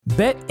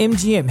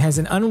BetMGM has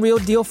an unreal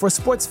deal for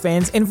sports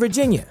fans in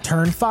Virginia.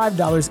 Turn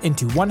 $5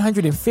 into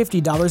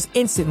 $150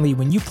 instantly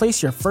when you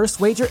place your first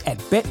wager at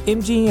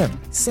BetMGM.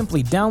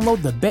 Simply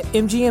download the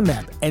BetMGM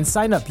app and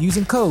sign up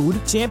using code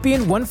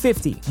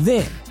Champion150.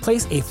 Then,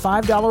 place a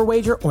 $5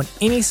 wager on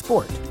any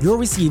sport. You'll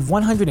receive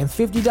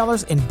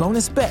 $150 in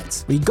bonus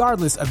bets,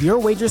 regardless of your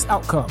wager's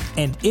outcome.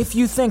 And if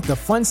you think the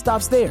fun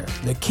stops there,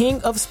 the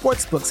King of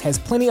Sportsbooks has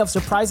plenty of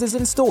surprises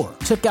in store.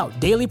 Check out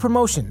daily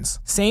promotions,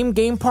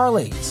 same-game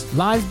parlays,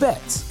 live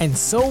bets, and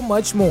so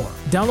much more.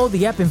 Download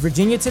the app in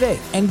Virginia today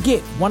and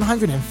get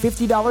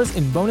 $150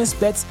 in bonus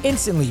bets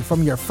instantly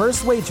from your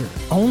first wager.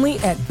 Only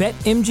at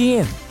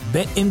BetMGM.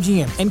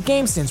 BetMGM and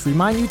GameSense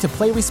remind you to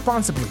play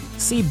responsibly.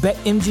 See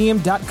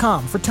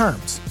BetMGM.com for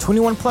terms.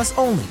 21 plus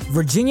only.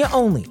 Virginia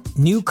only.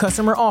 New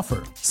customer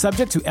offer.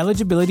 Subject to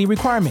eligibility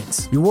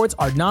requirements. Rewards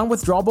are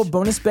non-withdrawable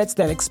bonus bets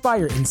that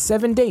expire in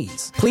 7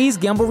 days. Please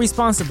gamble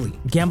responsibly.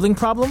 Gambling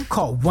problem?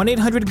 Call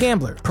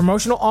 1-800-GAMBLER.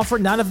 Promotional offer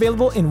not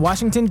available in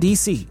Washington,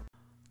 D.C.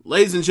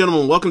 Ladies and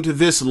gentlemen, welcome to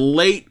this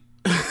late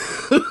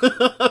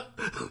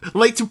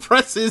to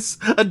presses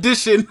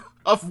edition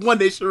of One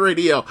Nation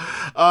Radio.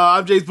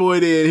 I'm James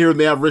Boyd, and here with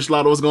me I have Rich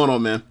Lotto. What's going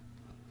on, man?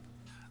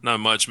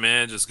 Not much,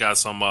 man. Just got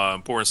some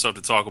important stuff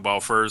to talk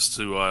about first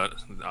to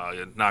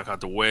knock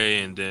out the way,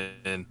 and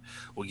then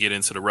we'll get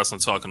into the wrestling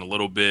talk in a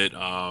little bit.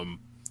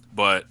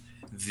 But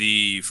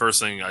the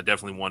first thing I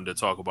definitely wanted to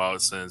talk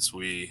about, since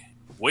we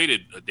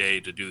waited a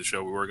day to do the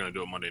show, we were going to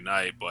do it Monday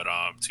night, but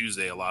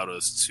Tuesday allowed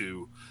us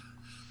to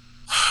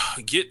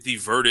get the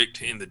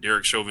verdict in the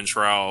Derek Chauvin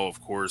trial, of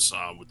course,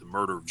 with the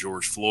murder of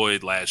George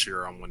Floyd last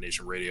year on One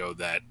Nation Radio.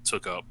 That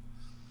took up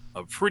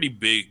a pretty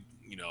big,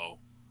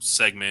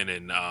 segment,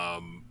 and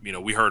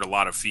we heard a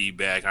lot of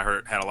feedback.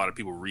 Had a lot of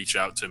people reach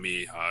out to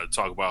me,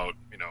 talk about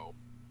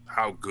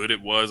how good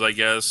it was, I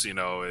guess, and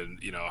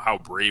how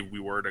brave we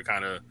were to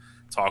kind of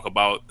talk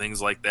about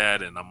things like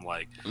that. And I'm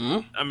like,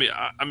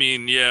 I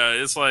mean, yeah,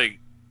 it's like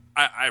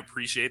I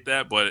appreciate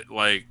that, but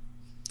like,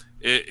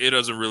 it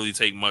doesn't really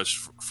take much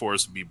for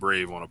us to be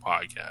brave on a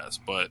podcast.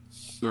 But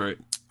right,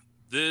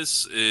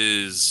 this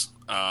is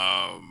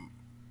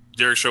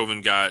Derek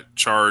Chauvin got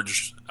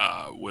charged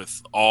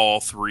with all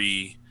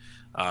three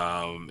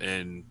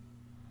and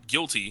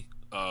guilty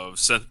of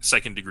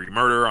second-degree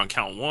murder on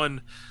count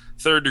 1,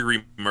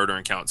 third-degree murder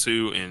on count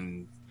 2,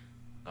 and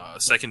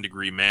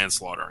second-degree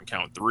manslaughter on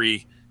count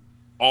 3.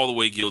 All the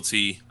way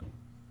guilty.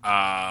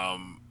 I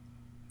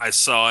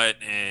saw it,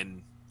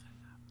 and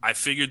I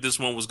figured this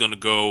one was going to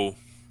go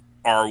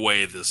our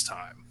way this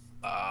time.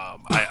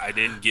 I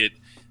didn't get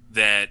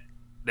that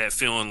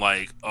feeling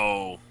like,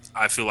 oh,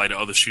 I feel like the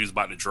other shoe's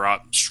about to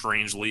drop.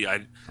 Strangely,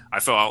 I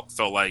felt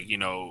like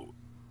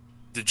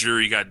the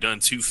jury got done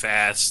too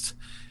fast,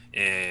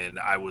 and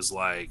I was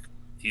like,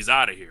 he's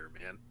out of here,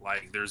 man.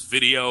 Like, there's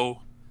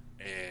video,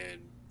 and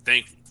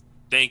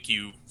thank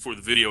you for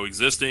the video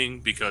existing,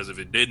 because if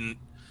it didn't,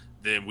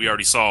 then we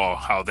already saw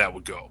how that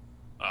would go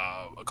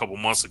a couple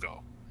months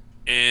ago.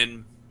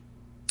 And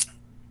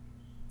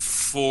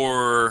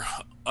for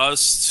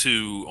us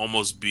to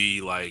almost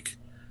be like,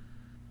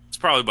 it's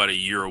probably about a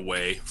year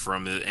away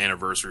from the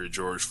anniversary of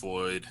George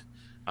Floyd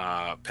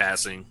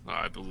passing.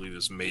 I believe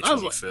it's May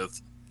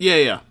 25th.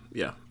 Yeah.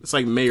 It's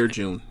like May or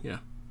June. Yeah.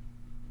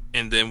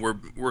 And then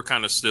we're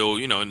kind of still,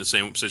 in the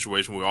same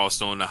situation. We're all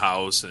still in the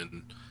house,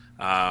 and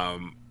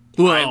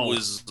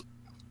most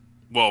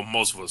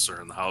of us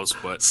are in the house,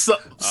 but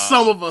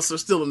some of us are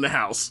still in the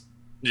house.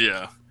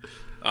 Yeah.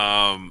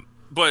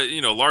 But,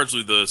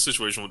 largely the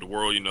situation with the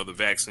world, the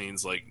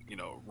vaccines, like,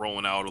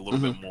 rolling out a little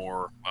bit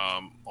more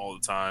all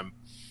the time.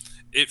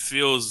 It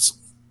feels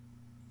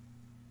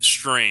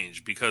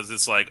strange, because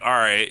it's like, all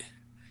right,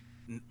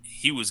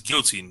 he was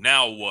guilty.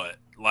 Now what?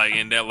 Like,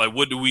 and that, like,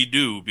 what do we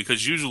do?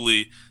 Because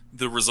usually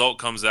the result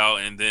comes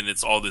out and then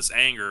it's all this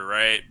anger,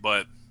 right?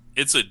 But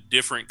it's a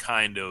different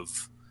kind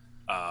of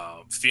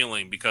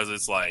feeling, because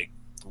it's like,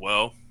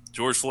 well,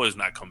 George Floyd's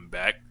not coming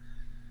back.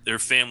 Their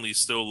family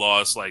still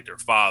lost, like, their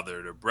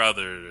father, their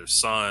brother, their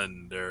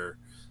son, their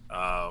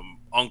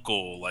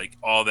uncle, like,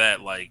 all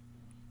that. Like,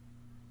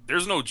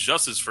 there's no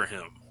justice for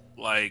him.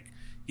 Like,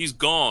 he's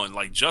gone.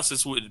 Like,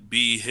 justice would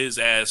be his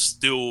ass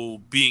still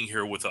being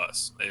here with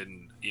us.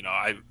 And,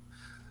 I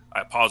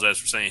apologize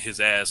for saying his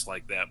ass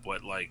like that,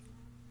 but, like,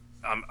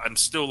 I'm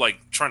still,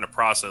 like, trying to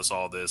process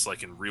all this,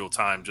 like, in real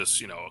time,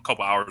 just, a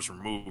couple hours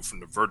removed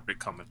from the verdict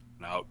coming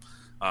out.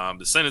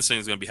 The sentencing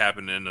is going to be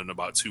happening in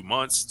about 2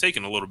 months. It's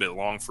taking a little bit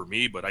long for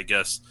me, but I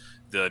guess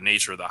the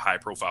nature of the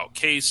high-profile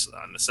case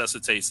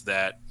necessitates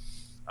that.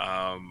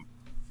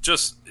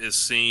 Just is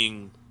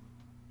seeing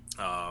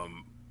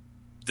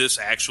this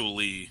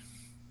actually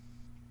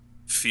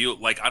feel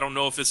like, I don't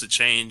know if it's a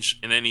change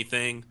in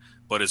anything,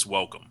 but it's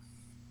welcome.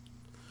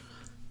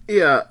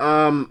 Yeah,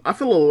 I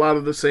feel a lot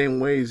of the same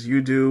ways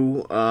you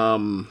do.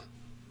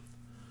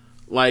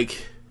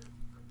 Like,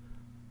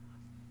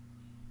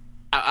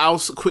 I'll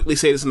quickly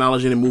say this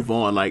analogy and move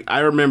on. Like, I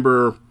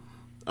remember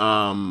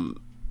some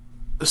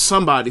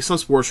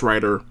sports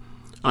writer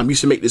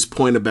used to make this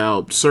point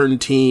about certain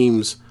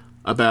teams,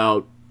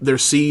 about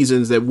there's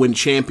seasons that win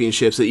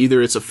championships, that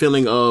either it's a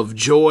feeling of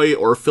joy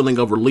or a feeling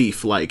of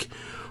relief. Like,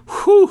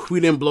 whew, we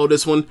didn't blow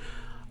this one.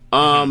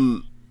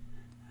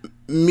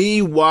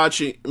 Me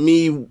watching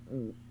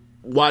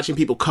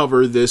people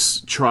cover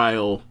this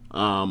trial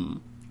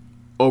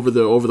over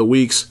the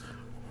weeks,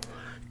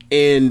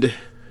 and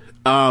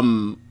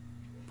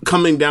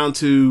coming down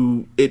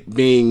to it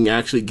being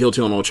actually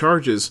guilty on all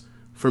charges,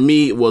 for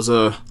me it was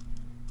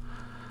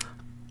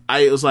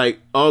like,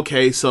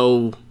 okay,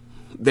 so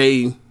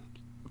they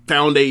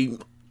found a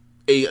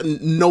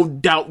no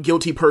doubt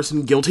guilty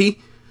person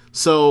guilty,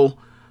 so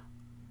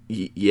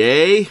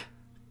yay,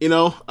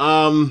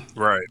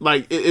 right?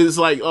 Like it's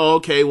like, oh,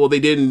 okay, well, they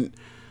didn't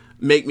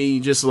make me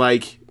just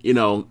like,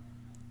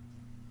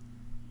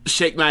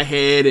 shake my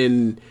head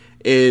and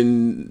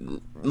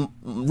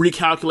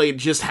recalculate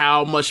just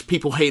how much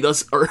people hate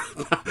us, or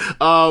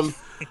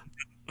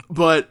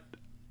but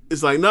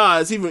it's like, nah,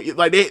 it's even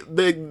like they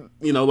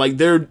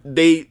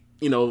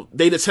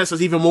detest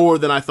us even more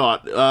than I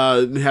thought.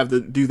 Have to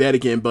do that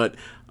again, but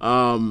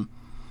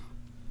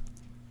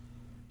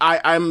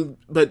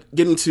but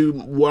getting to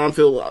what I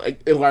feel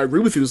like, and I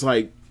agree with you, is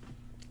like,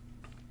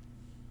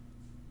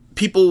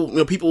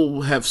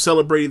 people have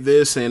celebrated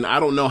this, and I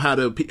don't know how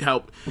to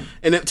help.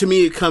 And to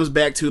me, it comes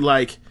back to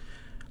like,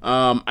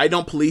 I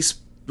don't police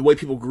the way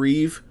people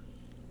grieve,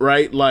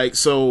 right? Like,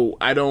 so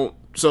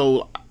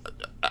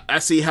I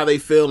see how they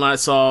feel,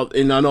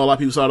 and I know a lot of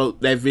people saw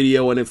that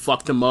video and it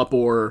fucked them up,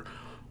 or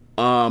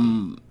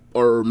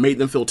made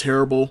them feel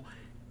terrible,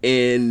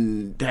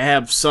 and to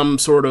have some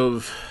sort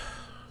of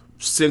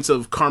sense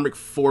of karmic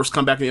force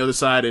come back on the other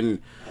side and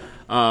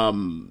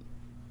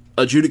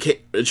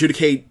adjudicate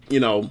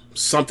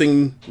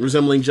something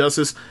resembling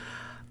justice.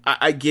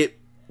 I get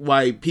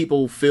why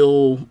people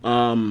feel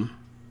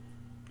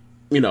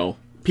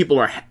people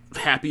are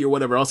happy or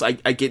whatever else. I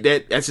get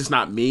that. That's just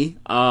not me.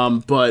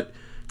 But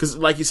because,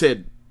 like you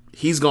said,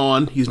 he's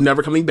gone. He's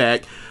never coming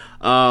back.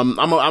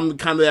 I'm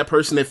kind of that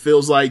person that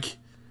feels like,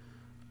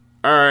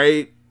 all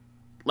right,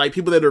 like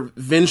people that are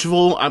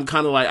vengeful, I'm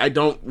kind of like, I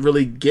don't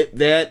really get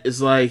that.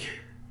 It's like,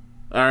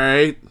 all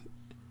right,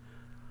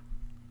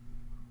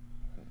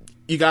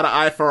 you got an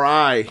eye for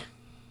eye.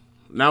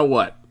 Now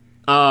what?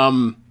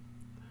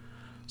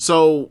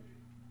 So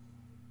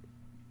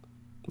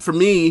for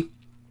me,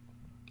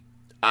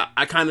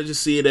 I kind of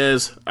just see it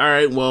as, all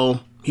right,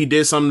 well, he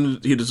did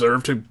something he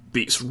deserved to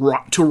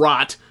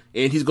rot,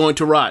 and he's going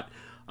to rot.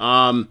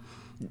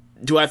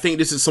 Do I think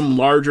this is some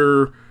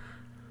larger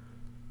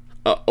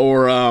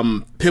or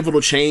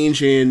pivotal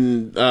change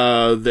in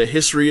the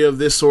history of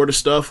this sort of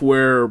stuff,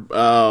 where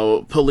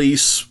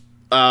police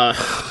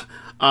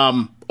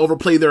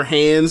overplay their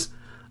hands?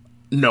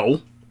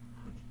 No.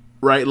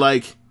 Right?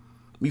 Like,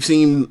 we've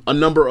seen a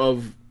number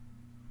of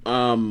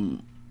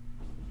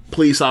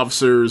police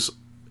officers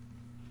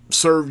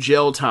serve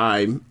jail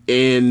time,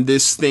 and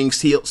this thing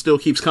still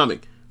keeps coming,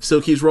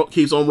 still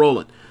keeps on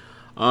rolling.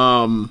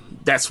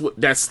 That's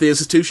the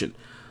institution.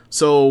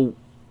 So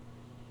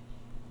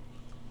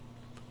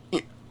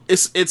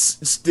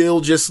it's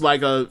still just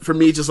like for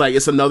me, just like,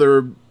 it's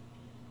another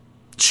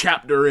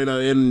chapter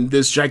in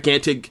this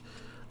gigantic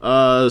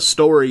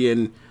story,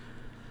 and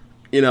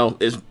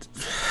it's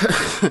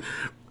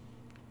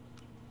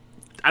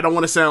I don't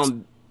want to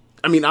sound,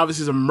 I mean,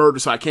 obviously it's a murder,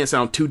 so I can't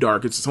sound too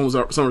dark. Someone's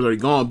already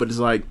gone, but it's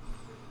like,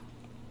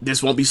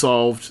 this won't be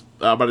solved.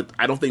 But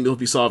I don't think it'll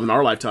be solved in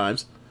our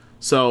lifetimes.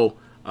 So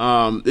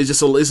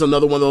it's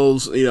another one of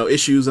those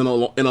issues in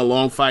a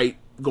long fight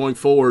going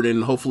forward,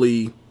 and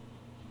hopefully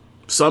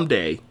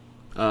someday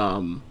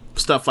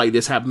stuff like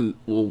this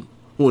will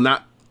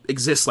not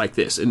exist like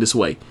this, in this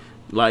way.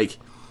 Like,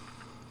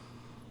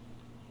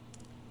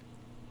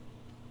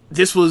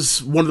 this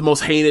was one of the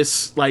most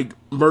heinous, like,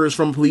 murders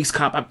from a police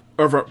cop I've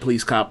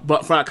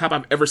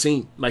ever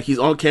seen. Like, he's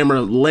on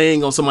camera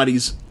laying on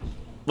somebody's,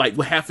 like,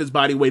 with half his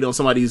body weight on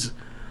somebody's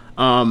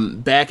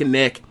back and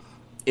neck,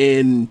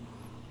 and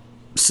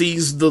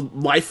sees the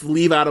life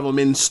leave out of him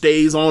and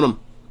stays on him,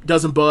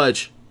 doesn't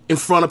budge, in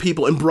front of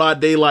people in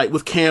broad daylight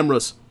with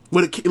cameras,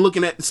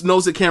 looking at,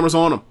 knows the camera's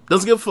on him,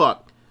 doesn't give a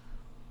fuck.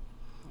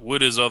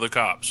 With his other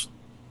cops.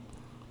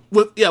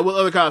 With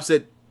other cops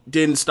that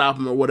didn't stop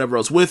him or whatever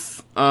else,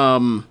 with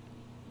an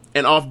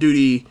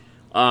off-duty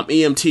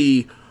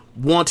EMT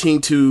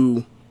wanting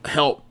to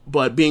help,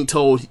 but being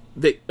told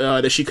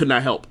that she could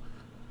not help.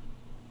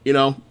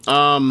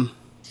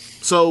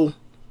 So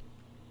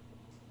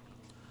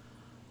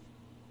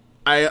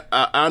I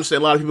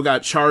understand a lot of people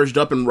got charged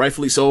up, and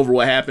rightfully so, over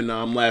what happened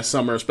last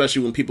summer,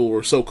 especially when people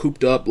were so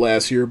cooped up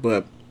last year.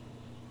 But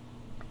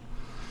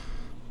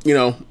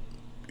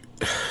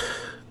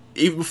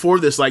even before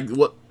this, like,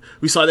 what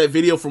we saw that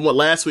video from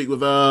last week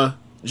with the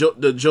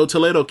Joe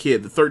Toledo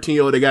kid, the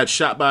 13-year-old that got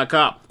shot by a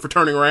cop for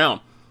turning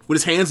around with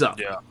his hands up.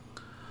 Yeah.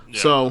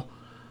 So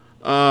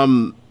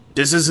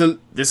this isn't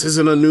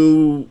a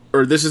new,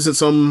 or this isn't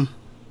some.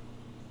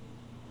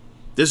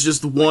 This is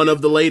just one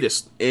of the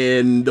latest,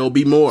 and there'll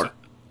be more.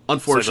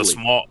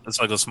 Unfortunately,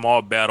 it's like a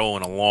small battle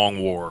in a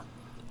long war.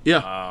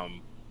 Yeah.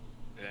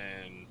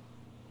 And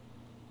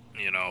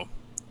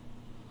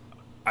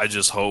I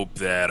just hope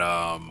that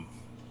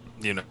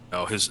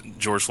his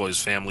George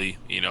Floyd's family,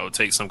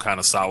 take some kind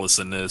of solace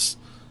in this.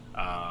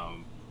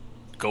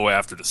 Go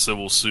after the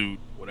civil suit,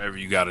 whatever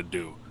you got to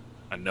do.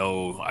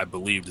 I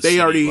believe they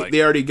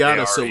already got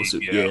a civil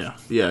suit. Yeah.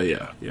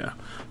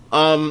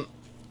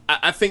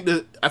 I think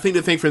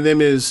the thing for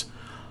them is,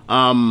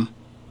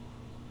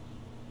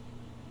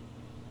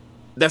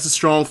 that's a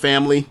strong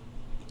family,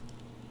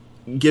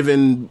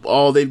 given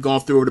all they've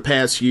gone through over the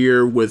past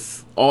year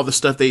with all the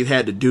stuff they've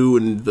had to do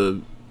and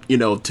to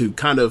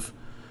kind of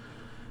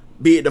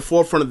be at the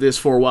forefront of this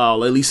for a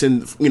while, at least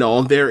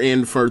on their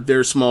end for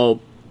their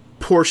small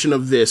portion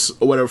of this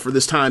or whatever for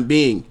this time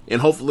being, and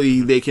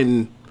hopefully they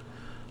can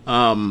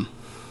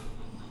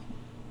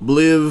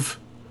live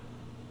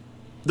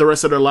the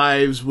rest of their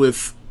lives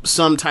with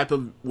some type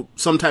of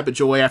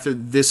joy after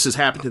this has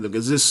happened to them,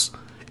 because this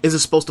isn't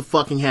supposed to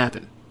fucking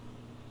happen.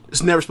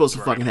 It's never supposed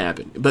to fucking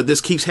happen, but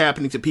this keeps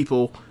happening to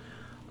people,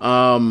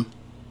 and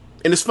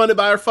it's funded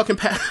by our fucking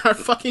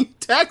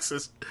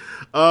taxes.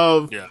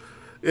 So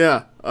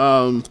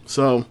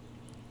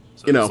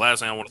the last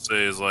thing I want to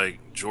say is, like,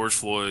 George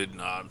Floyd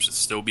should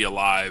still be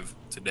alive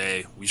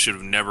today. We should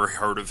have never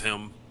heard of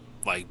him,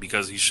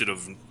 because he should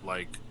have,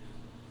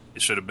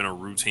 it should have been a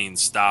routine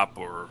stop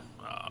or,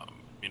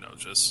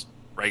 just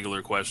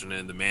regular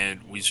questioning. The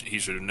man, he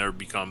should have never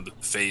become the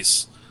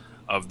face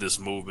of this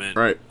movement.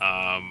 Right.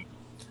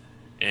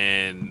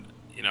 And,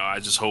 I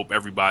just hope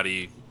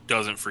everybody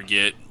doesn't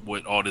forget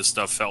what all this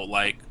stuff felt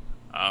like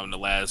in the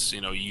last,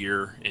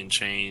 year and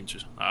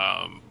change,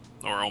 or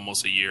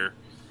almost a year.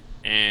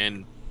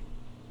 And,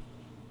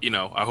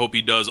 I hope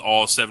he does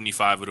all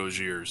 75 of those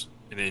years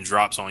and then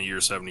drops on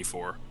year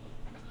 74.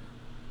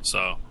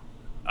 So,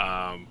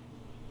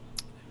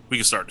 we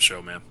can start the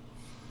show, man.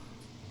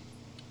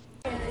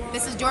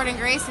 This is Jordan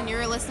Grace, and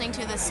you're listening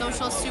to the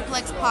Social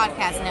Suplex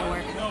Podcast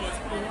Network.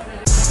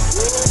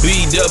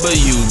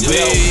 BWB,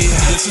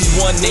 this is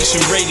One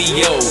Nation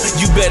Radio.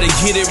 You better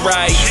get it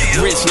right.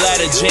 Rich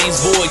Latta, James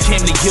Boyd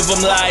came to give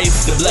them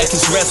life. The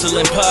Blackest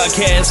Wrestling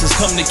Podcast has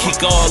come to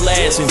kick all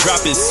ass and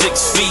drop it 6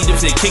 feet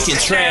if they kicking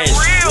trash.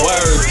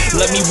 Word,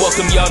 let me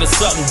welcome y'all to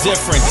something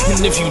different.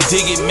 And if you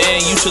dig it,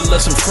 man, you should let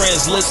some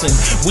friends listen.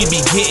 We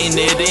be getting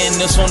it in,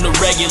 this on the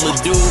regular,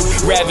 dude.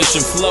 Ravish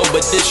and flow,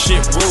 but this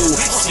shit rude.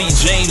 See,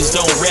 James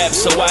don't rap,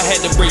 so I had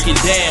to break it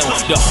down.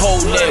 The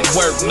whole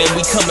network, man,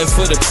 we coming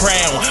for the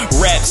crown.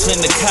 Raps in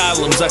the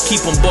columns, I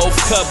keep them both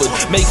covered.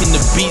 Making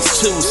the beats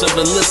too, so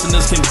the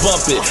listeners can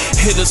bump it.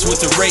 Hit us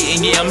with the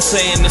rating, yeah, I'm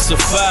saying it's a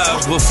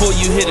 5. Before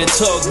you hit it,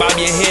 talk, bob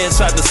your head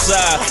side to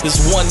side. It's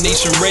One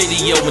Nation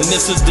Radio, and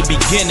this is the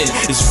beginning.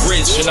 It's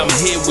Rich, and I'm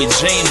here with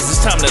James. It's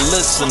time to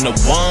listen to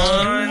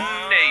One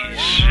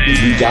Nation.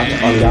 We got to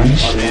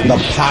unleash the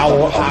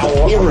power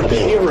of the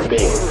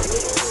pyramid.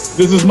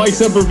 This is Mike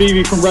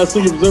Sempervive from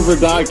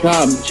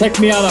WrestlingObserver.com. Check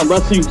me out on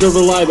Wrestling Observer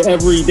Live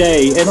every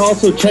day. And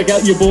also check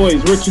out your boys,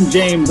 Rich and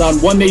James,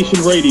 on One Nation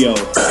Radio.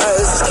 Hi,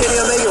 this is Kenny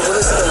Omega. We're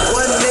listening to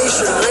One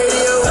Nation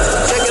Radio.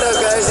 Check it out,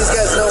 guys. These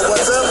guys know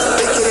what's up.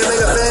 Big Kenny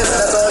Omega fans,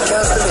 that's all that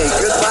counts to me.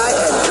 Goodbye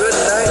and good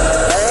night.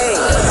 Bang.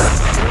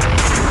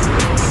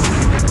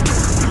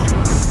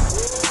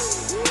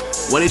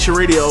 One Nation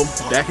Radio,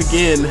 back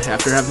again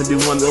after having to do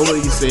one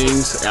of these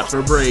things after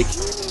a break.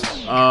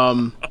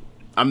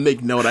 I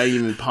make note, I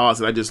didn't even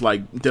pause it. I just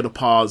did a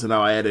pause and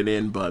now I added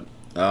in. But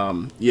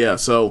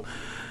so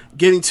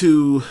getting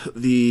to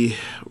the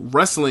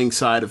wrestling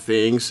side of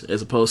things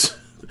as opposed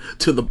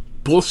to the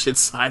bullshit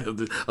side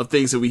of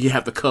things that we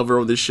have to cover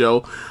on this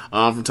show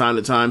from time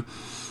to time.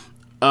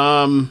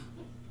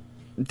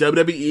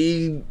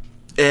 WWE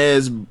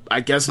has,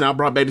 I guess, now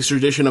brought back this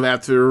tradition of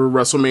after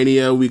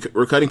WrestleMania,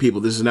 we're cutting people.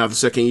 This is now the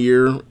second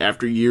year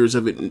after years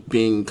of it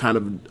being kind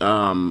of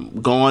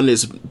gone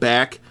is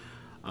back.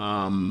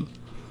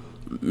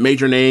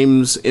 Major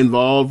names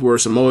involved were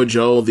Samoa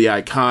Joe, the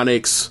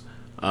Iconics.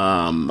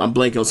 I'm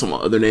blanking on some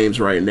other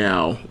names right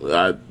now,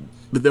 but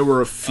there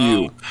were a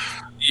few.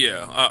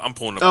 I'm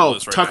pulling up the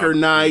list right Tucker now.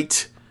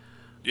 Knight.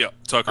 Yeah,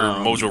 Tucker,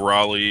 Mojo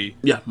Rawley.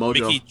 Yeah, Mojo.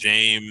 Mickey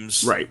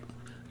James. Right.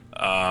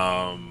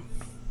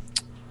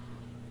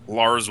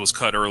 Lars was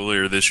cut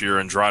earlier this year.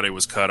 Andrade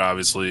was cut,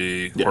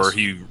 obviously, yes. or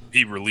he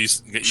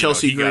released.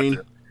 Chelsea Green.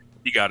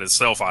 He got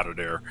himself out of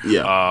there.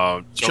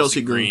 Yeah.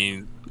 Chelsea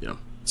Green. Yeah.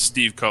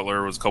 Steve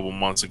Cutler was a couple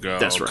months ago.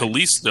 That's right.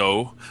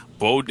 Kalisto,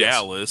 Bo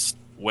Dallas,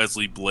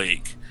 Wesley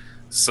Blake.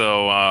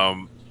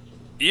 So,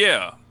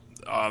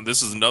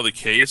 this is another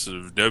case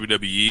of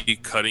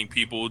WWE cutting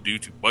people due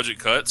to budget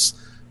cuts,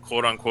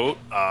 quote unquote,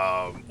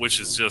 which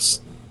is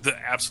just the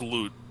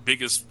absolute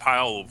biggest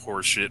pile of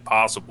horse shit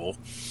possible.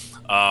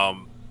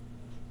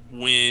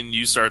 When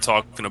you start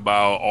talking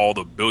about all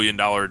the $1 billion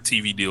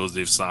TV deals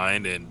they've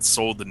signed and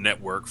sold the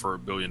network for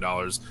 $1 billion,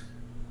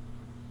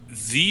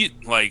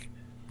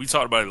 we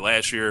talked about it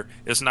last year.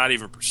 It's not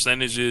even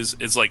percentages.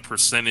 It's like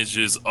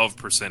percentages of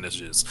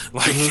percentages,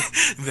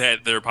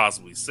 that they're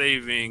possibly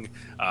saving.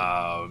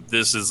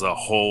 This is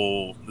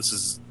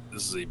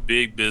This is a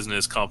big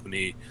business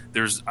company.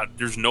 There's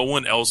no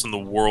one else in the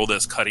world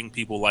that's cutting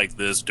people like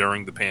this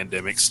during the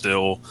pandemic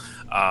still.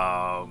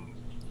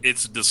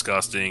 It's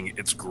disgusting.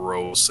 It's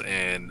gross.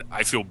 And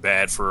I feel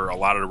bad for a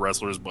lot of the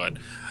wrestlers, but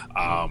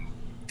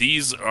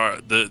these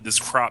are this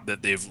crop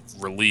that they've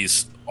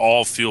released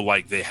all feel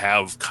like they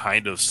have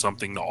kind of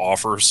something to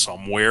offer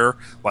somewhere.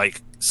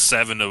 Like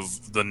 7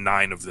 of the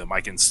 9 of them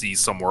I can see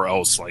somewhere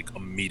else like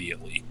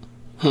immediately.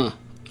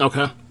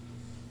 Okay.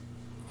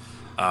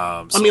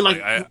 I mean,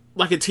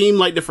 like a team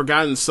like the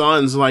Forgotten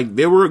Sons, like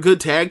they were a good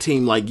tag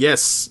team. Like,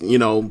 yes, you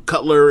know,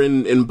 Cutler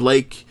and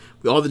Blake,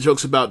 all the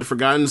jokes about the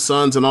Forgotten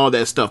Sons and all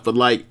that stuff. But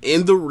like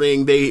in the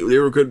ring, they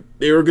were good.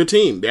 They were a good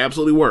team. They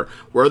absolutely were.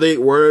 Where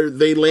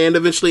they land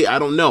eventually, I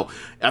don't know.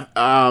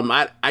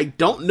 I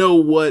don't know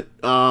what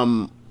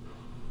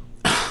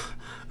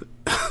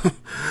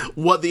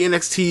what the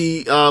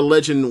NXT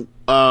legend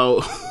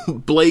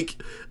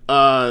Blake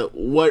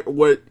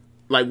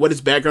what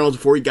his background was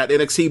before he got to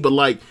NXT, but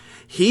like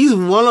he's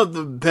one of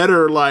the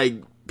better like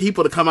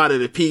people to come out of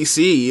the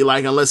PC,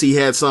 like unless he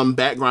had some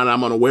background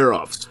I'm unaware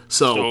of.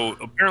 So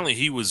apparently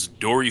he was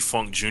Dory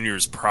Funk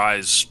Jr.'s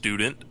prize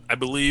student, I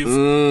believe,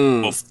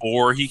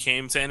 before he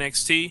came to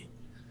NXT.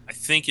 I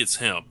think it's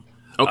him.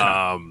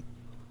 Okay.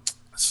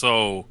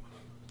 So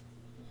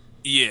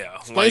yeah,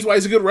 explains why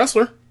he's a good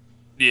wrestler.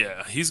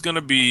 Yeah, he's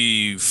gonna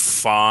be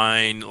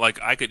fine. Like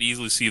I could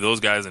easily see those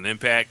guys in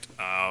Impact.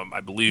 I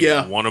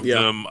believe one of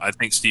them. I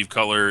think Steve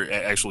Cutler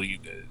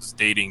actually is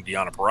dating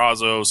Deonna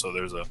Purrazzo, so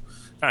there's a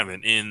kind of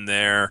an in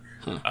there.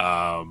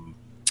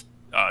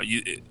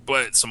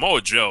 But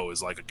Samoa Joe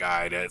is like a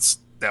guy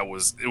it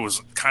was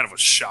kind of a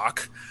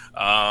shock.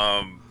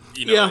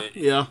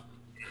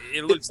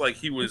 It looks like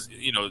he was.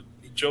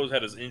 Joe's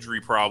had his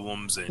injury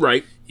problems,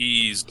 and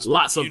he's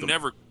lots of them.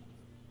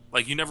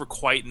 You never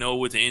quite know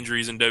with the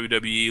injuries in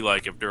WWE,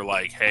 like if they're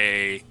like,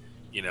 hey,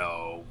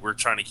 we're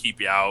trying to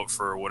keep you out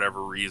for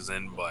whatever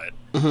reason, but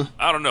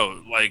I don't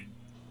know. Like,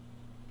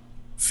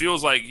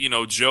 feels like,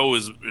 Joe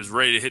is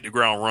ready to hit the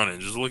ground running.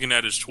 Just looking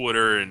at his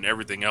Twitter and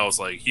everything else,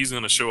 like he's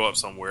going to show up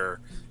somewhere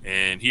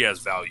and he has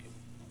value.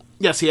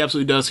 Yes, he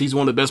absolutely does. He's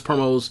one of the best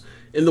promos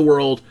in the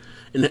world.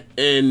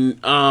 And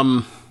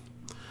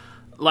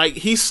like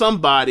he's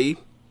somebody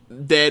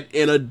that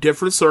in a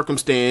different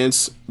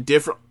circumstance,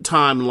 different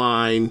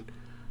timeline,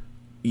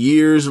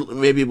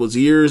 maybe it was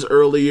years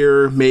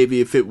earlier,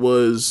 maybe if it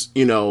was,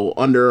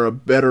 under a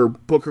better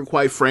booker,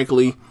 quite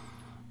frankly,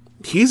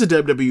 he's a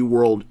WWE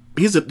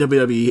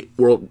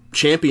World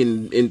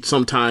Champion in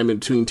some time in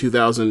between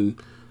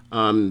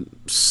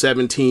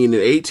 2017 and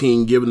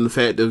 18, given the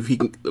fact of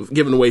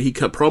given the way he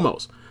cut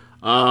promos.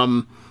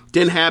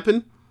 Didn't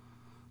happen,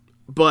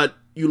 but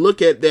you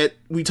look at that,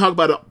 we talk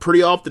about it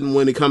pretty often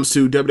when it comes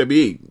to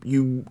WWE.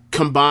 You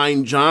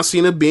combine John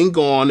Cena being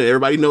gone, and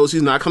everybody knows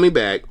he's not coming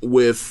back,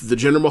 with the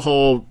Jinder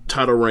Mahal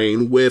title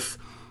reign, with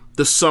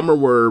the summer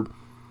where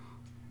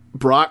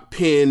Brock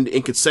pinned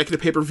in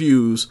consecutive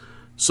pay-per-views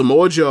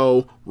Samoa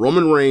Joe,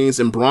 Roman Reigns,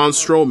 and Braun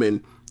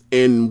Strowman,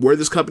 and where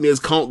this company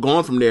has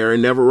gone from there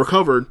and never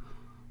recovered.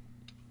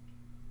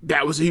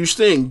 That was a huge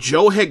thing.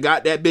 Joe had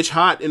got that bitch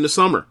hot in the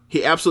summer.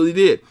 He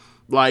absolutely did.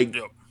 Like,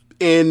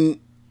 and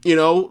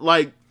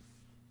like,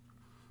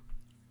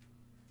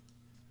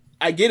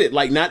 I get it.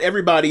 Like, not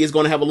everybody is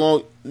going to have a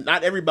long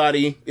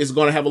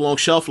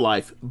shelf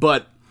life,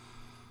 but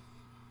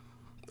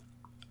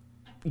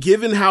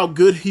given how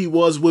good he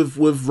was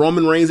with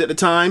Roman Reigns at the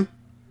time,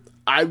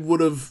 I would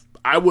have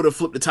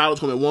flipped the title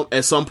to him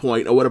at some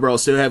point or whatever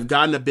else to have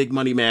gotten a big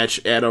money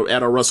match at a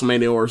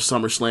WrestleMania or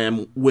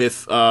SummerSlam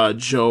with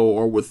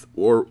Joe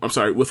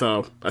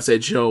I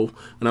said Joe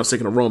when I was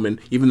thinking of Roman,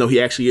 even though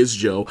he actually is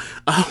Joe,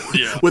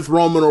 with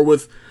Roman or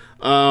with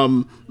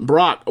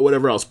Brock or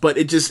whatever else. But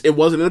it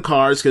wasn't in the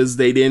cards because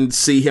they didn't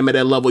see him at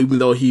that level, even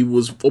though he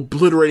was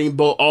obliterating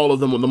all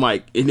of them on the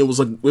mic, and it was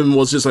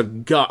just a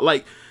god.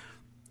 Like,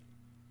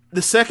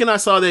 the second I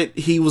saw that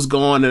he was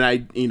gone,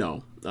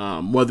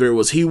 and whether it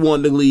was he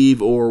wanted to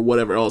leave or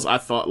whatever else, I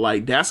thought,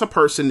 like, that's a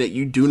person that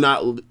you do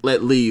not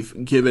let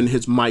leave, given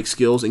his mic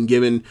skills and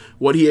given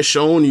what he has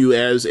shown you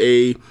as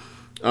a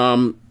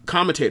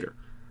commentator.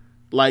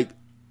 Like,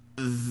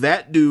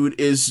 that dude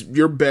is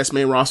your best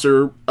main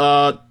roster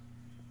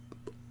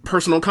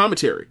person on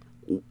commentary.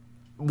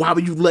 Why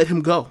would you let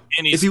him go?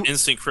 And he's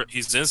instant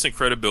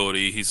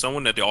credibility. He's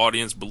someone that the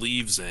audience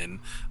believes in.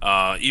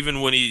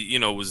 Even when he,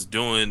 was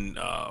doing,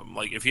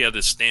 like, if he had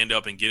to stand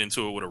up and get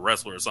into it with a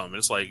wrestler or something,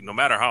 it's like, no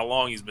matter how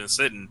long he's been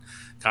sitting,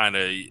 kind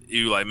of,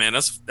 you like, man,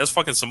 that's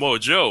fucking Samoa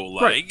Joe.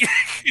 Like,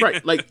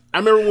 right. Like, I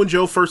remember when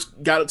Joe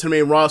first got up to the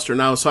main roster,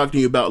 and I was talking to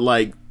you about,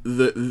 like,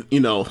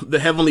 the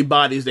heavenly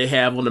bodies they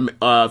have on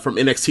the from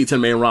NXT to the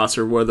main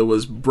roster, whether it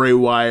was Bray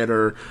Wyatt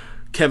or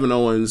Kevin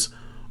Owens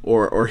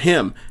or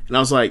him, and I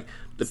was like,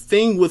 the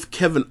thing with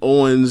Kevin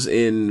Owens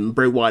and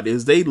Bray Wyatt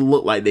is they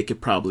look like they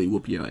could probably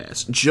whoop your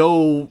ass.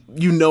 Joe,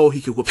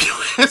 he could whoop your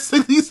ass.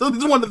 He's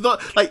one of the,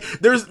 like,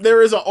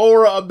 there is an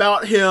aura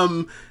about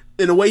him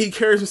in the way he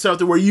carries himself,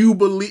 to where you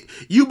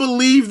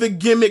believe the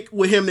gimmick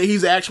with him that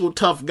he's an actual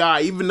tough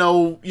guy, even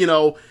though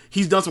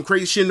he's done some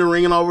crazy shit in the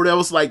ring and all whatever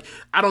else. Like,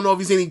 I don't know if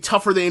he's any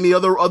tougher than any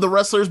other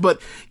wrestlers,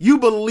 but you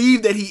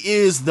believe that he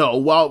is, though,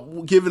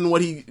 while given the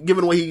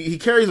way he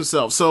carries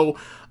himself. So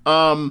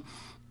I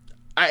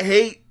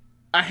hate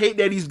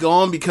that he's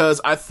gone,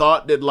 because I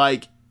thought that,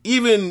 like,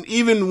 even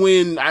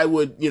when I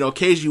would,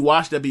 occasionally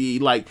watch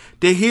WWE, like,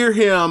 to hear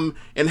him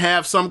and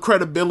have some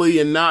credibility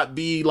and not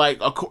be like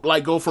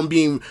go from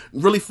being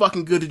really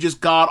fucking good to just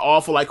god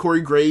awful like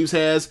Corey Graves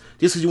has,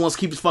 just because he wants to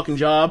keep his fucking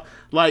job.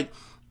 Like,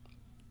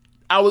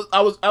 I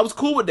was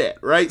cool with that,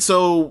 right?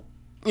 So,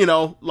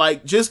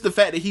 like, just the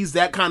fact that he's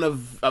that kind of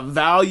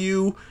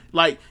value,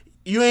 like,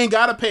 you ain't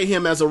gotta pay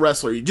him as a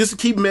wrestler. You just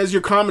keep him as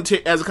your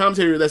commentator.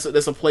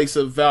 That's a place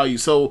of value.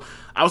 So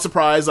I was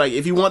surprised. Like,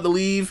 if you want to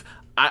leave,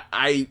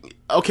 I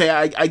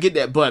get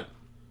that, but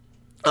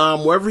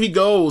wherever he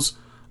goes,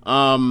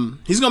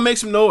 he's gonna make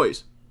some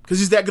noise, because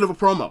he's that good of a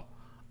promo.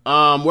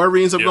 Wherever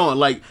he ends up going,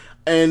 like,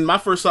 and my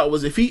first thought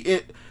was,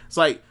 it's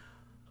like,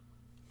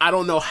 I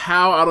don't know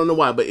how, I don't know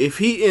why, but if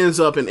he ends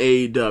up in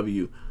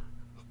AEW,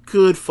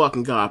 good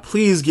fucking God,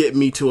 please get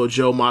me to a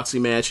Joe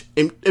Moxley match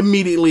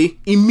immediately.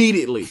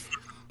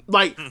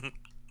 Like,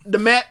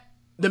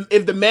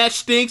 if the match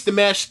stinks, the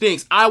match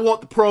stinks. I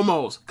want the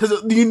promos,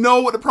 because you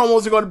know what the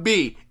promos are going to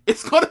be.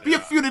 It's going to be a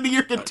feud of the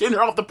year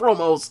contender off the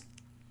promos.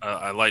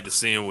 I'd like to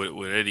see him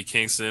with Eddie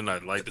Kingston.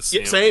 I'd like to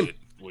see him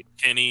with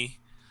Kenny.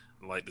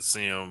 I'd like to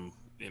see him,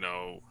 with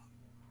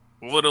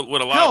a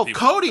lot of people.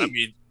 Cody. I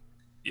mean,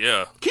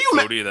 yeah, can you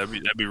Cody, that'd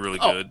be really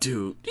good.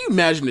 Dude, do you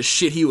imagine the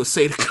shit he would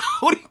say to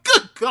Cody?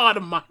 Good God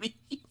Almighty.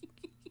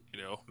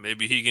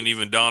 Maybe he can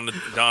even don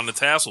the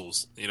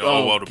tassels. The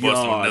Bucks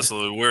don't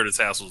necessarily wear the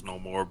tassels no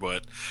more,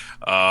 but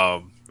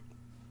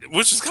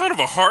which is kind of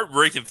a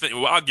heartbreaking thing.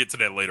 Well, I'll get to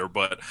that later,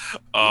 but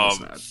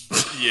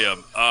yeah.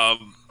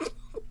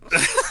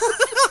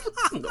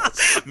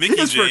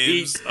 Mickey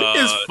James,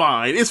 it's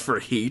fine. It's for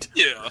heat.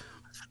 Yeah.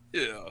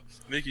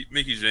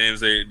 Mickey James,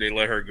 they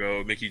let her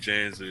go. Mickey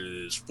James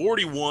is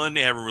 41.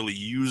 They haven't really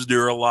used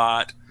her a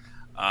lot.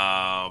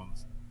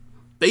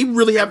 They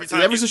really haven't.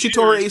 Ever since she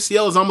tore her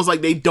ACL, it's almost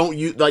like they don't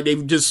use, like,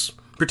 they've just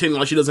pretending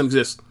like she doesn't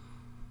exist.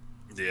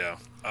 Yeah.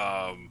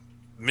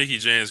 Mickey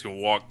James can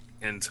walk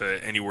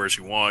into anywhere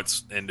she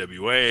wants.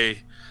 NWA.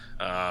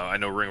 I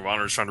know Ring of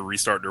Honor is trying to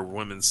restart their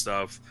women's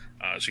stuff.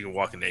 She can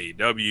walk into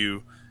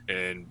AEW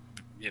and,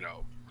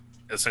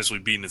 essentially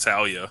beat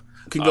Natalya.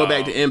 Can go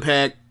back to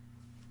Impact.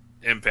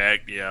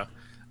 Impact, yeah.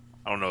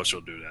 I don't know if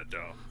she'll do that,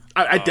 though.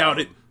 I doubt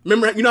it.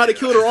 Remember, how they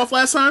killed her off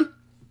last time?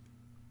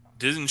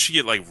 Didn't she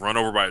get, like, run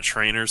over by a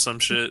train or some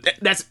shit?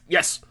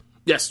 Yes.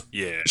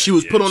 Yeah. She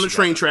was put on the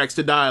train tracks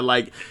to die.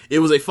 Like, it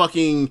was a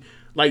fucking,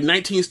 like,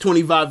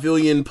 1925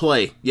 vaudevillian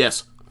play.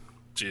 Yes.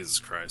 Jesus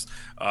Christ.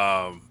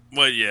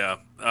 But yeah,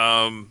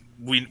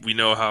 we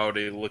know how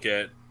they look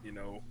at,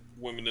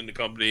 women in the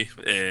company,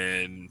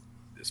 and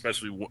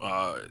especially,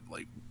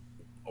 like,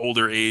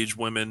 older age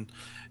women,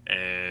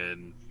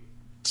 and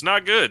it's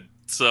not good.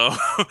 So,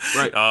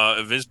 right.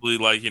 Eventually,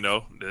 like,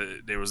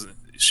 there was,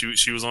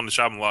 she was on the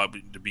chopping block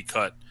to be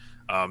cut.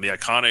 The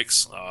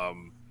Iconics,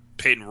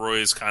 Peyton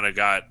Royce kind of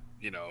got,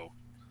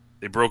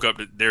 they broke up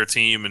their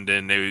team, and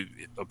then they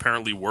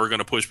apparently were going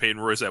to push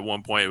Peyton Royce at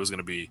one point. It was going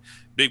to be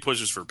big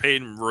pushes for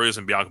Peyton Royce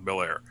and Bianca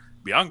Belair.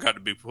 Bianca got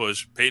the big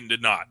push. Peyton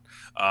did not.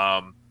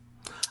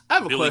 I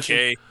have a Billy question.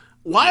 Kay,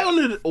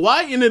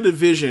 why in a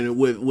division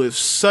with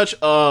such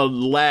a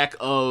lack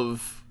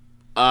of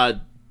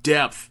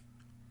depth,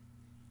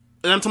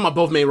 and I'm talking about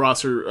both main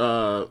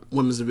roster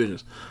women's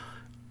divisions,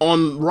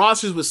 on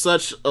rosters with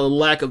such a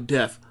lack of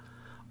depth,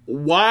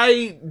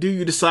 why do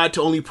you decide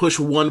to only push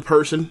one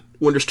person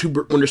when there's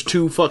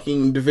two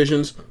fucking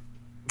divisions?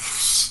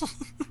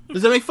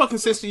 Does that make fucking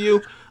sense to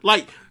you?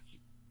 Like,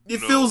 it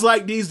feels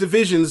like these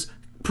divisions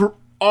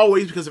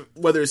always, because of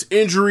whether it's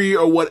injury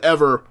or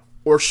whatever,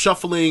 or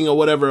shuffling or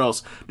whatever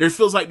else, there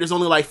feels like there's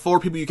only like 4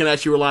 people you can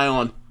actually rely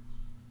on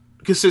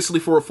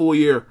consistently for a full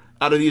year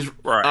out of these.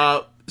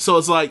 Right. So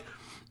it's like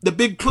the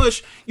big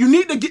push. You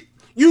need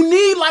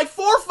like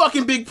 4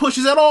 fucking big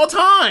pushes at all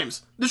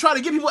times to try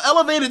to get people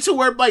elevated to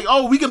where, like,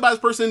 oh, we can buy this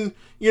person,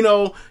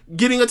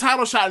 getting a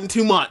title shot in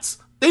 2 months.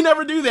 They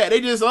never do that.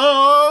 They just,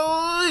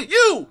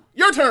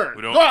 your turn.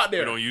 Go out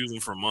there. We don't use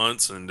them for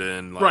months, and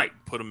then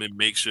put them in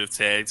makeshift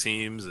tag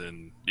teams,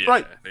 and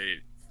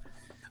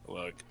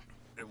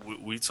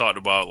we talked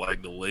about,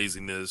 like, the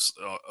laziness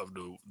of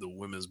the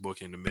women's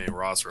booking the main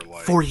roster,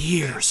 like, for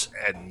years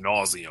ad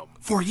nauseum.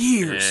 For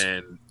years,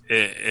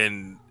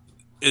 and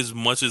as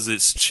much as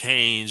it's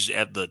changed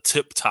at the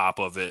tip top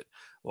of it,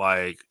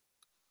 like,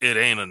 it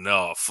ain't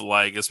enough.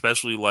 Like,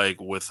 especially,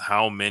 like, with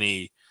how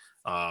many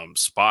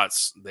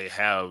spots they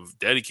have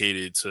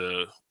dedicated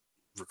to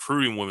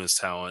recruiting women's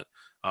talent.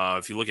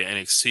 If you look at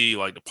NXT,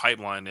 like, the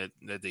pipeline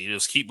that they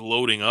just keep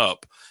loading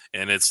up,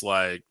 and it's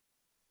like,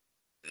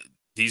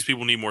 these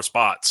people need more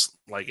spots.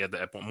 Like, at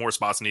that point, more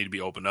spots need to be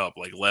opened up.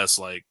 Like, less,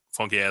 like,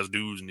 funky ass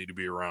dudes need to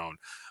be around.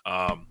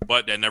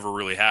 But that never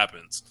really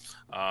happens.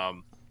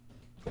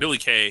 Billie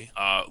Kay,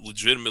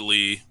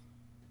 legitimately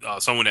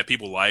someone that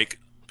people like.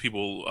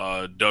 People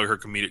dug her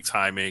comedic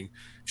timing.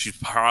 She's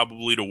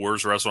probably the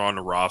worst wrestler on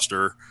the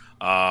roster.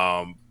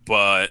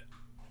 But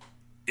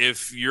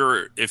if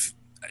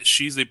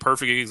she's a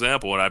perfect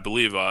example, and I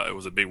believe it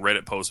was a big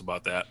Reddit post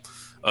about that,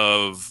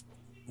 of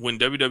when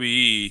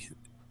WWE,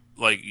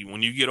 like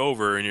when you get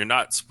over and you're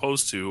not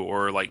supposed to,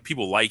 or like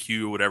people like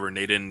you or whatever, and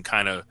they didn't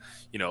kind of,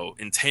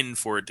 intend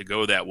for it to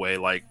go that way,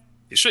 like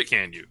they shit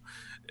can you.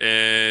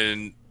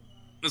 And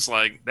it's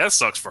like, that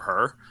sucks for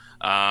her.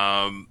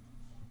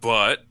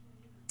 But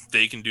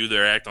they can do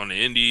their act on the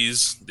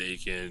indies.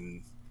 There's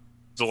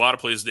a lot of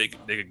places they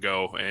could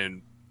go.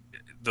 And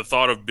the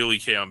thought of Billie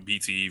Kay on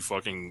BTE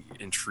fucking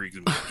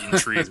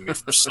intrigues me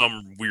for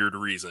some weird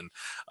reason.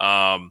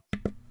 Let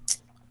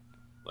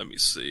me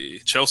see.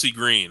 Chelsea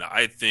Green.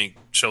 I think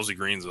Chelsea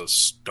Green's a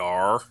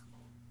star,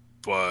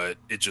 but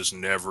it just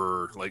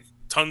never, like,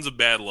 tons of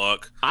bad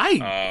luck.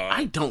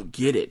 I don't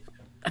get it.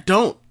 I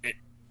don't.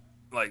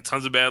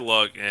 Tons of bad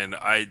luck, and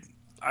I'm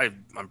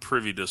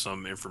privy to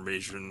some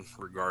information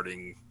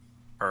regarding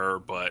her,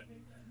 but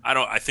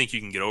I think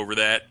you can get over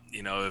that.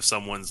 If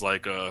someone's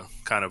like a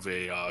kind of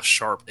a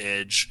sharp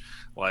edge,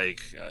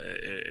 like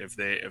if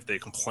they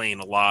complain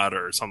a lot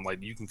or something,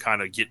 like, you can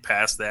kind of get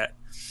past that.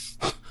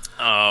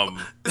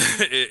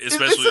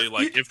 Especially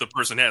like if the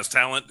person has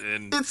talent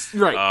and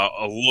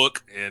a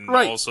look, and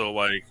also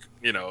like,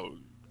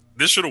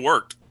 this should have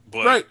worked,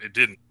 but it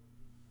didn't.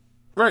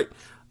 Right.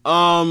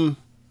 What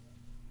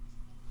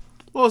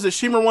was it?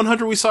 Shimmer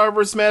 100 we saw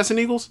versus Madison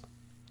Eagles?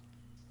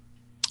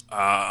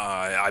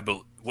 I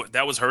believe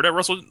that was her that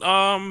wrestled.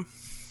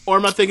 Or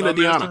am I thinking of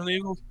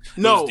Deanna?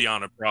 No, it was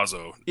Deanna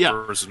Prazo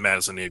versus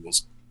Madison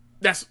Eagles.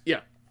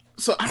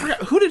 So I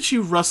forgot, who did she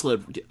wrestle at?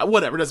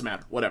 Whatever, doesn't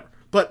matter. Whatever.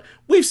 But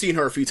we've seen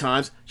her a few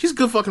times. She's a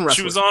good fucking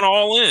wrestler. She was on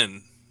All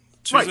In.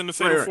 She was in the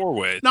Fatal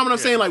 4-Way. No, but I'm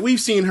saying, like,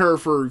 we've seen her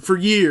for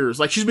years.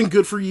 Like, she's been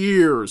good for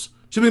years.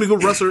 She's been a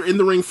good wrestler in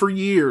the ring for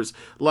years.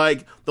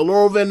 Like, the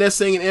Laurel Van Ness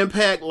thing in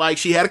Impact, like,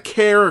 she had a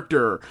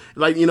character.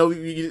 Like,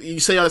 you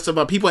say all that stuff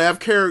about people have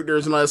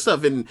characters and all that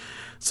stuff. And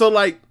so,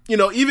 like,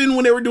 even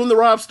when they were doing the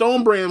Rob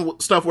Stone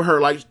brand stuff with her,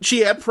 like,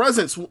 she had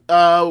presence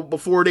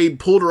before they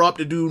pulled her up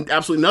to do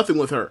absolutely nothing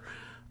with her.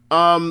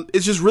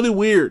 It's just really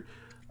weird.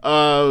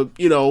 Her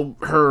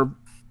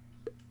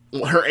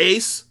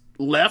ace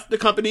left the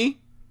company.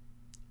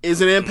 Is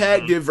an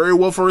Impact, did very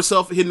well for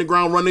herself, hitting the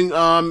ground running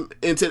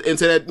into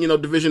that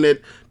division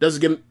that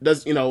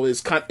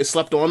is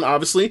slept on,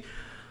 obviously.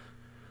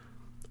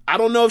 I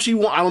don't know if she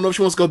wants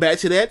to go back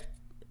to that,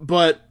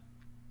 but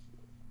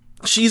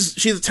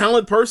she's a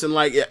talented person.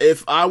 Like,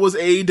 if I was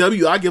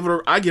AEW, I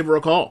give her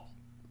a call.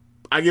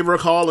 I give her a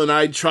call, and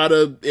I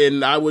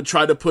would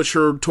try to push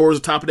her towards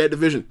the top of that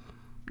division,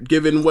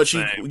 given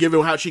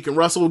how she can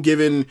wrestle,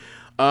 given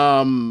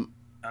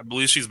I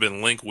believe she's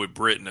been linked with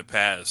Britt in the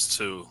past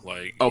too.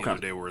 Like,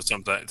 they were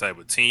some type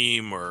of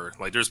team, or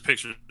like there's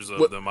pictures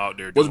of them out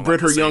there. Was Britt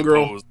her young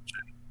girl?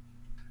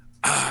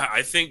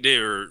 I think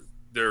they're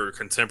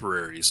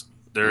contemporaries.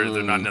 They're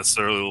not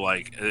necessarily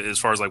like, as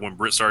far as like when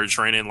Britt started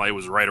training, like it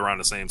was right around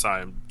the same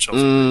time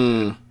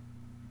Chelsea.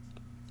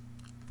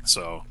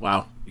 So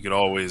wow, you could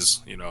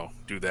always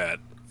do that.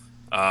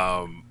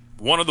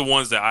 One of the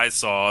ones that I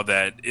saw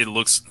that it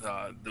looks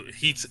like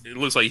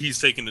he's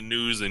taking the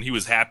news and he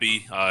was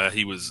happy.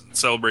 He was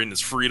celebrating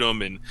his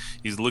freedom and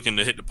he's looking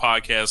to hit the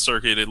podcast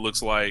circuit. It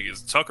looks like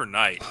it's Tucker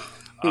Knight.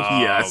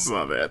 Yeah, I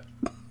saw that.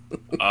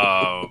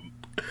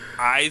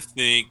 I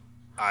think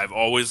I've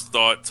always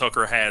thought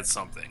Tucker had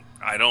something.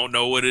 I don't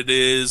know what it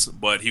is,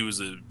 but he was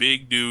a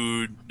big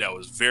dude that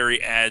was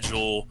very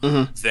agile.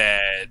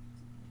 That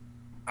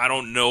I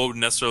don't know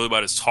necessarily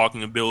about his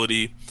talking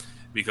ability,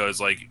 because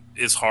like,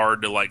 it's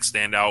hard to like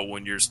stand out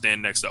when you're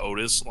standing next to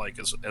Otis, like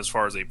as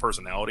far as a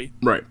personality,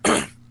 right?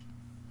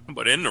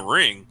 But in the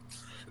ring,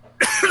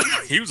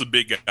 he was a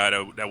big guy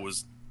that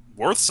was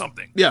worth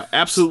something. Yeah,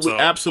 absolutely,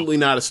 absolutely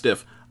not a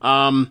stiff.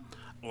 I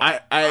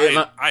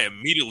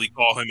immediately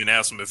call him and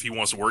ask him if he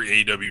wants to work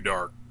AEW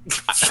Dark.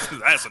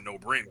 That's a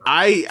no-brainer.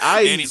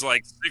 And he's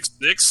like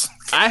 6'6".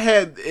 I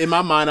had in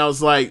my mind, I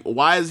was like,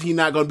 why is he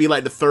not going to be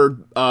like the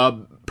third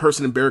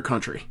person in Bear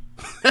Country?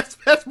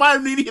 That's my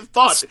immediate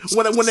thought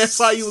when I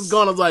saw he was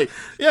gone. I was like,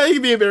 yeah, he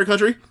could be in Bear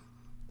Country.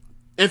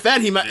 In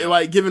fact, he might,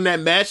 like, given that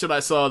match that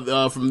I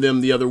saw from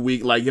them the other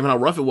week, like, given how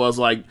rough it was,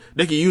 like,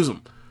 they could use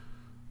him.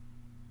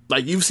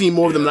 Like, you've seen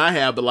more of them than I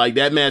have, but like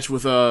that match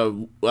with I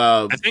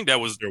think that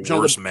was their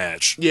worst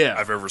match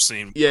I've ever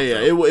seen.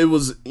 It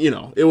was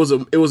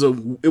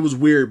it was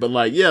weird, but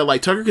like, yeah,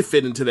 like Tucker could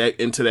fit into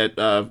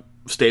that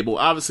stable.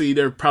 Obviously,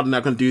 they're probably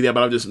not going to do that,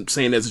 but I'm just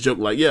saying as a joke,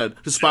 like, yeah,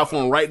 just spot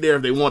for him right there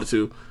if they wanted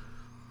to.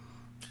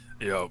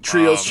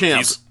 Trios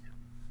champs.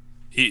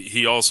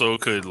 He also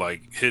could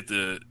like hit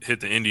the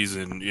indies,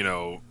 and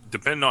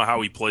depending on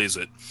how he plays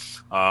it,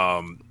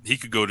 he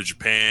could go to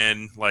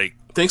Japan. Like,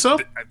 think so?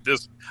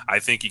 I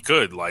think he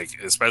could.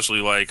 Like, especially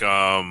like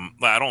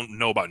I don't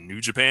know about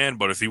New Japan,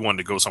 but if he wanted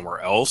to go somewhere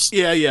else,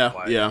 yeah.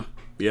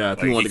 If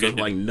he wanted to go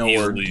to like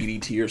Noah or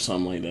DDT or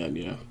something like that,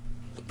 yeah.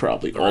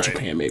 Probably All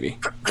Japan, maybe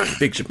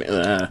Big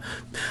Japan.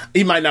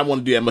 He might not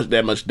want to do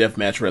that much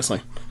deathmatch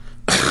wrestling.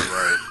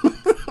 Right.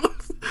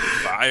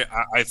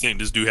 I think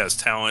this dude has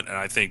talent, and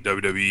I think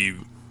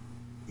WWE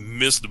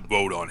missed the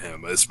boat on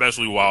him,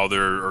 especially while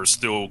there are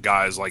still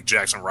guys like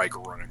Jackson Riker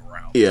running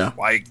around. Yeah,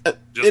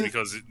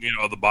 because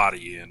of the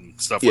body and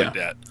stuff like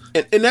that.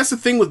 And that's the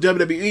thing with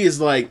WWE is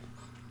like,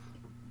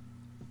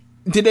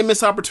 did they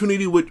miss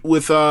opportunity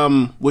with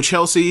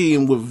Chelsea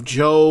and with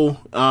Joe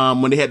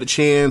when they had the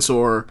chance,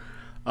 or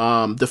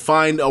to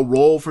find a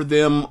role for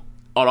them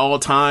at all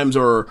times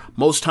or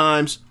most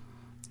times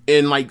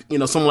in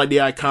something like the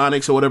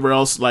Iconics or whatever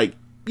else? Like,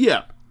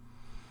 yeah.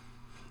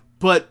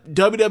 But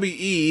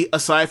WWE,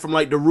 aside from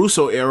like the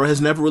Russo era,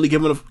 has never really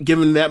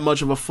given that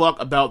much of a fuck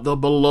about the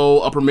below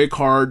upper mid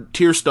card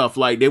tier stuff.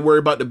 Like, they worry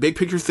about the big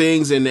picture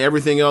things, and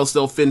everything else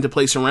they'll fit into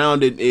place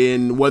around it.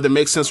 And whether it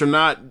makes sense or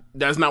not,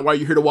 that's not why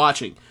you're here to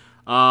watching.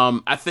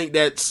 I think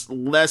that's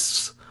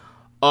less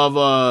of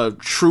a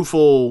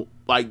truthful,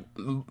 like,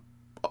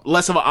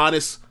 less of an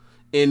honest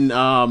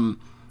and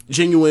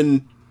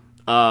genuine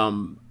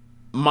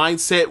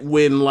mindset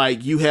when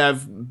like you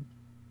have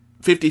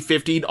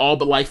 50-50 all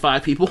but like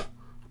 5 people.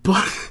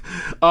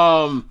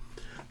 But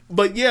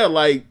yeah,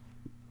 like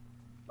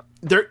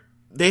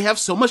they have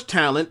so much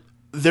talent,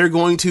 they're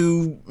going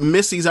to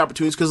miss these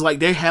opportunities because like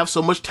they have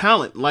so much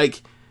talent.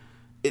 Like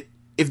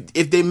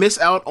if they miss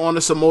out on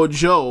a Samoa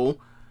Joe,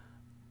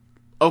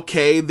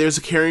 okay, there's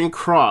a Karrion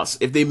Kross.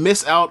 If they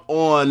miss out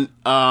on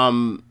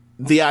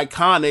the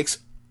Iconics,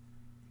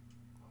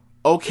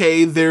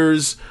 okay,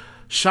 there's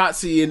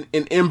Shotzi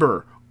and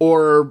Ember,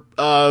 or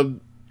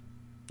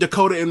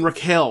Dakota and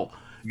Raquel.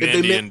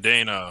 Mandy and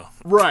Dana.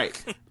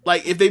 Right.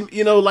 Like, if they,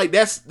 like,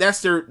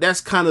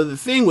 that's kind of the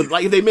thing with,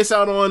 like, if they miss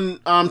out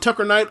on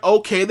Tucker Knight,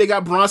 okay, they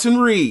got Bronson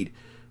Reed.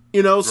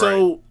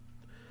 So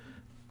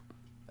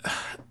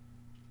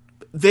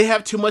they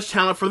have too much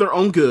talent for their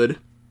own good.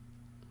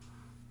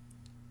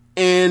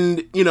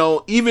 And,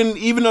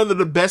 even under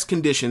the best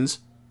conditions,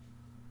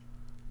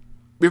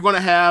 you're going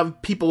to have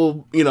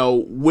people,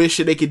 wish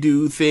that they could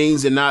do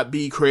things and not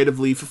be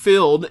creatively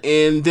fulfilled.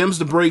 And them's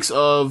the breaks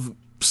of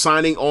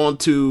signing on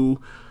to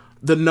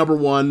the number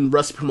one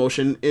wrestling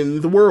promotion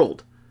in the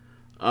world.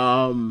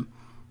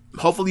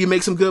 Hopefully you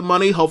make some good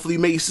money. Hopefully you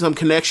make some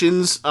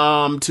connections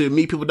to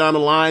meet people down the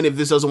line if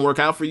this doesn't work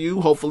out for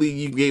you. Hopefully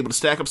you'll be able to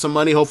stack up some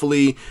money.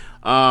 Hopefully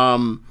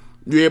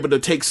you're able to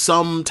take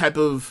some type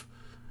of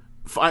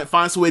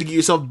find some way to get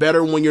yourself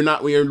better when your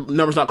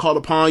number's not called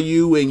upon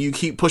you, and you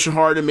keep pushing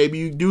hard, and maybe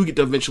you do get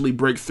to eventually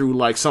break through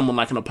like someone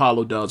like an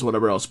Apollo does,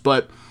 whatever else.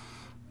 But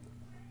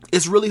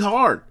it's really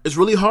hard. It's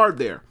really hard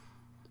there.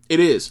 It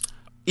is.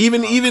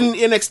 Even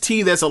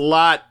NXT, that's a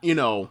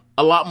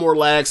lot more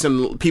lax,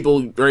 and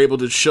people are able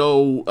to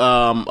show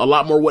a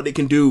lot more what they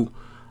can do.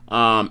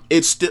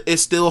 It's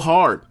still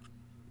hard.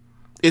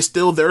 It's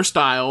still their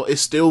style.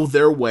 It's still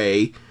their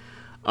way.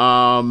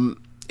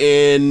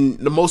 And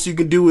the most you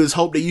can do is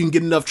hope that you can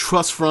get enough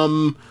trust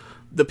from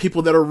the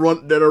people that are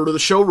the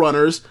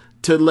showrunners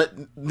to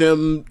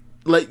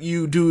let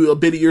you do a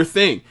bit of your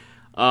thing.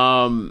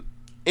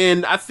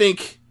 And I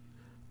think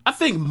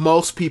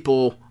most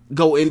people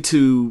go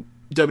into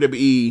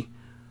WWE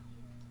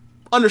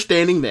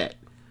understanding that.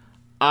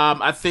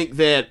 I think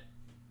that,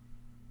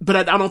 but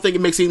I don't think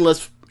it makes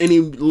any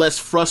less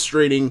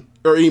frustrating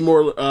or any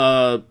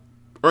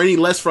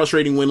less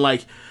frustrating when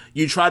like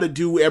you try to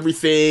do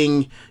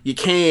everything you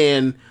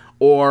can,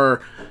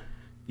 or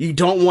you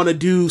don't want to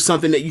do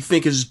something that you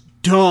think is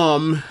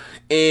dumb,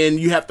 and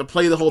you have to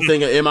play the whole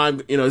thing.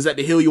 Is that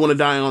the hill you want to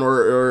die on,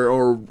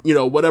 or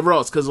whatever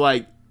else? Because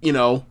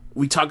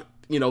we talk.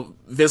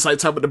 Vince like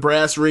talk about the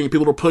brass ring,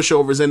 people are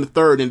pushovers in the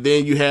third, and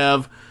then you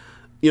have,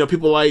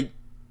 people like,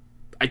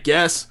 I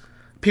guess,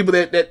 people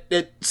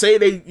that say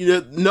they,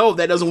 no,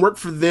 that doesn't work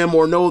for them,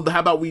 or no, how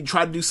about we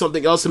try to do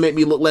something else to make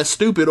me look less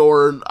stupid,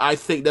 or I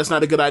think that's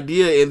not a good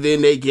idea, and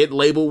then they get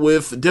labeled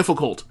with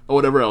difficult or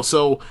whatever else.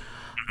 So,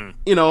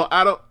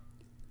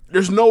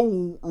 there's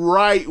no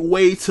right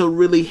way to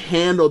really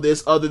handle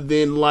this other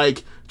than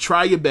like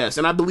try your best.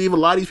 And I believe a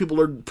lot of these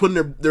people are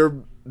putting their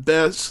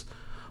best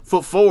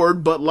foot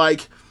forward, but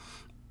like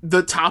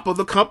the top of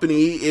the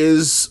company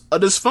is a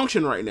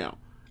dysfunction right now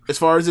as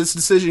far as its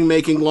decision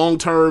making long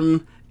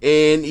term,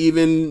 and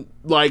even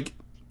like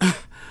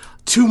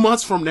 2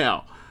 months from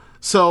now.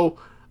 So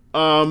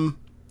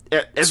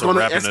it's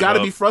got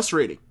to be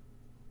frustrating.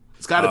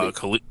 It's got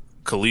to be.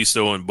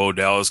 Kalisto and Bo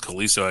Dallas.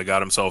 Kalisto had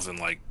got himself in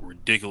like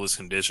ridiculous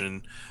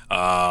condition.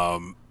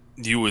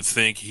 You would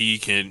think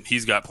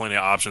he's got plenty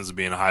of options of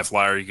being a high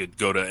flyer. He could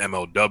go to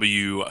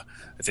MLW. I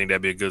think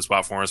that'd be a good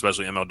spot for him,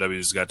 especially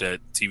MLW's got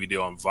that TV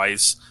deal on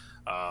Vice.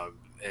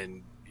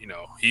 And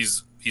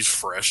he's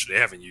fresh. They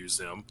haven't used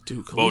him.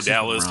 Dude, Bo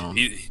Dallas,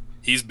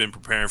 he's been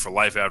preparing for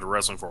life after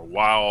wrestling for a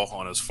while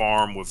on his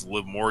farm with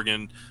Liv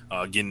Morgan,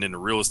 getting into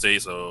real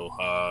estate. So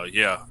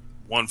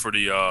one for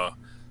the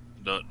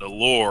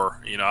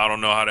lore. I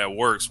don't know how that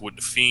works with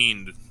the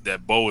Fiend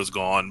that Bo is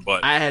gone,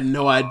 but I had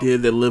no idea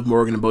that Liv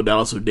Morgan and Bo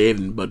Dallas were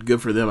dating, but good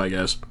for them, I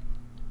guess.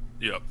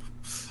 Yep.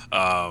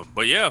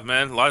 But yeah,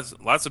 man,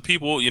 lots of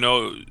people,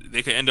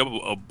 they can end up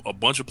a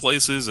bunch of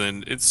places,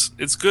 and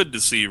it's good to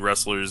see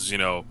wrestlers,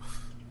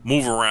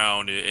 move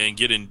around and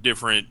get in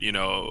different,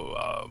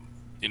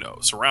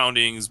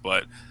 surroundings.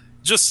 But it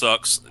just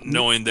sucks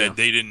knowing that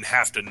they didn't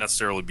have to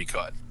necessarily be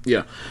cut.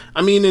 Yeah,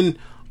 I mean, and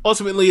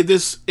ultimately,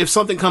 if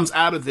something comes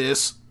out of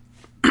this,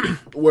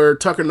 where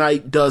Tucker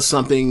Knight does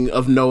something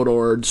of note,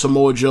 or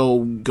Samoa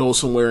Joe goes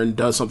somewhere and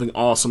does something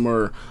awesome,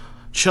 or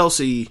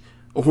Chelsea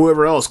or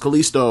whoever else,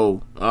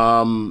 Kalisto,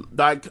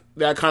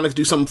 that kind of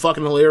do something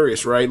fucking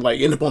hilarious, right? Like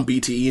end up on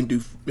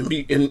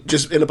BTE and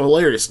just end up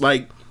hilarious.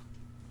 Like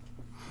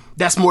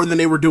that's more than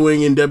they were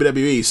doing in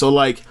WWE. So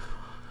like,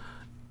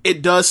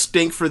 it does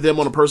stink for them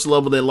on a personal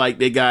level that like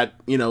they got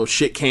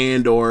shit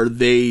canned, or it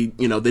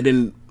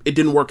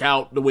didn't work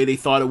out the way they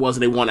thought it was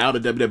and they want out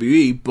of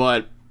WWE,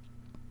 but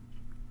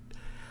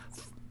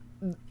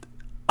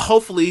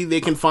hopefully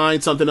they can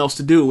find something else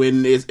to do,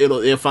 and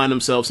they'll find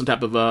themselves some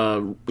type of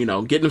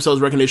getting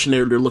themselves recognition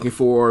they're looking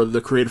for,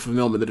 the creative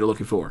fulfillment that they're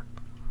looking for.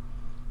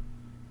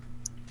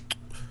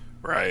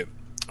 Right.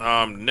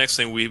 Next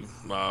thing we're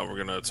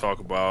gonna talk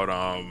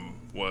about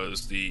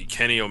was the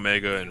Kenny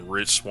Omega and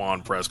Rich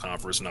Swann press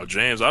conference. Now,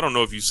 James, I don't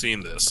know if you've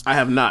seen this. I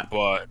have not,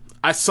 but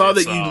I saw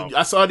that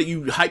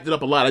you hyped it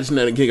up a lot. I just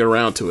didn't get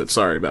around to it.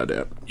 Sorry about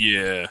that.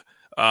 Yeah.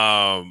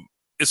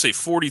 It's a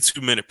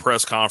 42-minute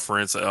press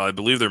conference. I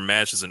believe their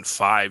match is in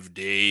 5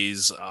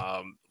 days.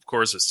 Of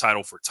course, it's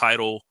title for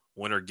title.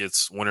 Winner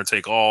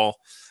take all.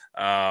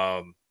 Is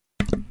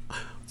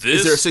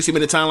there a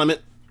 60-minute time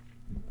limit?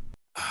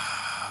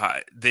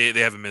 They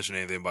haven't mentioned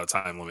anything about a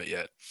time limit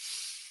yet.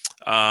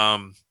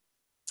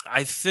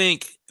 I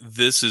think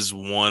this is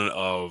one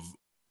of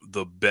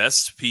the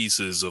best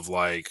pieces of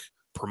like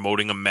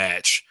promoting a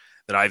match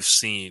that I've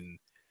seen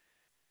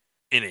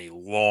in a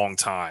long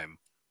time.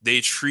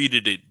 They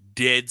treated it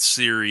dead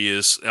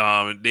serious.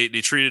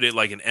 They treated it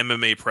like an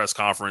MMA press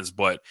conference,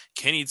 but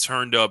Kenny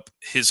turned up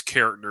his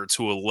character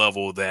to a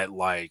level that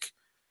like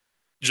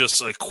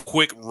just a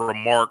quick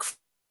remark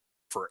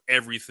for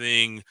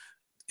everything.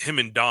 Him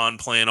and Don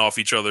playing off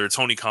each other.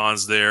 Tony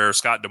Khan's there.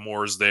 Scott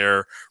D'Amore's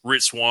there.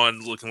 Rich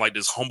Swann looking like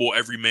this humble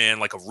everyman,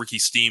 like a Ricky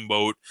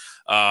Steamboat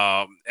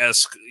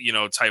esque,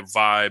 type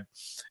vibe.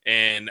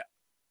 And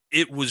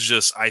it was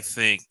just, I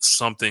think,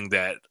 something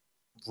that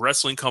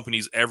wrestling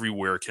companies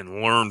everywhere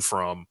can learn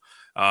from.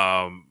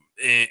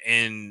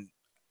 And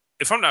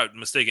if I'm not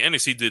mistaken,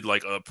 NXT did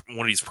like one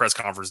of these press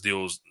conference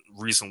deals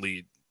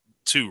recently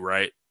too,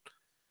 right?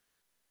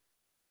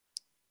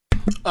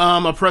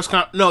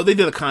 No, they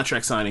did a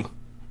contract signing.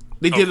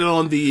 They did it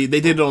on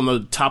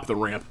the top of the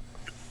ramp.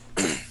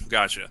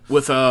 Gotcha.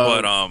 With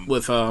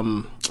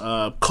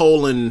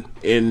Cole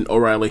and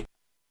O'Reilly.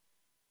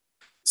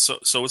 So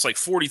it's like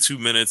 42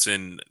 minutes,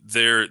 and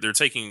they're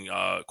taking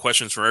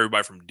questions from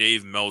everybody from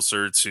Dave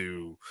Meltzer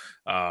to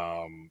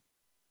like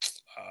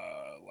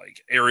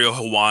Ariel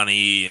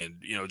Helwani,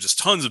 and just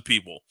tons of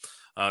people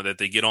that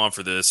they get on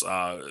for this.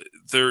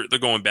 They're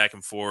going back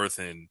and forth,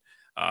 and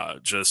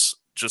just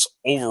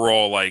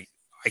overall, like,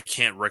 I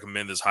can't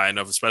recommend this high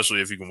enough, especially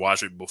if you can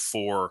watch it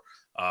before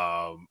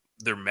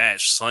their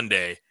match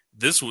Sunday.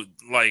 This would,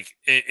 like,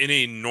 in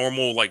a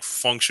normal, like,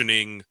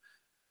 functioning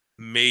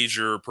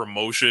major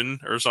promotion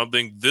or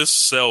something, this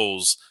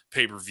sells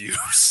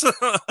pay-per-views.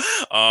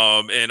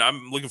 And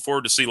I'm looking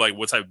forward to see, like,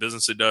 what type of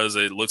business it does.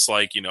 It looks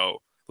like,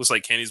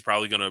 Kenny's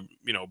probably going to,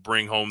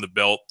 bring home the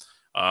belt.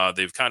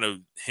 They've kind of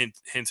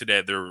hinted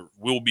at there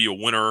will be a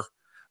winner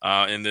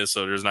in this,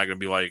 so there's not going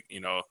to be, like,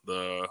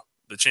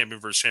 the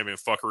champion versus champion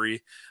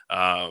fuckery.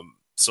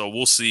 So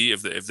we'll see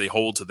if they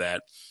hold to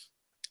that.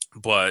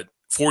 But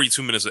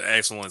 42 minutes of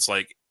excellence,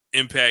 like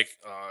Impact,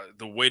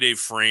 the way they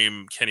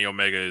frame Kenny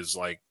Omega is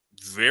like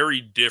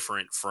very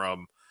different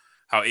from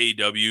how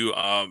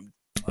AEW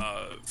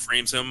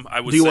frames him.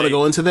 I would. Do you want to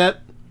go into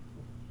that?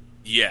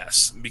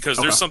 Yes, because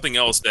there's something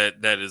else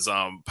that is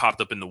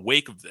popped up in the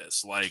wake of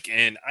this. Like,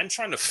 and I'm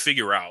trying to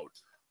figure out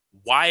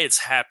why it's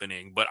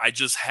happening, but I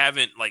just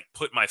haven't like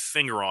put my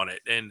finger on it.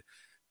 And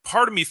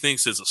part of me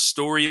thinks it's a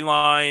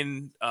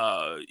storyline,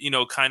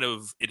 kind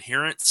of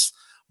adherence,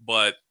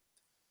 but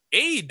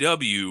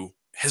AEW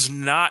has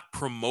not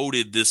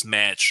promoted this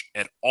match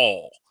at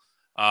all.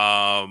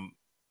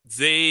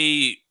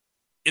 They,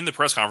 in the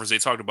press conference, they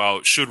talked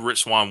about should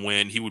Rich Swann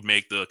win, he would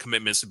make the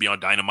commitments to be on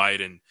Dynamite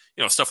and,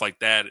 stuff like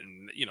that,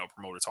 and,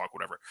 promoter talk,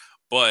 whatever.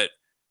 But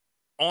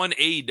on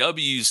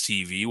AEW's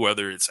TV,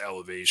 whether it's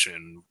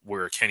Elevation,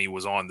 where Kenny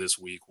was on this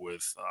week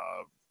with,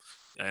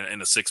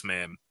 and a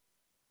 6-man,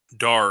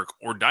 Dark,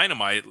 or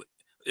Dynamite,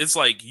 it's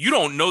like you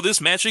don't know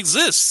this match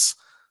exists.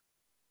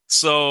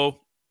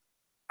 So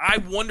I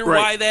wonder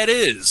why that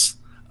is.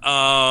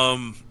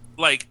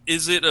 Like,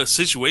 is it a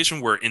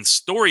situation where in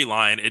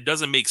storyline it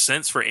doesn't make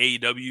sense for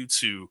AEW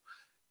to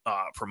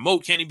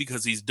promote Kenny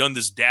because he's done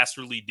this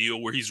dastardly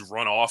deal where he's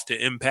run off to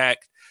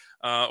Impact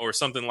or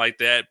something like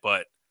that,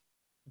 but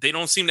they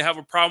don't seem to have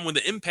a problem when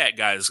the Impact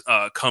guys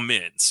come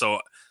in.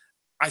 So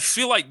I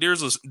feel like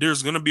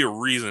there's going to be a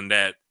reason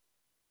that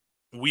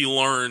we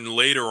learn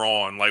later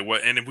on, like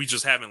what, and we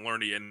just haven't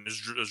learned it yet, and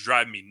it's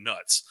driving me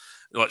nuts,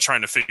 like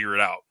trying to figure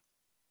it out,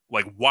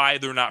 like why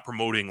they're not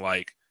promoting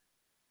like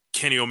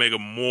Kenny Omega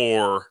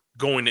more,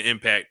 going to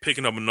Impact,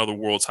 picking up another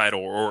world title,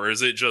 or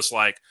is it just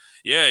like,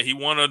 yeah, he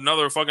won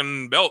another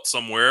fucking belt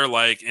somewhere,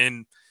 like,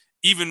 and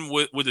even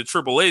with the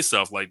AAA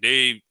stuff, like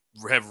they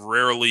have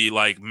rarely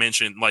like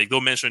mentioned, like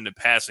they'll mention in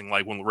passing,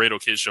 like when Laredo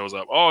Kid shows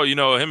up, oh, you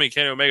know, him and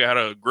Kenny Omega had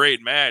a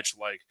great match,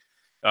 like,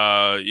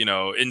 you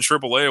know, in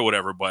AAA or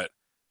whatever, but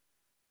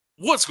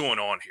what's going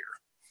on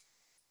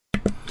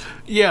here?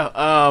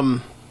 Yeah,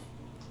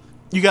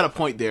 you got a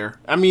point there.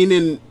 I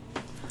mean,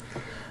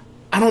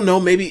 I don't know,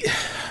 maybe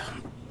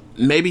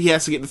he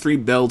has to get the 3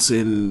 belts,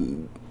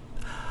 and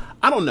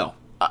I don't know.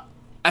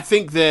 I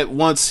think that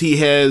once he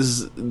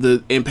has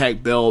the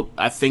Impact belt,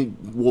 I think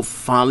we'll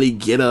finally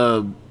get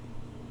a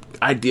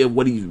idea of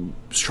what he's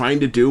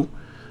trying to do.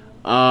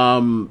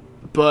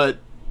 But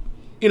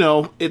you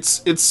know,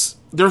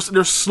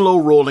 they're slow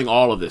rolling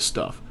all of this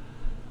stuff.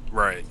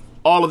 Right.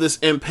 All of this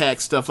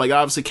Impact stuff, like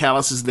obviously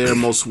Callis is there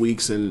most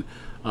weeks, and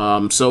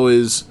so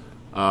is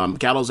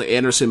Gallows and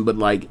Anderson, but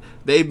like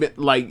they've been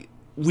like,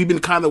 we've been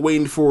kind of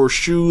waiting for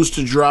shoes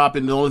to drop,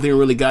 and the only thing we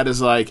really got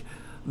is like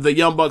the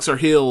Young Bucks are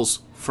heels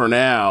for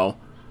now.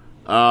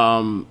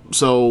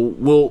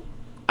 So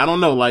I don't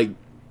know, like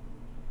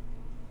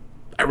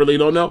I really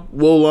don't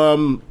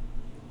know.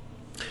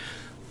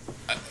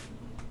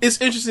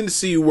 It's interesting to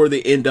see where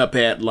they end up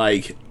at,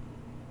 like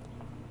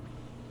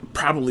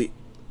probably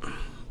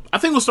I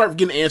think we'll start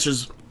getting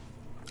answers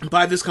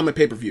by this coming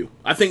pay-per-view.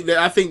 I think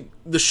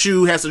the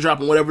shoe has to drop,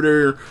 and whatever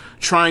they're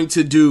trying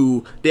to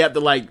do, they have to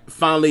like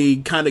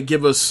finally kind of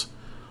give us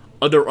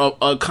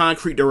a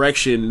concrete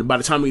direction by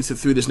the time we get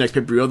through this next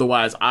pay-per-view.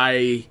 Otherwise,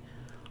 I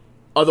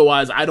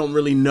don't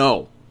really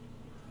know.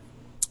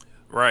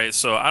 Right.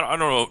 So I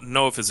don't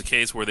know if it's a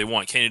case where they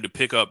want Kenny to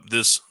pick up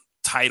this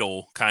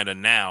title kind of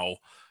now,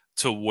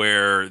 to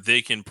where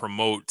they can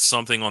promote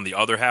something on the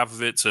other half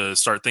of it to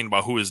start thinking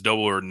about who his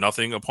double or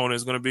nothing opponent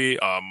is going to be.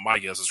 My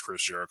guess is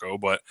Chris Jericho,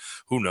 but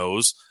who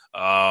knows?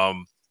 Is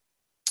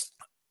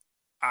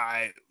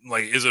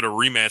it a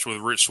rematch with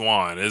Rich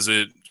Swann? Is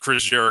it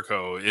Chris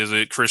Jericho? Is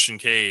it Christian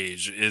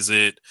Cage? Is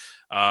it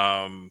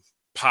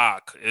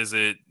Pac? Is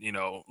it, you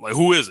know, like,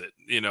 who is it?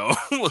 You know,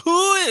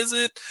 who is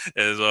it?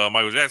 As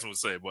Michael Jackson would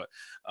say. But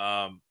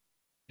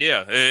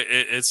yeah,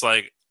 it's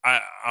like,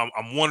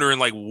 I'm wondering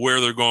like where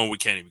they're going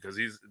with Kenny, because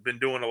he's been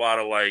doing a lot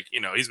of like, you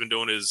know, he's been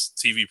doing his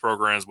TV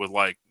programs with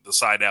like the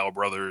Seidel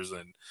brothers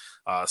and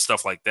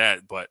stuff like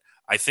that. But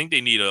I think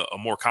they need a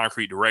more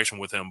concrete direction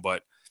with him.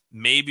 But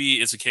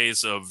maybe it's a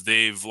case of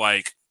they've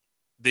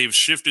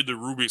shifted the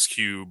Rubik's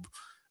Cube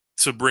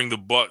to bring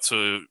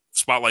to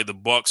spotlight the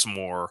Bucks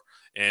more.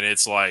 And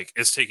it's like,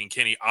 it's taking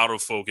Kenny out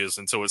of focus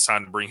until it's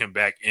time to bring him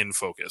back in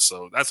focus.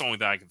 So that's the only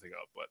thing I can think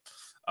of.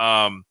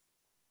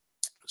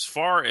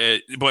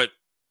 But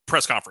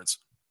press conference,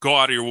 go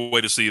out of your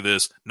way to see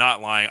this.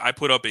 Not lying. I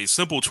put up a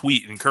simple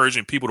tweet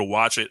encouraging people to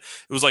watch it.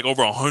 It was like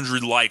over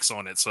 100 likes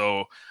on it.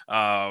 So,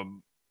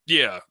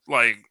 yeah,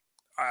 like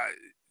I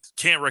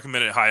can't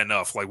recommend it high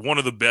enough. Like one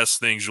of the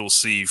best things you'll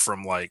see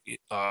from like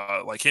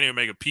Kenny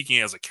Omega peaking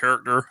as a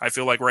character, I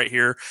feel like right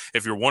here.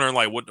 If you're wondering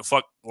like what the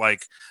fuck,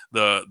 like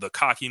the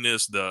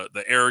cockiness,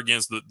 the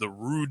arrogance, the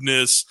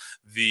rudeness,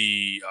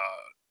 the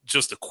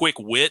just the quick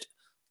wit,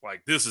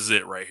 like this is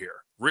it right here.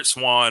 Rich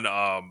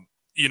Swann,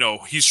 you know,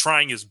 he's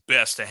trying his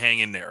best to hang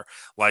in there,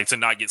 like to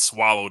not get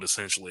swallowed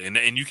essentially.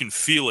 And you can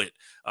feel it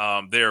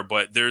there,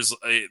 but there's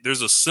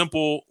a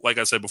simple, like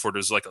I said before,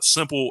 there's like a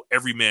simple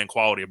everyman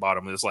quality about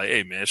him. It's like,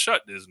 hey man,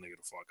 shut this nigga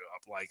the fuck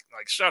up. Like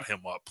shut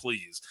him up,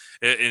 please.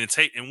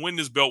 And win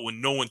this belt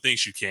when no one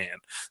thinks you can.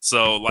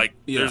 So like,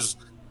 yeah.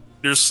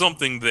 There's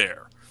something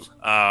there.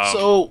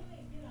 So,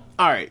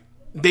 all right,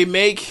 they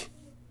make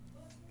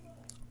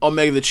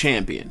Omega the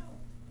champion.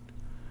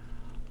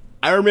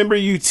 I remember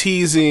you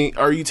teasing,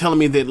 or you telling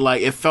me that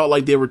like it felt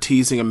like they were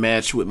teasing a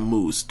match with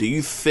Moose. Do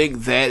you think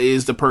that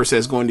is the person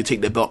that's going to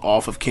take the belt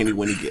off of Kenny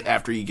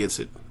after he gets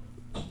it?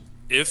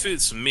 If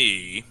it's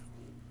me,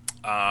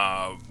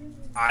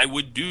 I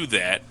would do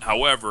that.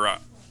 However,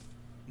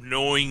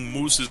 knowing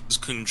Moose's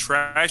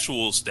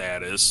contractual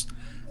status,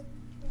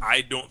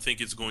 I don't think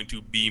it's going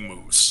to be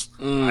Moose.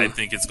 I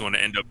think it's going to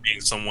end up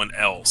being someone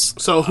else.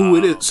 So who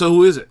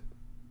is it?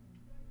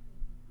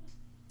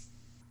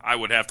 I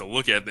would have to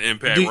look at the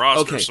Impact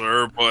roster,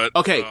 sir. But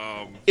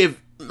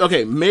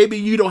maybe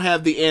you don't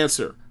have the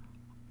answer.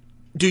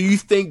 Do you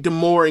think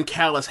D'Amore and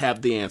Callis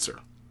have the answer?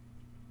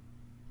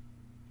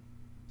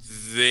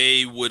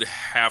 They would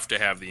have to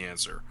have the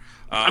answer.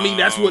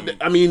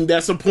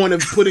 That's the point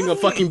of putting a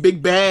fucking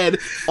big bad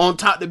on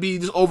top to be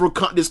just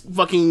overcome this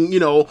fucking, you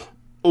know,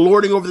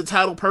 lording over the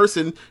title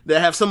person,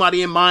 that have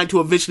somebody in mind to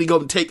eventually go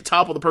and take the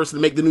top of the person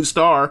to make the new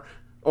star,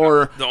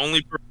 or the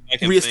only person I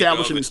can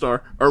reestablish a new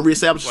star, or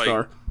reestablish a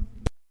star.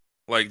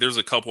 Like there's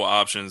a couple of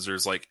options.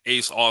 There's like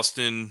Ace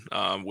Austin,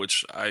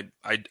 which I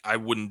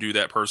wouldn't do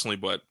that personally,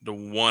 but the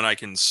one I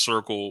can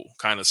circle,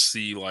 kind of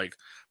see like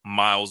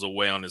miles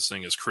away on this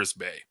thing, is Chris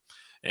Bay.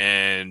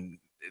 And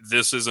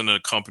this isn't a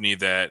company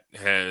that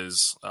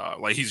has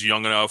like, he's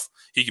young enough.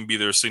 He can be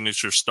their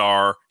signature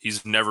star.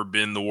 He's never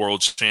been the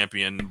world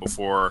champion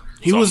before.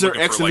 He was their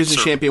X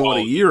Division champion a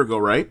year ago,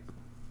 right?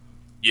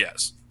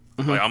 Yes.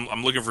 Like,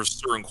 I'm looking for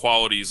certain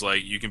qualities.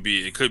 Like, you can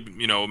be, it could,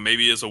 you know,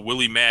 maybe as a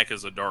Willie Mack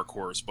as a dark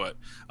horse, but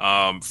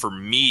for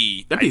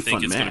me, that'd be I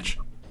think a fun it's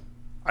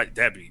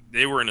match.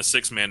 They were in a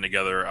 6-man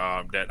together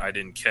that I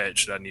didn't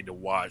catch, that I need to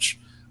watch.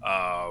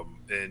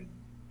 And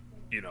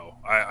you know,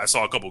 I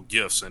saw a couple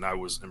GIFs and I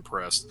was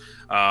impressed.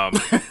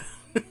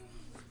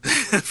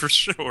 For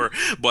sure.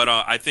 But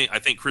I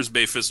think Chris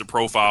Bay fits the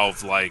profile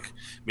of, like,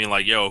 being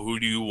like, yo, who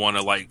do you want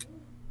to, like,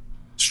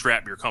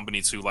 strap your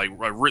company to? Like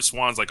Rich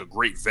Swann's like a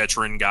great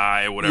veteran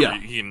guy, whatever. Yeah.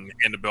 He can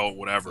hand the belt,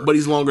 whatever. But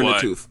he's longer in the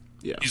tooth.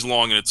 Yeah, he's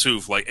long in the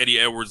tooth. Like Eddie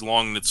Edwards,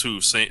 long in the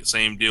tooth.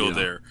 Same deal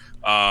there.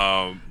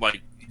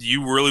 Like,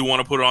 you really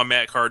want to put it on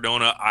Matt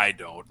Cardona? I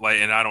don't. Like,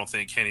 and I don't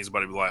think Kenny's about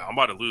to be like, I'm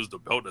about to lose the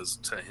belt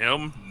to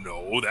him.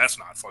 No, that's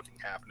not fucking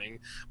happening.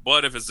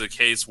 But if it's a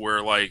case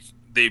where, like,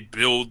 they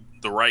build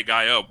the right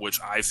guy up, which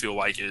I feel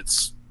like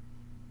it's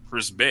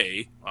Chris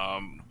Bay,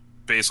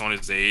 based on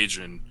his age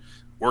and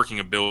working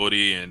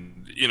ability,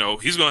 and, you know,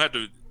 he's gonna have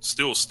to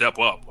still step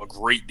up a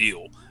great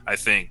deal, I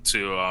think,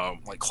 to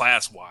like,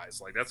 class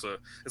wise. Like, it's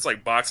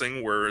like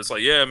boxing, where it's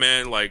like, yeah,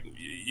 man, like,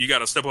 you got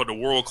to step up to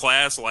world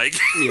class, like,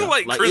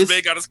 like Chris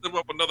Bay got to step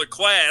up another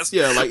class.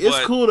 Yeah, like,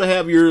 it's cool to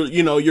have your,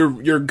 you know,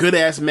 your good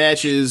ass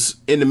matches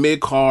in the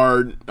mid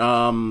card,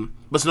 but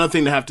it's another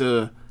thing to have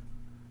to,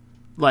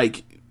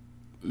 like,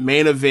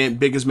 main event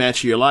biggest match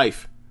of your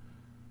life,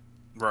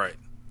 right?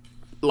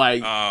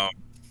 Like,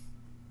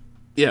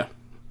 yeah.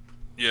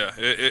 Yeah,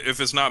 if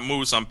it's not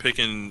Moose, I'm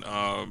picking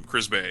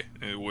Chris Bay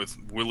with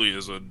Willie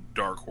as a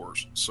dark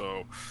horse.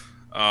 So,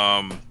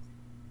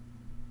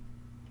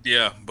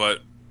 yeah, but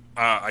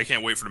I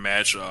can't wait for the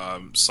match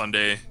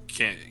Sunday.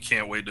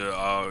 Can't wait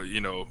to you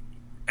know,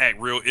 act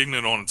real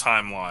ignorant on the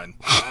timeline.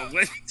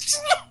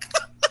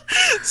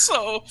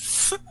 So,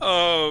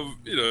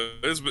 you know,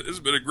 it's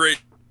been a great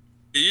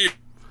year.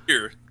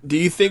 Do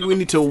you think we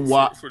need to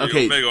watch? For the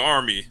Omega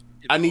Army? You know?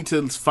 I need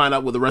to find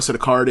out what the rest of the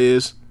card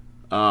is.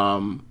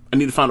 I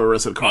need to find out what the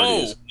rest of the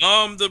card is.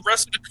 The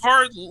rest of the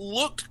card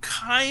looked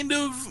kind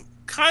of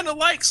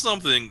like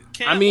something.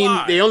 I mean,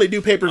 they only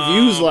do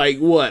pay-per-views like,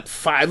 what,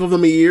 5 of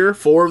them a year?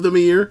 4 of them a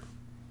year?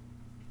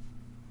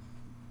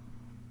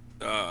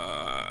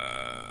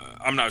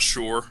 I'm not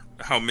sure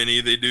how many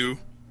they do.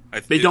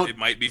 It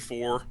might be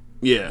 4.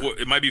 Yeah.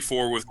 It might be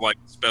 4 with, like,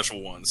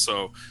 special ones.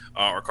 So,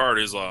 our card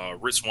is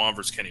Rich Swann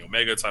versus Kenny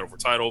Omega, title for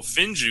title.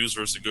 Finn Juice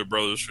versus the Good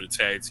Brothers for the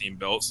tag team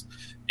belts.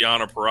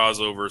 Deonna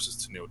Purrazzo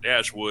versus Tenille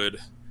Dashwood.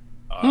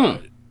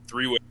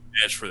 3-way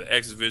match for the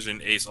X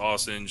Division. Ace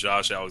Austin,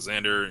 Josh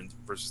Alexander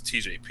versus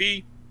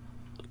TJP.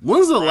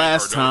 When's the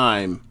last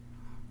time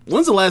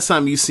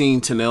you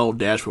seen Tenille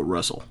Dashwood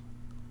wrestle?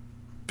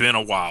 Been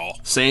a while.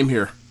 Same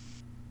here.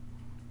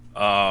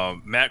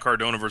 Matt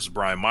Cardona versus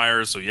Brian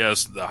Myers. So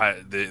yes,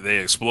 they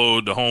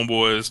explode the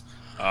homeboys.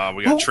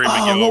 We got Trey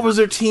Miguel. What was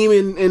their team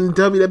in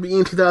WWE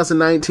in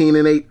 2019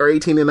 and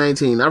 18 and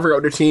 19? I forgot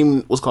what their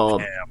team was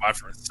called. Yeah, my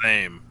friend.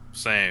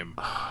 Same.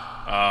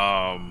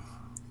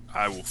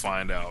 I will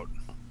find out.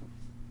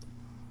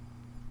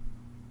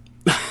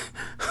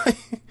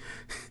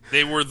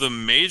 They were the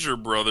Major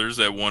Brothers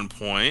at one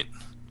point,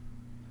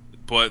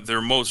 but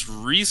their most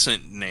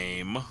recent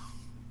name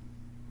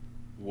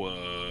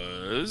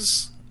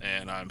was,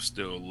 and I'm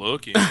still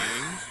looking.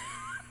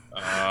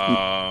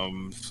 Yeah.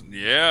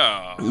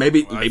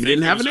 Maybe they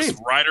didn't have a name.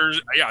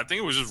 I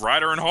think it was just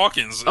Ryder and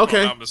Hawkins, okay.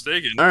 if I'm not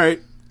mistaken. All right.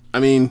 I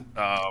mean,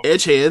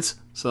 edgeheads,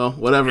 so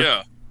whatever.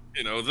 Yeah.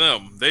 You know,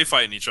 they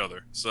fighting each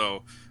other.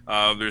 So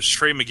there's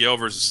Trey Miguel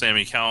versus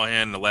Sami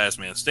Callihan in the last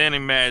man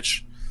standing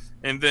match.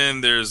 And then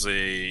there's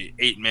a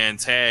 8-man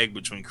tag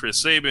between Chris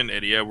Sabin,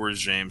 Eddie Edwards,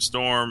 James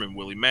Storm, and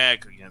Willie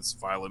Mack against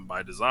Violent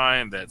by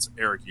Design. That's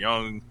Eric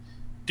Young,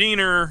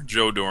 Diener,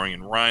 Joe Doring,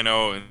 and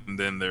Rhino. And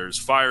then there's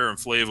Fire and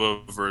Flava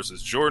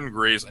versus Jordan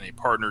Grace and a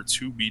partner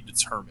to be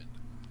determined.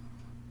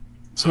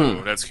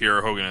 So that's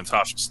Kiera Hogan and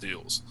Tasha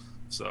Steelz.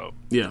 So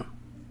yeah,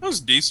 that was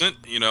decent,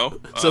 you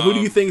know. So who do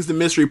you think is the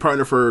mystery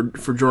partner for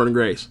Jordan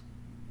Grace?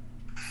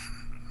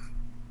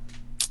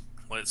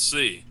 Let's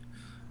see.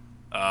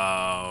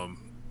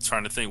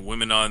 Trying to think,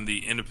 women on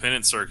the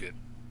independent circuit.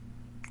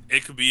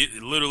 It could be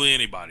literally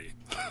anybody.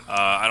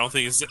 I don't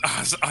think it's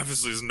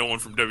obviously it's no one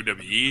from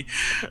WWE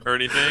or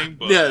anything.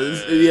 But,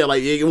 yeah,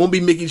 like it won't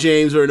be Mickie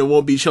James or it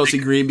won't be Chelsea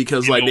Green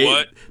because like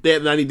they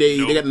have 90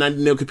 days. They got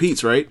 90 no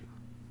competes, right?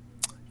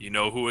 You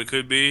know who it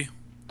could be?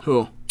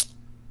 Who?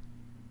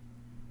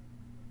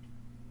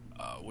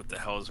 What the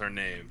hell is her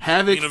name?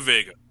 Havoc.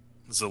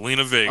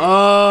 Zelina Vega.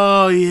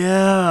 Oh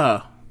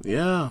yeah.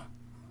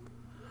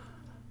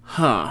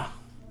 Huh.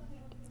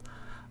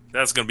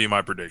 That's going to be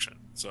my prediction.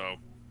 So,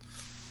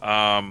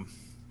 yeah,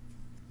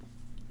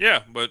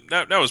 but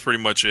that was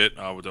pretty much it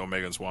with the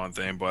Omega and Swan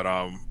thing. But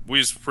we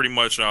just pretty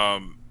much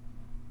so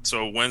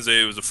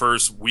Wednesday was the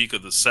first week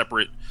of the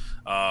separate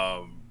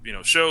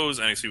shows.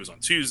 NXT was on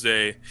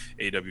Tuesday,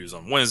 AEW was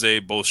on Wednesday.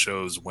 Both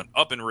shows went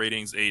up in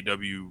ratings.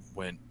 AEW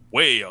went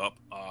way up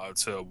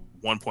to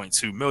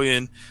 1.2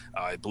 million.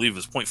 I believe it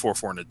was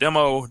 0.44 in the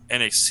demo.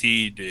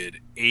 NXT did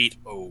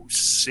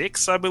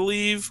 806, I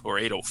believe, or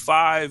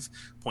 805,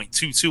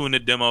 0.22 in the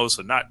demo.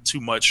 So not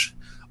too much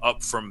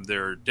up from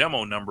their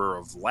demo number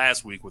of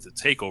last week with the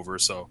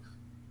takeover. So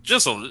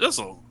just a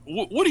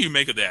what do you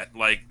make of that?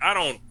 Like, I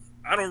don't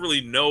really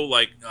know.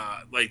 Like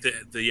the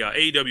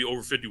AEW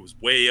over 50 was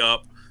way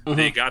up. Mm-hmm.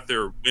 They got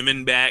their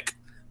women back.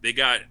 They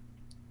got,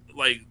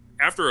 like,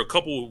 after a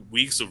couple of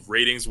weeks of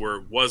ratings where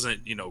it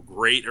wasn't,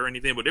 great or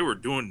anything, but they were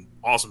doing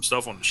awesome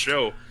stuff on the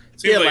show.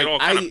 It seems like it all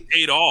kind of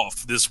paid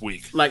off this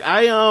week. Like,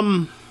 I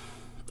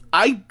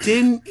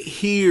didn't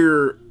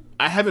hear.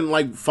 I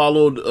haven't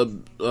followed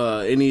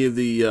any of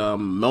the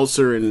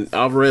Meltzer and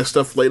Alvarez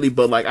stuff lately,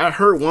 but I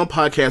heard one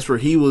podcast where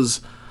he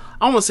was,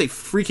 I don't want to say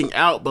freaking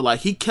out, but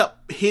he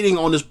kept hitting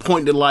on this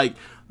point that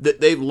that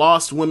they've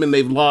lost women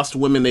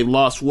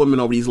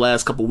over these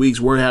last couple of weeks.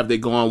 Where have they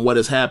gone? What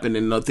has happened?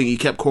 And I think he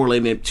kept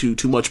correlating it to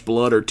too much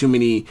blood or too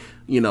many,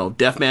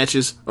 death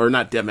matches, or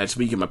not death matches,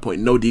 but you get my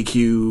point. No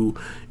DQ,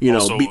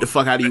 also, beat the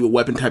fuck out of you with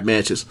weapon type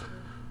matches.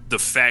 The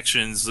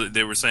factions,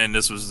 they were saying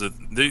this was the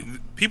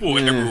people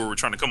everywhere were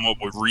trying to come up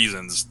with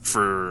reasons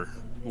for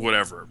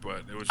whatever,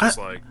 but it was just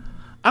I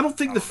don't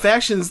think the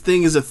factions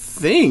thing is a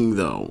thing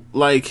though.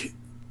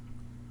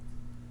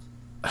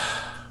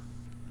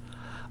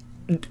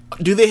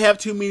 Do they have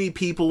too many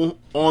people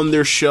on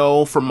their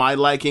show for my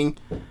liking?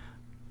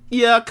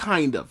 Yeah,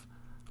 kind of.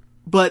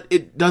 But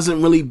it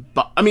doesn't really...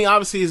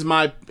 obviously, it's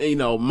my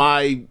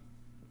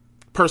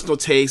personal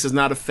taste does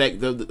not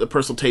affect the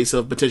personal taste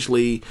of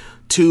potentially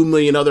 2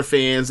 million other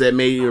fans that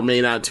may or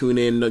may not tune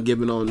in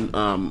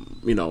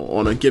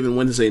on a given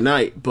Wednesday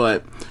night.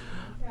 But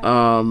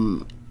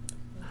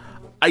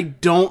I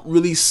don't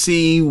really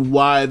see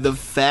why the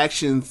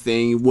faction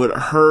thing would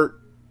hurt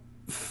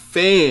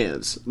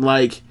fans.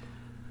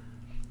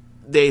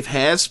 They've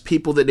had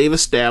people that they've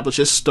established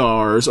as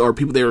stars or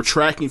people they were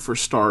tracking for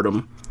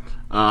Stardom,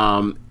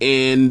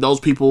 and those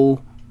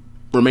people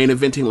remain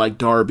eventing like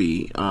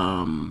Darby,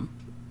 and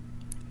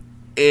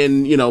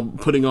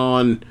putting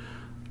on,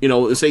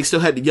 they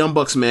still had the Young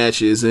Bucks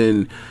matches,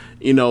 and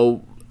I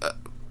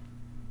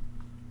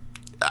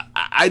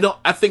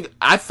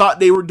thought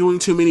they were doing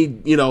too many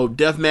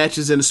death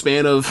matches in the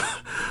span of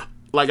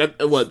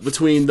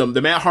between the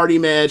Matt Hardy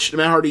match, the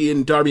Matt Hardy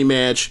and Darby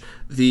match,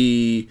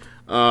 the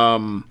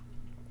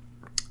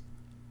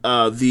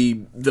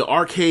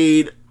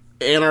Arcade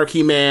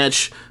Anarchy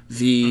match,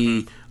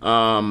 the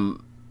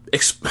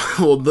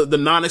the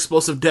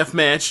non-explosive death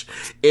match,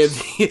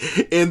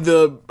 and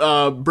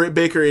the Britt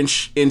Baker and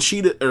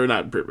Sheeta, or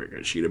not Britt Baker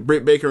and Sheeta,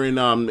 Britt Baker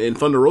and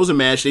Thunder Rosa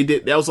match. They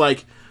did that was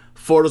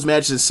 4 of those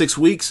matches in 6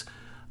 weeks.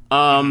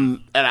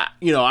 And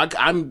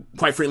I'm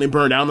quite frankly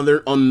burned out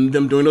on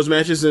them doing those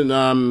matches, and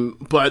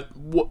but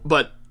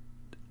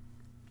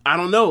I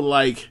don't know.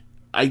 I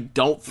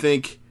didn't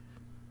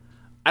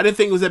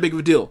think it was that big of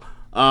a deal.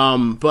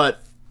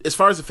 But as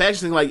far as the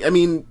faction thing,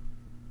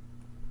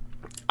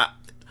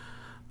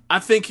 I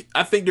think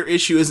their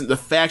issue isn't the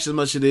faction as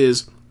much as it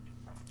is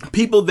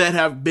people that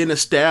have been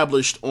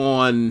established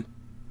on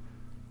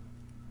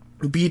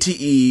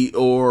BTE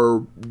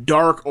or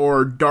Dark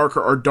or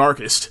Darker or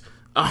Darkest.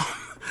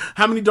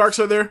 How many Darks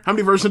are there? How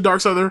many versions of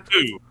Darks are there?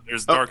 2.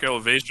 There's Dark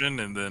Elevation,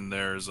 and then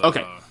there's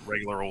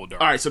regular old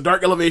Dark. All right, so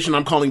Dark Elevation,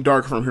 I'm calling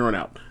Dark from here on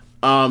out.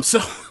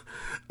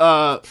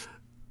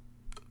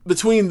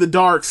 Between the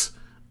Darks,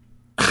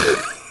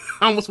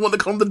 I almost want to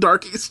call them the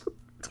Darkies.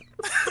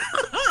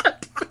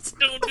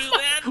 Don't do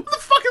that. What the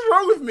fuck is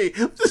wrong with me?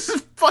 This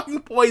is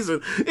fucking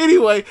poison.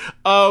 Anyway,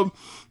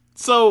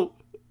 so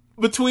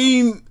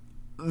between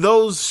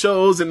those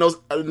shows and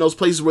those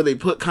places where they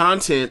put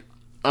content,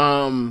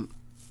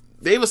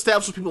 they've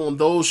established people on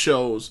those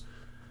shows.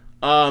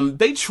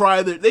 They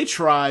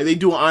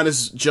do an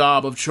honest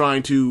job of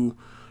trying to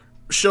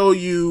show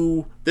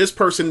you this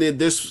person did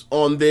this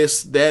on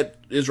this, that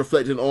is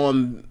reflected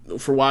on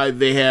for why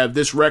they have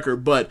this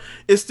record, but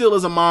it still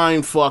is a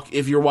mind fuck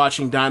if you're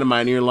watching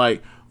Dynamite and you're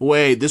like,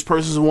 wait, this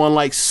person's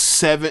won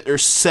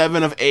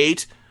 7 of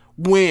 8.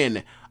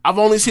 When? I've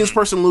only seen this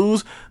person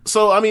lose.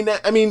 So and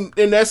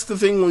that's the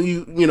thing when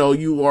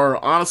you are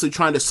honestly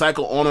trying to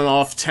cycle on and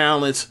off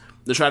talent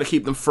to try to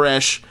keep them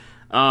fresh,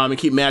 and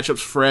keep matchups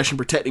fresh and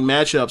protecting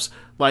matchups.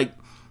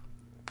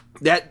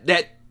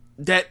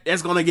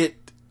 That's gonna get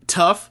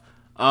tough.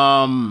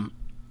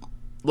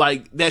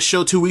 That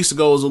show 2 weeks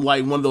ago was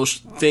one of those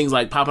things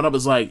popping up.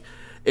 Is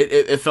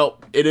it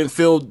didn't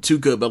feel too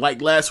good, but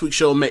last week's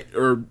show made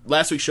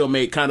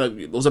kind of,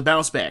 it was a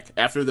bounce back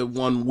after the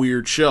one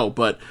weird show,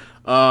 but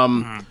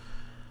and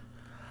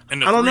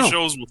the 3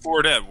 shows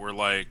before that were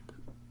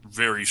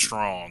very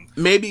strong.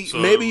 Maybe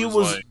it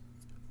was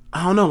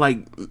I don't know, I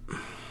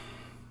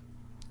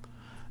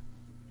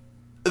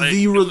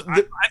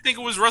think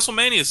it was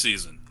WrestleMania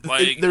season.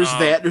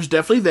 There's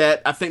definitely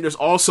that. I think there's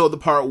also the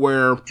part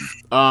where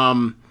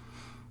coming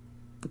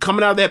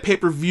out of that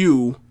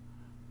pay-per-view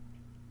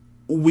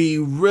we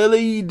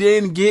really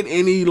didn't get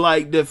any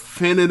like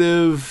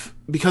definitive,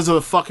 because of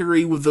the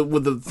fuckery with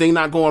the thing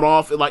not going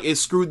off. It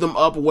screwed them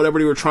up or whatever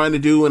they were trying to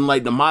do, and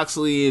like the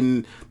Moxley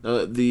and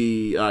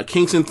the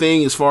Kingston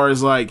thing, as far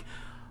as like,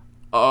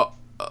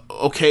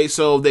 okay,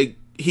 so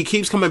he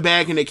keeps coming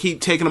back and they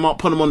keep taking him out,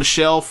 putting him on the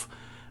shelf.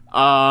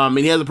 And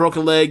he has a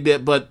broken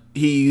leg, but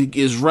he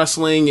is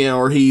wrestling,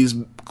 or he's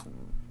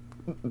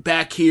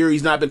back here.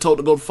 He's not been told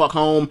to go the fuck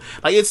home.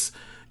 Like, it's,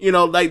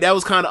 like, that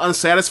was kind of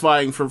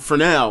unsatisfying for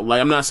now.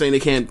 Like, I'm not saying they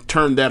can't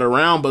turn that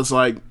around, but it's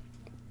like,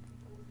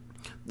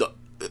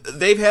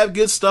 they've had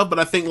good stuff, but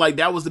I think like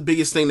that was the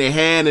biggest thing they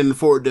had, and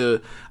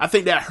I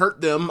think that hurt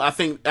them. I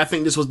think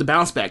this was the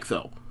bounce back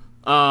though.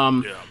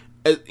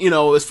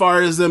 As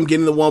far as them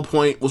getting the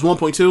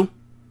 1.2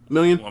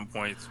 million,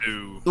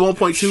 1.2, the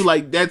 1.2,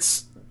 like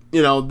that's.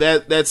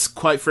 That's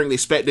quite frankly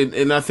expected,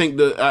 and I think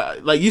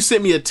like you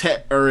sent me a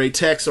text or a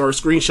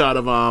screenshot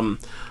of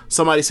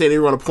somebody saying they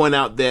were going to point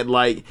out that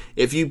like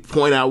if you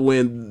point out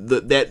when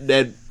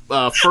that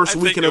first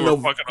weekend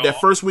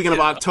of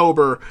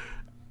October,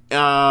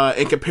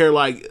 and compare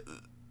like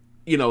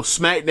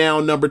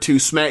SmackDown number 2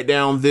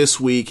 SmackDown this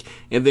week,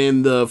 and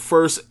then the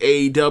first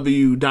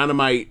AEW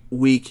Dynamite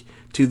week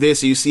to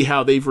this, and you see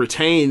how they've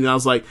retained, and I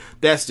was like,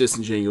 that's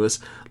disingenuous.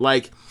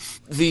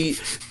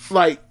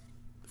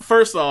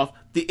 First off,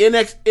 the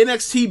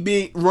NXT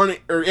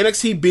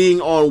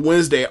being on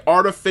Wednesday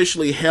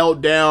artificially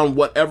held down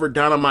whatever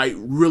Dynamite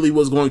really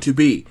was going to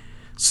be.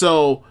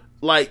 So,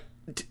 like,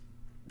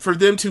 for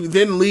them to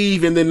then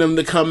leave and then them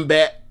to come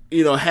back,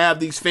 have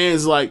these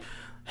fans like,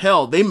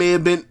 hell, they may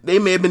have been doing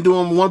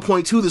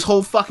 1.2 this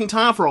whole fucking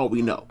time for all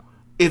we know.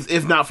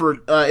 If not for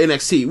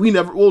NXT,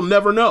 we'll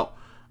never know.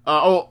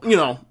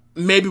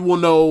 Maybe we'll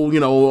know,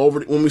 over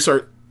when we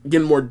start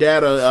getting more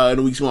data in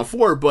the weeks going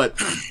forward, but.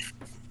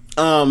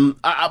 There's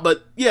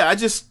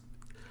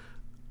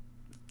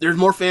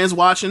more fans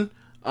watching,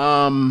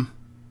 and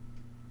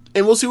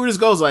we'll see where this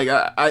goes. Like,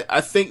 I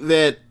think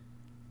that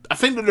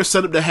they're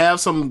set up to have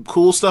some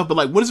cool stuff, but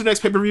like, when is the next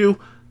pay-per-view?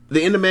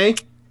 The end of May?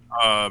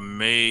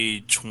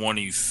 May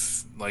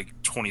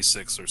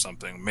 26th or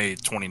something, May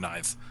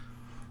 29th.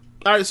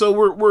 All right, so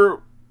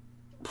we're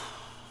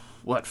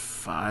what,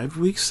 5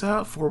 weeks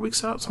out, 4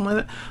 weeks out, something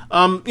like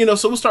that.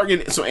 So we'll start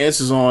getting some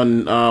answers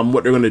on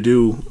what they're going to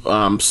do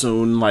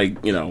soon.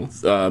 Like,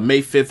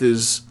 May 5th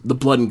is the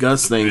Blood and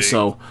Guts thing,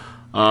 so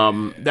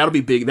that'll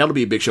be big. That'll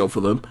be a big show for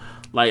them.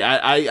 Like,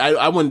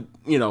 I wouldn't,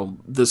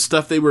 the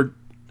stuff they were.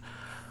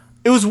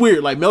 It was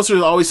weird. Like,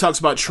 Meltzer always talks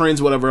about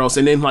trends, whatever else,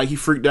 and then like he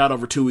freaked out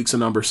over 2 weeks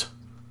of numbers.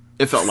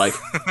 It felt like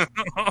it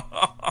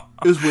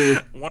was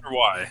weird. Wonder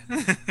why.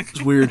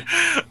 It's weird.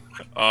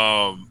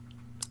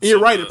 You're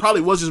right. It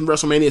probably was just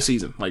WrestleMania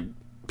season. Like,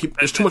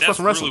 there's too much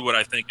fucking wrestling. That's really what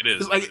I think it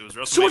is. Like, it was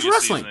WrestleMania too much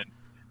wrestling. Season.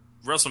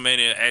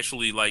 WrestleMania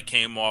actually like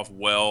came off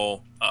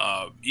well.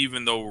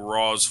 Even though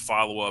Raw's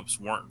follow-ups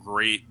weren't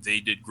great, they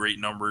did great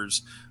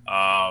numbers.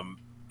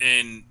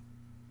 And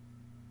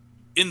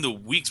in the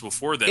weeks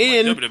before that,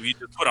 WWE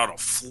just put out a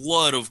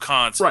flood of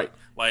content. Right.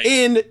 Like,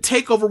 and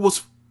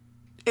Takeover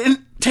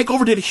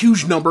did a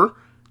huge number.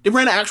 They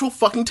ran an actual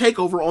fucking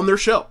Takeover on their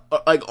show,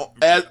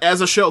 as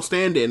a show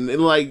stand-in,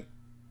 and like.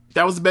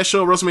 That was the best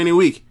show of WrestleMania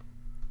week.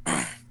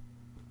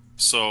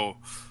 So,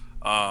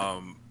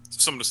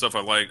 some of the stuff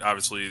I liked,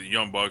 obviously, the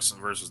Young Bucks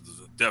versus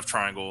the Death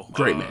Triangle.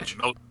 Great match.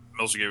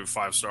 Meltzer gave it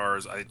 5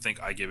 stars. I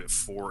think I gave it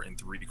 4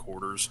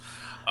 3/4.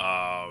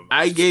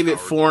 I gave it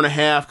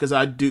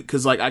 4.5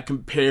 because I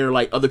compare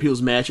like other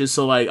people's matches.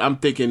 So like I'm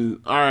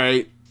thinking, all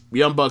right,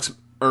 Young Bucks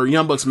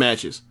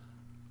matches,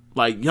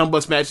 like Young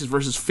Bucks matches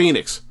versus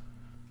Phoenix.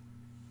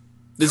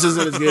 This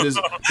isn't as good as,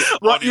 you know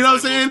what I'm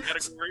saying?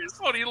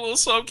 Funny little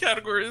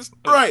subcategories.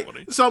 Right.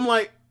 Funny.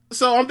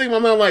 So I'm thinking,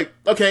 I'm like,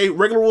 okay,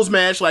 regular rules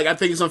match. Like, I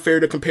think it's unfair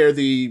to compare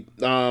the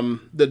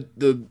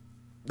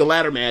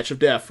ladder match of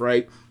Death,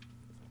 right?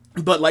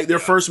 But like their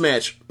first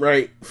match,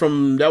 right?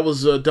 That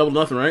was Double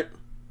Nothing, right?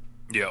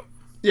 Yep.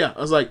 Yeah.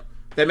 I was like,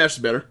 that match is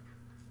better.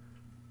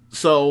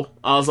 So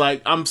I was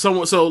like, if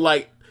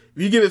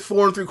you give it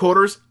 4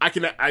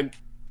 3/4,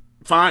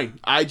 fine.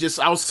 I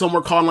was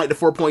somewhere calling like the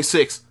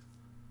 4.6.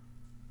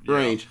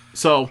 range.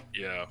 So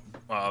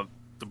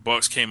the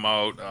Bucks came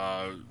out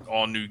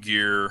all new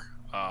gear.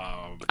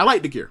 I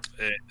like the gear.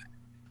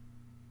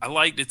 I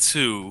liked it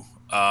too.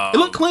 It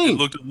looked clean. It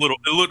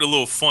looked a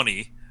little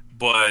funny,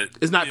 but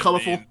it's not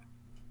colorful.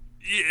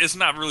 It's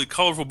not really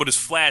colorful, but it's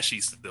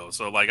flashy still.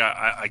 So like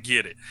I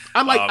get it.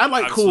 I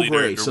like cool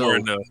gray.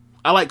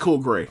 I like cool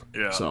gray.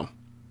 Yeah. So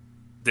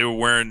they were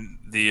wearing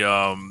the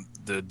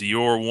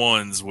Dior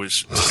ones,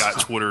 which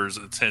got Twitter's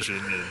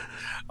attention. And,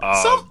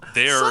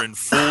 they are in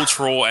full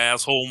troll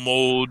asshole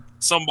mode.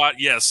 Some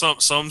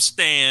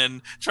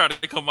stan tried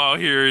to come out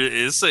here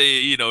and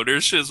say, their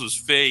shits was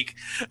fake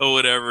or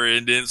whatever,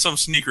 and then some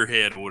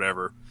sneakerhead or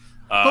whatever,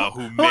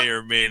 who may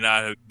or may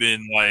not have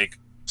been like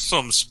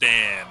some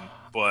stan,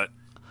 but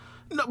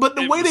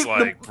the way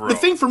the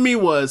thing for me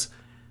was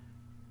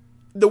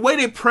the way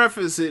they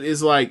preface it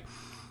is like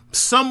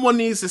someone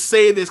needs to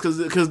say this because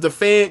the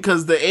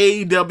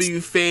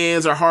AEW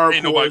fans are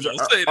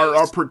hardcore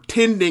are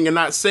pretending and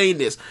not saying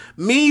this.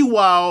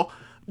 Meanwhile,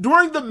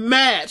 during the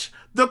match,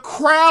 the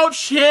crowd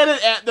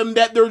chanted at them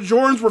that their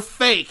Jordans were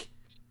fake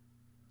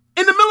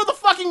in the middle of the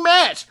fucking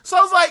match. So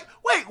I was like,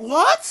 wait,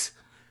 what?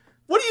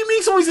 What do you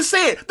mean someone's just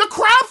saying it? The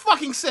crowd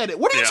fucking said it.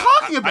 What are you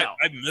talking about?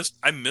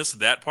 I missed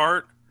that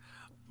part,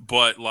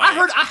 but like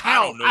I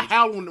howled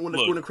when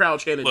the crowd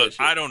chanted that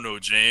shit. I don't know,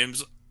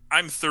 James.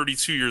 I'm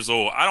 32 years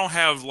old. I don't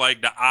have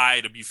like the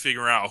eye to be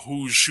figuring out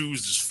whose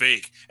shoes is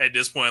fake at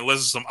this point, unless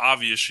it's some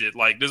obvious shit.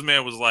 Like this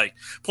man was like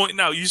pointing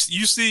out, you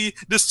see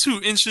this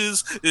 2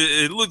 inches,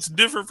 it looks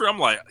different. I'm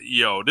like,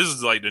 yo, this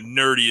is like the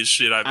nerdiest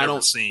shit I've ever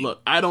seen.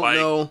 Look, I don't like,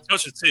 know.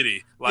 Touch a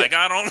titty. Like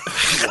I don't.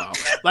 Wow.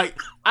 Like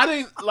I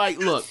didn't like.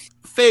 Look,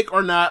 fake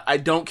or not, I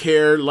don't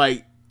care.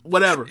 Like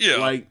whatever. Yeah.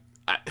 Like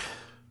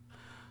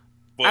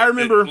I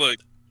remember.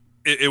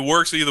 It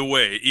works either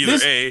way. Either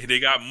A, they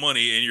got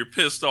money and you're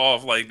pissed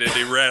off like that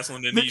they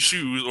wrestling in these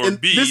shoes, or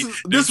B,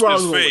 this is where I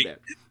was going with that.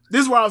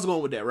 This is where I was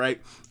going with that,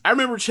 right? I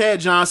remember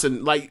Chad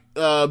Johnson, like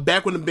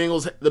back when the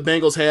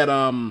Bengals had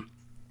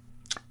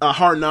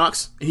Hard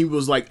Knocks. He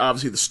was like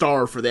obviously the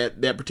star for that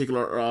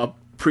particular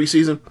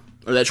preseason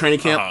or that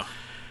training camp.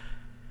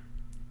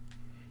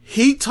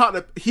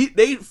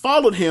 They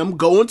followed him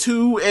going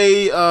to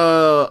a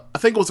I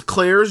think it was a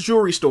Claire's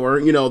jewelry store,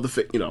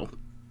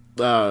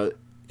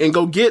 and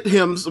go get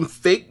him some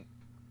fake,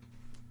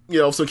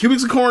 some cubic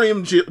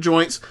zirconium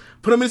joints,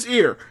 put them in his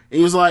ear. And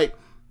he was like,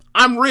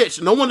 I'm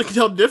rich. No one can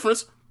tell the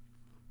difference.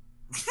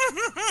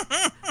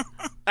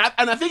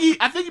 I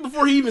think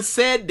before he even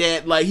said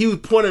that, like, he was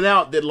pointing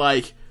out that,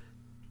 like,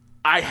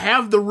 I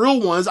have the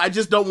real ones. I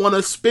just don't want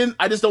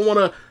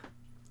to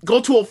go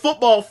to a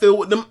football field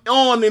with them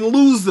on and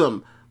lose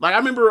them. Like, I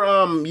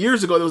remember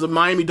years ago, there was a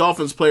Miami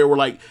Dolphins player where,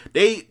 like,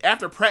 they,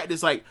 after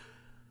practice, like,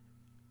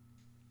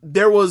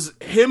 there was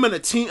him and a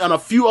team and a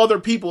few other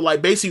people,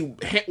 like, basically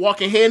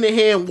walking hand in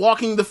hand,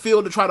 walking the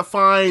field to try to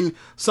find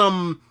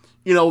some,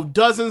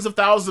 dozens of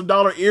thousands of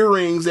dollar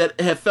earrings that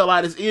had fell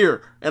out his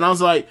ear. And I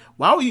was like,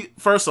 why would you,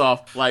 first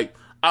off, like,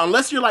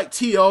 unless you're like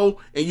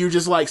T.O. and you're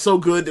just, like, so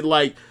good that,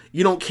 like,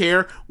 you don't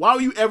care, why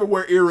would you ever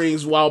wear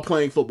earrings while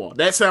playing football?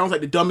 That sounds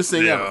like the dumbest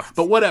thing ever.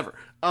 But whatever.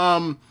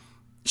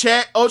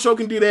 Chad, Ocho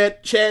can do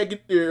that.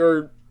 Chad,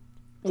 or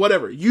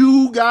whatever.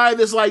 You guy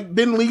that's like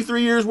been in the league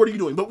 3 years, what are you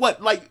doing? But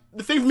what, like,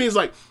 the thing for me is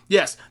like,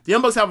 yes, the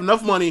Young Bucks have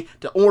enough money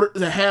to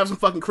have some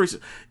fucking creases.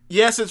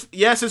 Yes,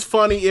 it's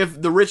funny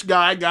if the rich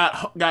guy got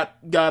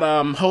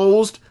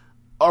hosed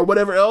or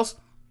whatever else.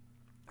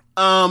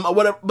 Or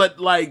whatever, but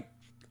like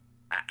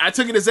I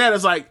took it as that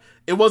as like,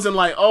 it wasn't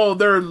like, oh,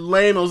 they're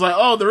lame. It was like,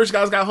 oh, the rich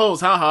guys got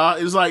hosed, haha.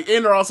 It was like,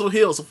 and they're also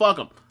heels, so fuck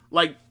them.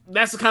 Like,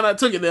 that's the kind of I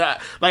took it.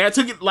 I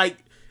took it like,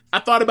 I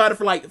thought about it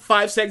for like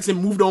 5 seconds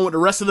and moved on with the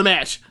rest of the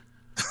match.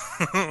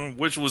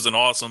 Which was an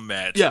awesome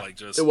match. Yeah, like,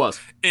 just it was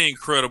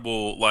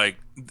incredible. Like,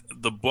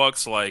 the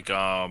Bucks, like,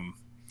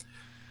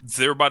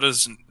 they're about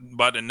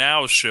to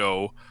now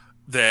show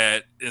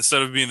that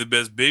instead of being the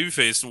best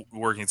babyface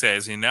working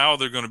tag team, now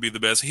they're going to be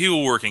the best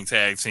heel working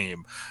tag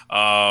team.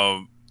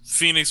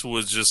 Phoenix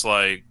was just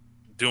like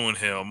doing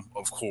him,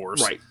 of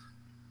course. Right.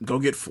 Go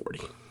get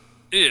 40.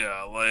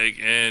 Yeah, like,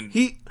 and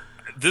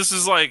this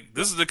is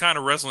the kind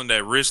of wrestling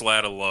that Rich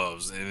Latta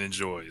loves and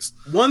enjoys.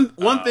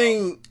 One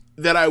thing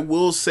that I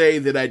will say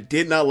that I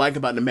did not like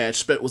about the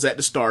match was at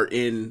the start,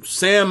 and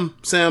Sam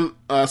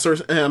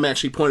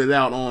actually pointed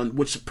out on,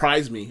 which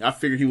surprised me. I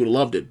figured he would have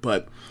loved it,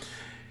 but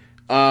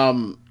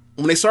when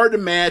they started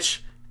the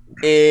match,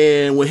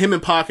 and with him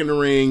and Pac in the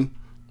ring,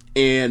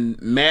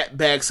 and Matt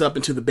backs up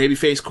into the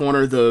babyface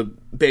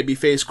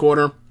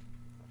corner,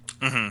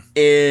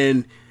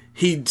 and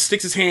he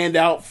sticks his hand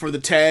out for the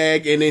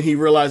tag, and then he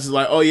realizes,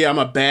 like, oh yeah, I'm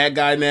a bad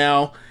guy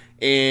now.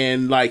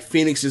 And, like,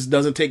 Phoenix just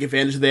doesn't take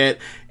advantage of that.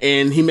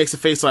 And he makes a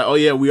face like, oh,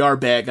 yeah, we are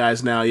bad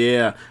guys now,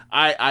 yeah.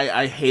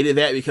 I hated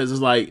that because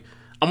it's like,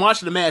 I'm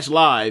watching the match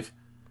live.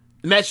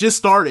 The match just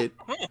started.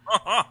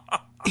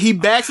 He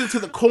backs into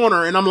the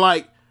corner, and I'm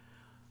like,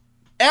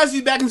 as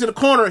he's back into the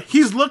corner,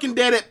 he's looking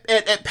dead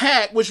at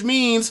Pac, which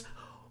means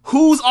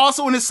who's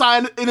also in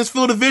his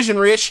field of vision,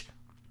 Rich?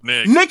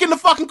 Nick in the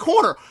fucking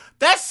corner.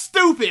 That's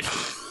stupid.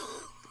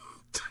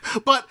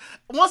 But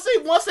once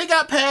they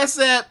got past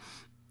that,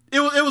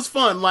 it was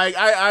fun. Like,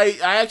 I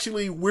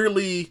actually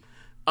weirdly,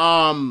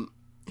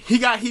 he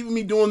got heat with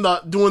me doing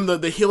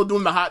the heel,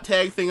 doing the hot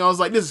tag thing. I was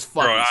like, this is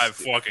fucking.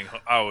 Bro,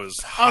 I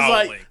was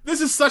like, this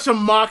is such a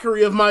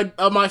mockery of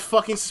my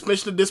fucking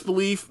suspension of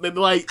disbelief. They're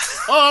like,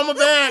 oh, I'm a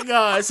bad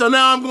guy, so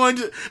now I'm going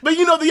to. But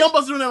the Young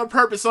Bucks are doing that on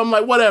purpose, so I'm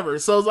like, whatever.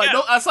 So it's like,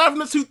 aside from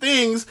the two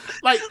things,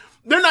 like,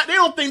 they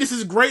don't think this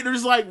is great. They're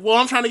just like, well,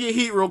 I'm trying to get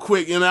heat real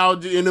quick, and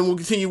then we'll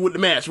continue with the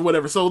match or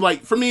whatever. So,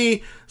 like, for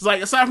me, it's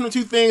like, aside from the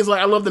two things,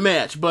 like, I love the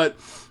match, but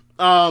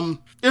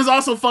it was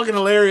also fucking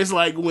hilarious,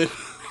 like, when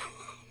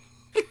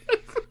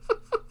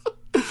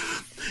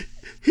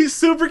he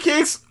super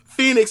kicks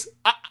Phoenix.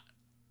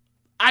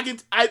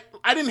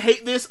 I didn't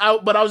hate this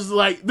out, but I was just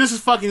like, this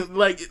is fucking,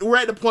 like, we're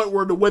at the point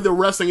where the way they're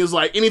wrestling is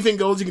like, anything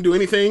goes, you can do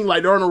anything,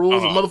 like, there are no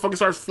rules. If a motherfucker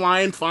starts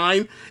flying,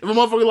 fine. If a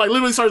motherfucker, like,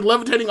 literally starts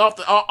levitating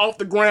off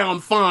the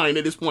ground, fine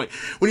at this point.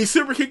 When he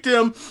super kicked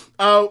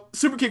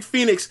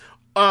Phoenix,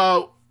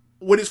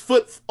 with his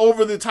foot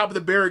over the top of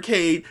the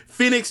barricade,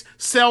 Phoenix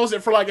sells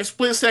it for like a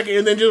split second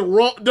and then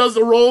just does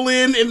the roll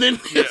in and then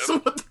hits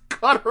him with the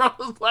cutter. I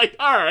was like,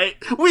 all right,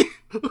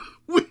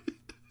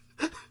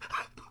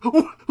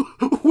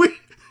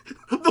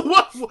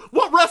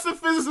 what wrestling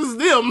physics is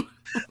them?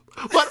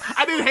 But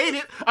I didn't hate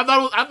it. I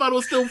thought it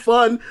was still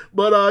fun.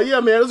 But yeah,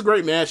 man, it was a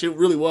great match. It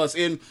really was.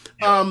 And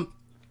down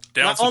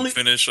to the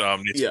finish,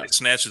 they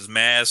snatch his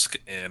mask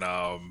and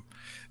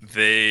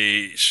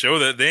they show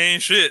that they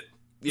ain't shit.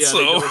 Yeah.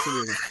 So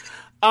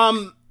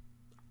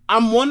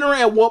I'm wondering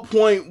at what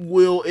point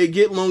will it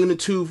get long in the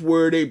tooth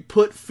where they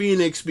put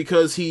Phoenix,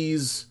 because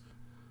he's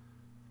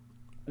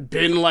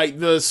been like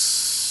the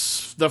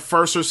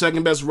first or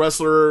second best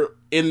wrestler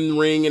in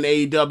ring in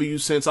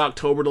AEW since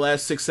October, the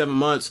last 6-7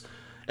 months.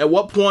 At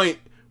what point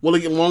will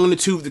it get long in the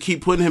tooth to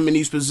keep putting him in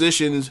these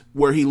positions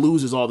where he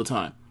loses all the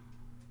time?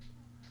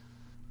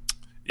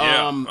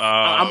 Yeah,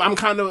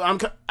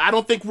 I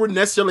don't think we're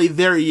necessarily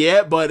there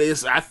yet, but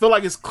I feel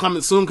like it's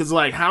coming soon, because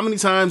like, how many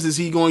times is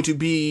he going to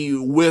be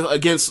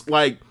against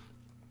like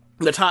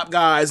the top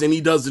guys and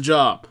he does the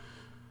job?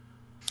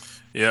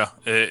 Yeah,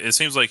 it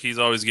seems like he's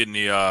always getting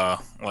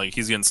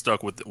he's getting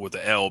stuck with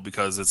the L,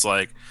 because it's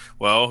like,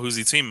 well, who's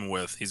he teaming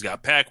with? He's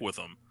got Pac with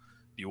him.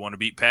 Do you want to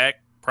beat Pac?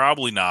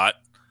 Probably not.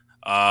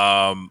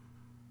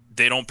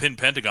 They don't pin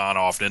Pentagon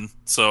often,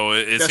 so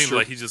it seems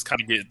like he just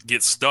kind of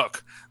gets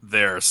stuck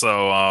there.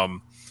 So I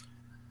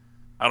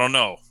don't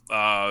know.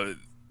 I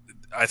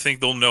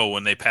think they'll know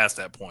when they pass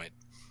that point,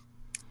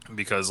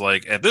 because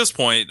like at this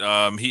point,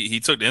 he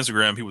took to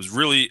Instagram. He was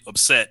really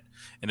upset,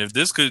 and if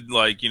this could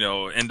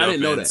end up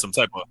in some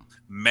type of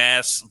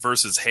mass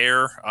versus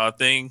hair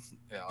thing,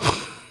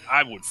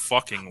 I would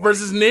fucking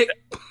versus Nick.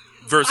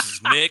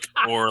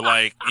 Or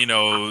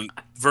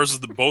versus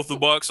both the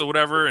Bucks or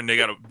whatever, and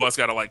Bucks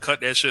got to like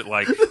cut that shit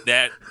like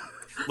that.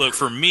 Look,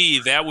 for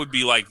me, that would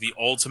be like the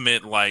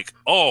ultimate, like,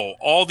 oh,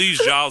 all these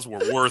jobs were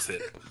worth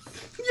it.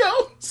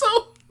 Yo, so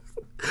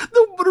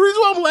the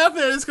reason why I'm laughing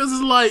at it is because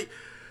it's like,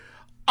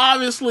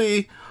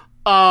 obviously,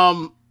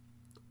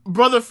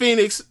 Brother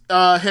Phoenix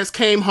has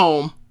came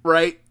home,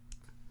 right?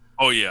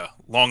 Oh yeah,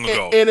 long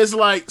ago. And it's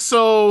like,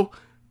 so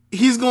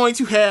he's going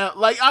to have,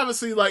 like,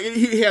 obviously, like,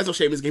 he has no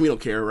shame in his game. He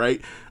don't care,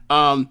 right?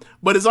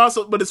 But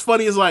it's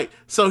funny. It's like,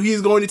 so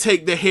he's going to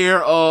take the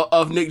hair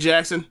of Nick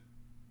Jackson.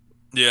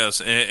 Yes,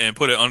 and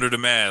put it under the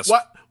mask.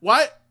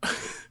 What?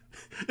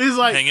 It's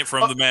like, hang it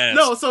from the mask.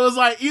 No, so it's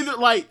like, either,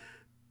 like,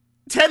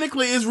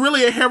 technically it's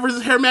really a hair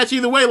versus hair match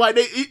either way. Like,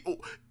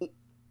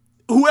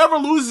 whoever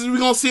loses, we're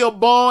gonna see a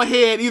bald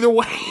head either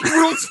way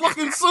real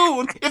fucking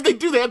soon if they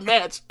do that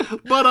match.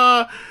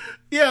 But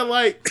yeah,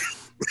 like,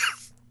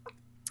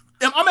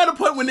 I'm at a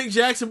point with Nick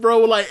Jackson, bro,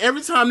 where, like,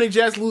 every time Nick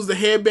Jackson loses the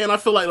headband, I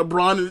feel like it's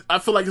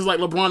like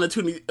LeBron in the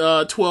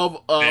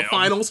 2012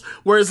 finals,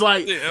 where it's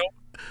like,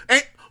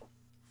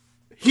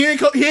 he ain't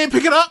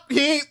pick it up.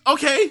 He ain't,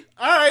 okay,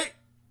 all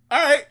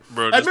right.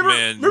 Bro, remember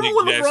when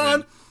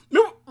LeBron,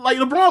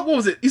 LeBron, what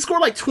was it? He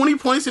scored like 20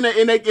 points in the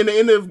end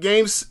of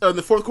games,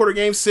 the fourth quarter,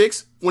 game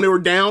 6, when they were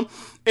down,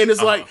 and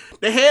it's like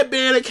the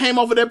headband that came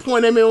off at that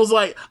point. I mean, it was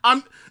like,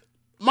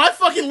 my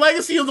fucking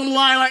legacy is on the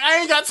line. Like, I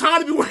ain't got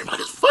time to be worried about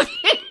this fucking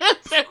headband.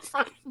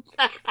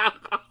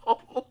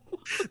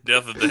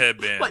 Death of the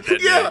headband. Like,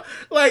 yeah,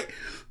 like,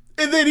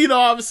 and then,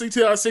 obviously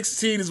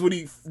 2016 is when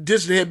he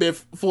ditched the headband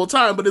full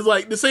time. But it's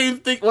like the same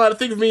thing. A lot of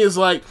thing for me is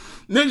like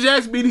Nick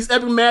Jackson being these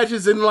epic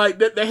matches and like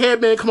the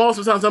headband come off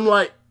sometimes. I'm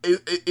like,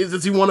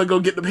 does he want to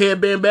go get the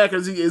headband back? Or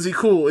is he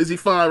cool? Is he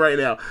fine right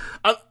now?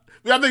 I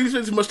think he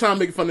spent too much time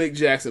making fun of Nick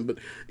Jackson. But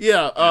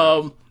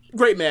yeah,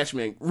 great match,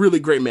 man.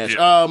 Really great match.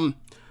 Yeah.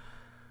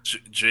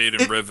 Jade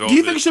and Red Velvet. Do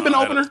you think it should have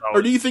been an opener,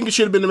 or do you think it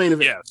should have been the main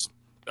event? Yes,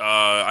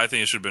 I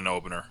think it should have been an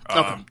opener.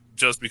 Okay.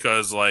 Just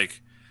because,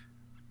 like,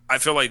 I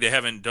feel like they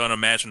haven't done a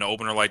match in the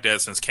opener like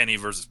that since Kenny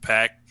versus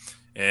Pac.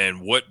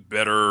 And what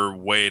better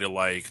way to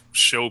like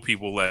show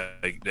people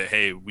that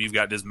hey, we've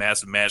got this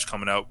massive match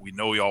coming up. We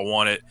know y'all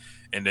want it,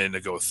 and then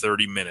to go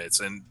 30 minutes,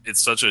 and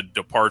it's such a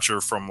departure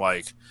from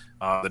like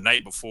the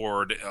night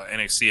before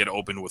NXT had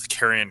opened with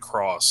Karrion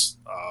Kross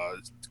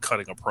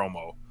cutting a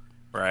promo.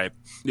 Right.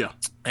 Yeah.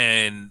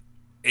 And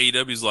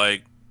AEW's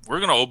like, we're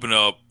gonna open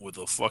up with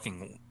a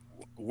fucking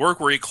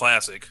work rate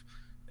classic,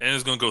 and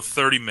it's gonna go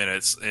 30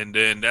 minutes, and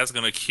then that's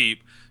gonna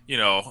keep.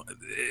 I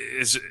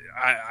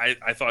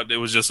thought it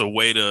was just a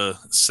way to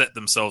set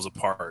themselves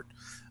apart.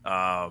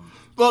 And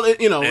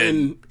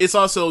it's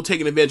also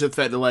taking advantage of the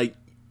fact that like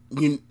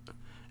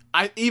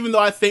even though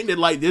I think that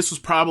like this was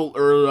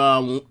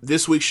probably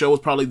this week's show was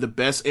probably the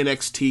best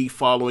NXT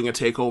following a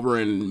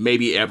takeover in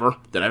maybe ever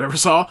that I've ever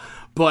saw,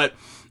 but.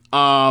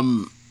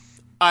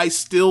 I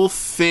still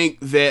think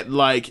that,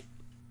 like,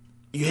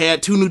 you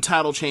had 2 new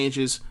title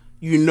changes.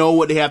 you know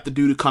what they have to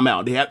do to come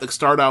out. They have to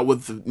start out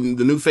with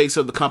the new face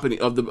of the company,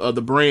 of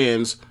the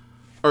brands,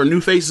 or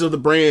new faces of the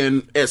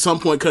brand at some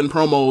point, cutting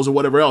promos or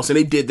whatever else. And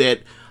they did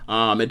that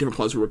at different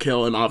points with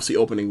Raquel, and obviously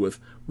opening with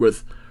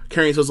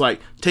Carrie. So it's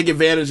like, they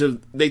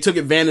took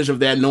advantage of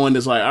that, knowing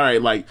it's like, all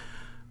right, like,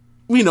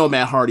 we know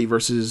Matt Hardy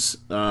versus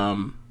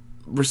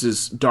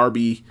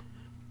Darby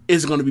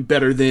is going to be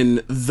better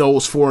than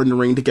those four in the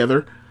ring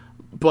together.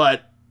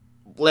 But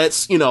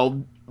let's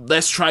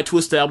try to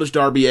establish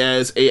Darby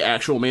as a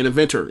actual main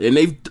eventer. And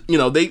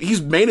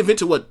he's main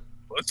evented what?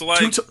 Two,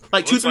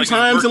 3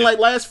 times in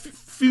last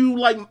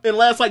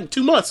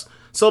 2 months.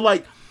 So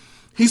like,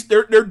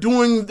 they're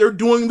doing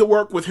the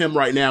work with him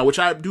right now, which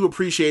I do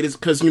appreciate, is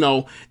because,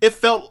 it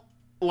felt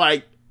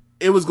like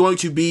it was going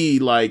to be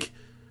like,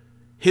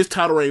 his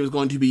title reign was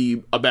going to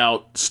be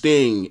about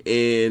Sting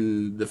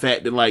and the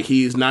fact that, like,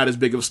 he's not as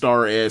big of a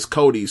star as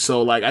Cody.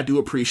 So, like, I do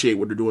appreciate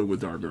what they're doing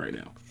with Darby right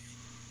now.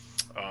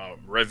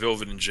 Red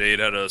Velvet and Jade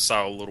had a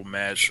solid little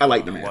match. I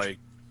like the match.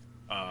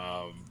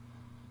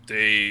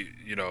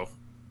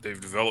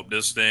 They've developed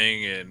this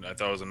thing, and I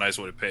thought it was a nice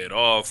way to pay it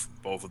off.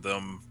 Both of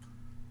them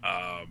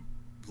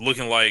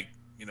looking like,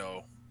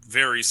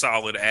 very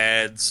solid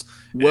ads.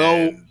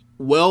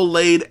 Well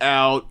laid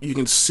out. You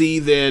can see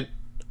that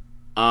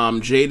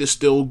Jade is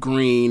still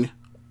green,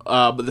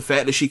 but the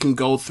fact that she can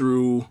go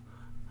through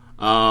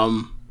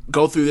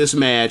this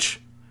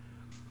match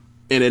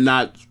and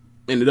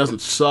it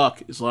doesn't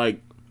suck, it's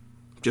like,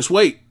 just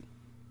wait.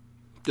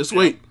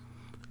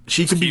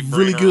 She could be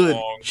really good.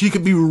 She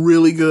could be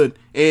really good.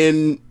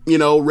 And,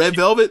 Red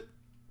Velvet,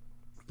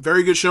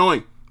 very good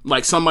showing.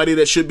 Like, somebody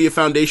that should be a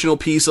foundational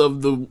piece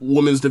of the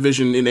women's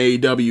division in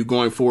AEW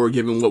going forward,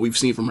 given what we've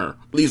seen from her.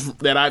 At least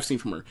that I've seen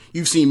from her.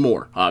 You've seen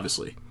more,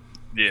 obviously.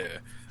 Yeah.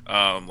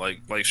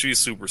 Like she's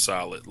super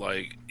solid.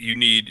 Like, you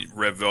need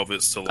Red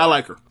Velvets to, I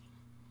like her.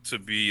 To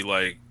be,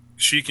 like,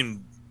 she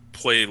can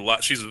play a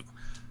lot.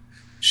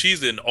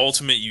 She's an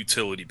ultimate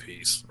utility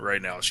piece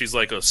right now. She's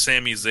like a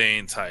Sami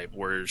Zayn type,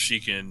 where she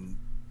can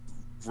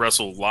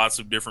wrestle lots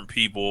of different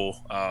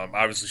people.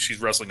 Obviously,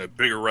 she's wrestling a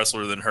bigger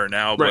wrestler than her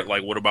now, but,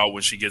 like, what about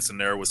when she gets in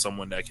there with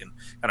someone that can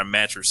kind of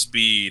match her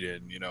speed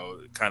and,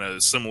 kind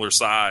of similar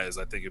size?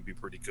 I think it'd be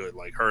pretty good.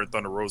 Like, her and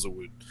Thunder Rosa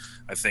would,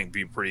 I think,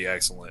 be pretty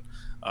excellent.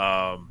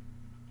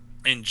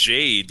 And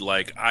Jade,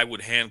 like, I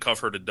would handcuff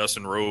her to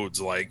Dustin Rhodes,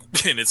 like,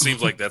 and it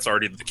seems like that's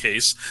already the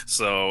case.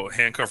 So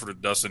handcuff her to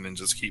Dustin and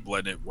just keep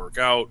letting it work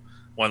out.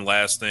 One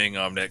last thing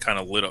that kind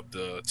of lit up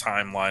the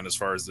timeline as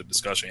far as the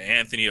discussion.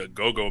 Anthony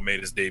Ogogo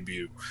made his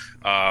debut,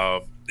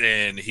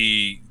 and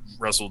he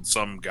wrestled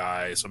some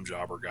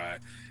jobber guy.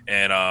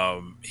 And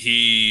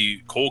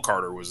Cole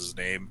Carter was his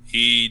name.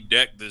 He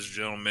decked this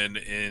gentleman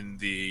in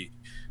the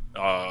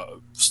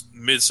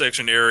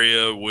midsection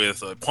area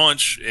with a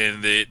punch,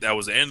 and that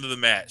was the end of the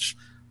match.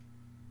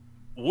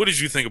 What did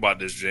you think about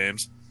this,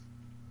 James?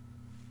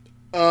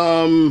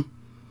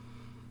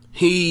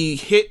 He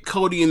hit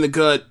Cody in the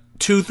gut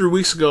 2-3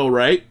 weeks ago,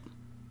 right?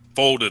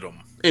 Folded him,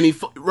 and he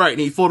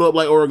folded up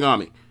like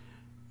origami.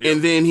 Yep.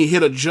 And then he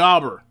hit a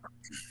jobber,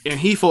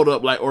 and he folded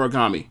up like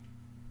origami.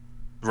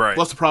 Right.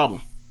 What's the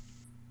problem?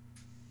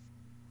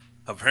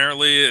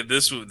 Apparently,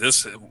 this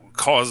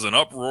caused an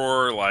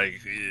uproar,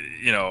 like,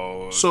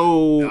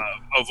 So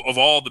of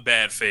all the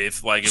bad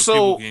faith, like, if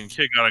people can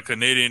kick out of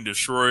Canadian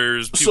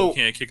destroyers, people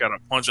can't kick out a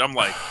punch. I'm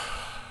like,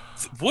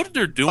 what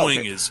they're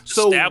doing is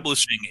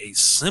establishing a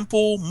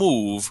simple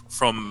move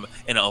from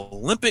an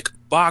Olympic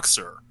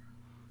boxer.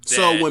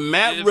 So when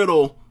Matt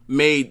Riddle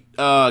made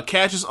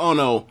Cassius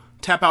Ohno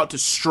tap out to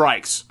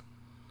strikes,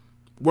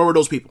 where were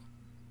those people?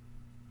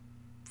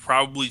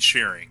 Probably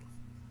cheering.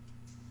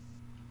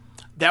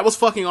 That was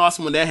fucking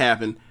awesome when that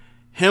happened.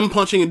 Him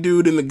punching a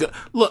dude in the gut.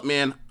 Look,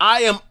 man,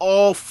 I am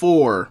all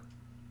for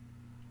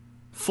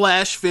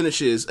flash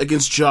finishes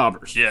against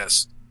jobbers.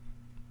 Yes.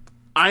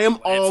 I am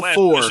all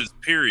for finishes,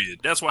 period.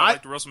 That's why I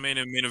like the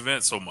WrestleMania main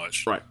event so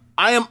much. Right.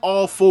 I am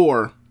all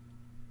for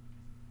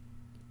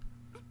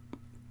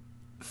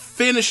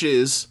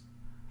finishes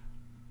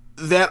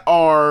that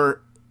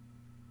are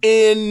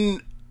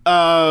in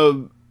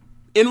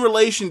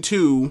relation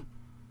to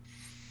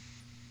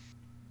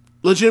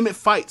legitimate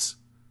fights.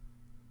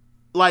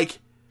 Like,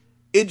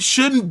 it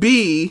shouldn't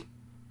be,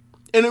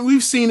 and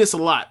we've seen this a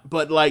lot,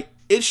 but, like,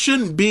 it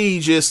shouldn't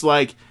be just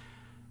like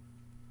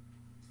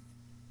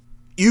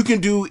you can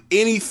do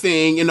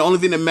anything and the only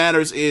thing that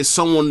matters is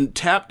someone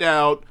tapped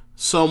out,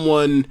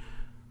 someone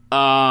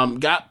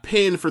got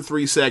pinned for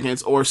 3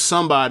 seconds, or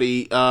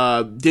somebody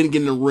didn't get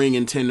in the ring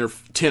in 10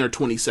 or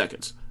 20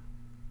 seconds.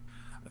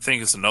 I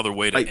think it's another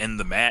way to end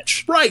the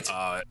match. Right.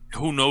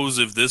 Who knows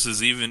if this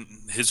is even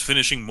his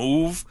finishing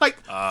move? Like,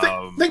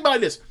 think about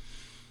this.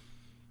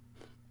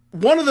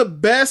 One of the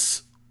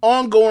best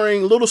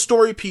ongoing little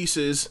story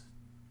pieces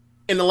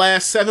in the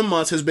last 7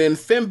 months has been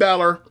Finn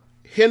Balor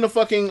hitting a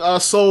fucking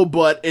soul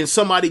butt and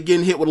somebody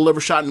getting hit with a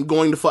liver shot and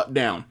going the fuck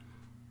down.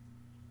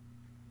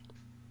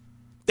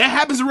 That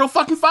happens in real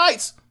fucking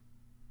fights.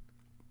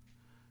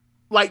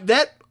 Like,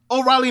 that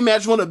O'Reilly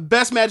match, one of the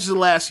best matches of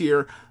last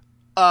year.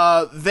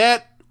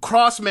 That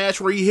cross match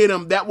where he hit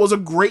him, that was a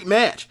great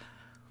match.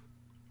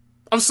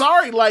 I'm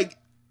sorry, like,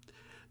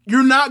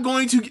 you're never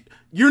going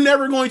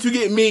to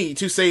get me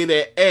to say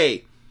that,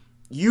 hey,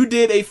 you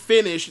did a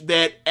finish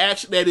that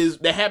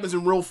happens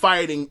in real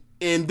fighting,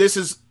 and this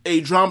is a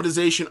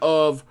dramatization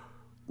of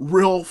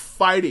real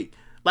fighting.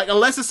 Like,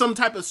 unless it's some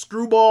type of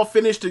screwball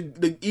finish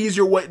to ease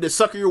your way, to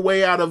sucker your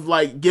way out of,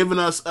 like, giving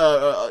us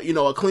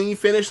a clean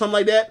finish, something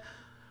like that.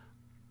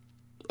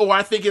 Or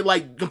I think it,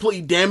 like,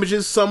 completely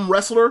damages some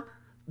wrestler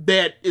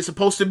that is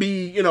supposed to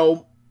be,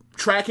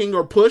 tracking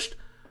or pushed.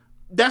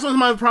 That's what's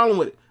my problem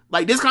with it.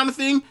 Like, this kind of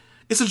thing,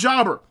 it's a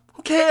jobber.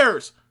 Who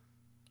cares?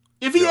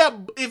 If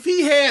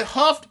he had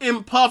huffed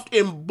and puffed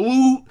and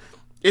blew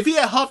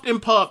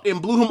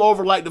him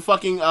over like the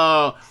fucking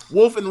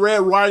Wolf and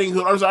Red Riding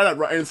Hood, I'm sorry,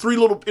 and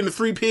the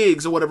three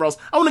pigs or whatever else,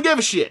 I wouldn't give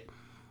a shit.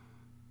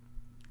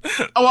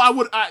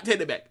 I take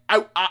that back.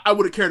 I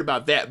would have cared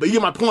about that. But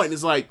my point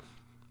is, like,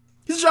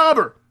 he's a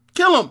jobber.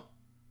 Kill him.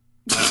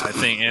 I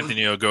think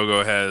Anthony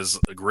Ogogo has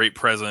a great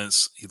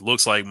presence. He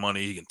looks like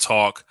money. He can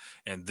talk.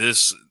 And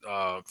this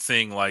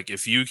thing, like,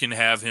 if you can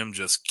have him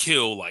just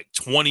kill like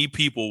 20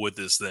 people with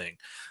this thing,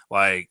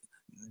 like,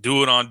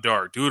 do it on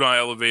Dark, do it on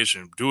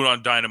Elevation, do it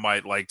on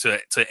Dynamite, like to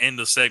end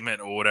the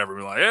segment or whatever.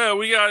 Be like, yeah,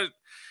 we got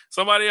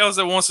somebody else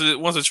that wants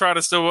to try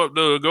to step up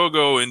the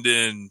Go-Go, and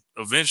then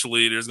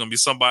eventually there's gonna be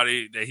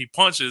somebody that he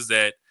punches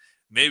that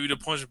maybe the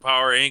punching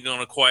power ain't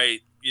gonna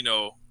quite,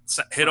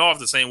 hit off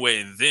the same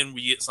way, and then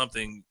we get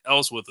something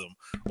else with him,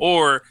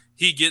 or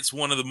he gets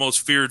one of the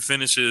most feared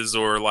finishes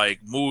or like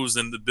moves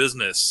in the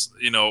business,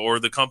 or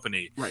the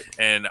company. Right.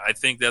 And I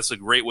think that's a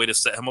great way to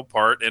set him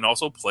apart and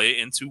also play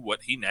into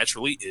what he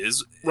naturally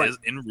is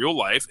in real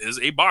life, is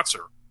a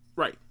boxer.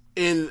 Right.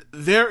 And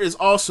there is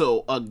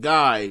also a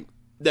guy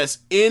that's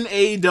in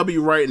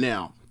AEW right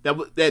now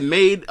that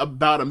made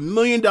about $1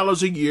 million a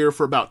year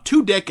for about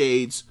 2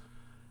 decades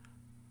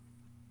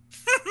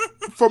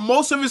for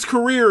most of his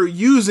career,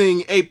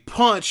 using a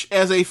punch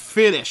as a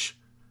finish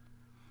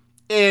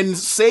and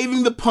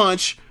saving the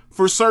punch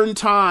for certain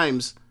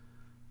times.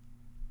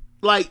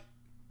 Like,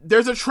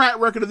 there's a track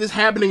record of this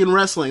happening in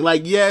wrestling.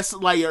 Like, yes,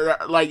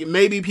 like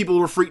maybe people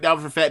were freaked out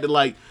for the fact that,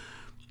 like,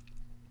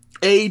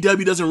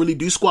 AEW doesn't really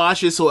do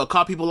squashes, so it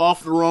caught people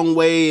off the wrong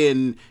way,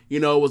 and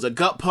it was a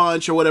gut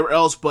punch or whatever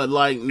else. But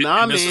like,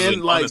 nah, man, this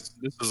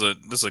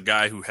is a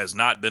guy who has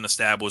not been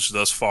established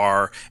thus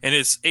far, and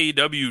it's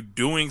AEW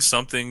doing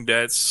something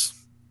that's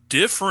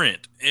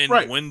different. And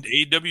when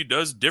AEW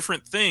does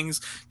different things,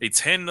 they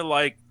tend to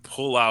like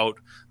pull out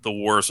the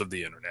worst of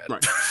the internet.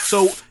 Right.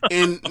 So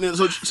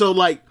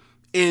like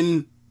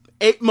in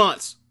 8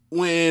 months,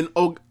 when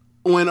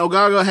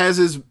Ogaga has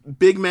his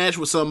big match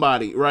with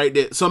somebody, right,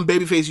 that some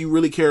babyface you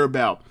really care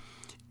about,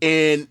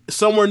 and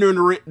somewhere during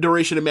the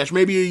duration of the match,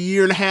 maybe a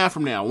year and a half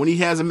from now, when he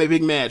has a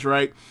big match,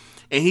 right,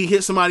 and he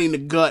hits somebody in the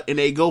gut and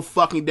they go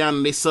fucking down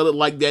and they sell it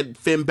like that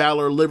Finn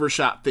Balor liver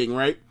shot thing,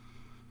 right?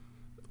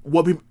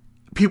 What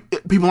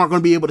people aren't going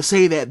to be able to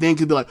say that then,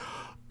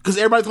 because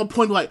everybody's going to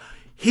point like,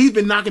 he's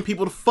been knocking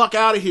people the fuck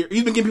out of here.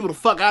 He's been getting people the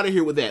fuck out of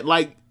here with that.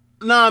 Like,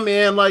 nah,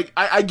 man. Like,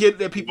 I get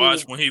that people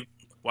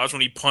Watch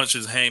when he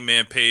punches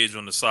Hangman Page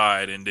on the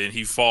side and then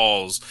he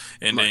falls,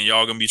 and then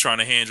y'all gonna be trying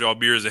to hand y'all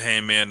beers to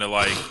Hangman to,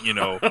 like,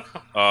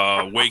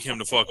 wake him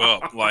the fuck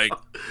up. Like,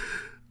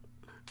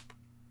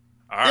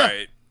 all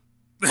right.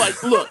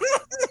 Like, look,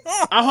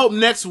 I hope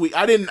next week,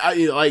 I don't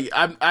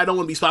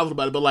want to be spiteful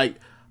about it, but like,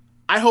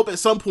 I hope at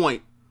some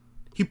point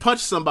he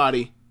punches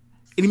somebody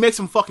and he makes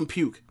them fucking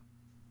puke.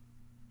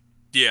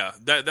 Yeah,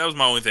 that was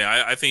my only thing.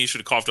 I think he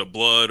should have coughed up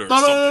blood or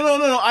something.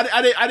 No.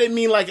 I didn't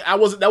mean like that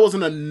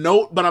wasn't a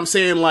note, but I'm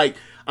saying like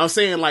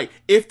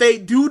if they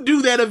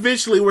do that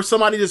eventually, where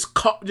somebody just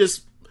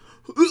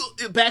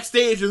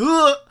backstage,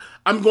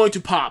 I'm going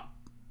to pop.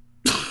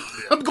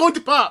 I'm going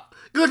to pop.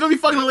 It's gonna be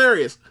fucking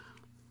hilarious.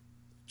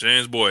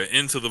 James Boy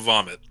into the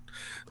vomit,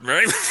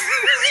 right?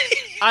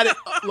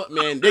 Look,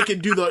 man, they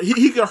could do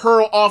he could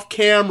hurl off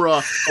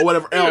camera or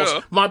whatever else.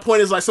 Yeah. My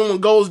point is, like, someone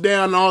goes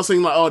down and all of a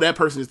sudden, like, oh, that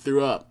person just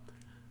threw up.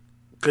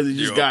 Because he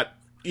just got,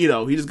 he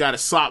just got a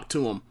sock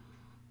to him.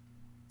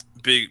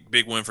 Big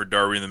win for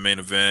Darby in the main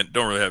event.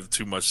 Don't really have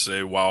too much to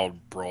say.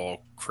 Wild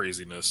brawl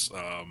craziness.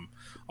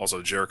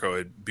 Also, Jericho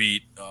had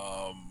beat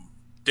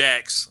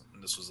Dax,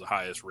 and this was the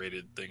highest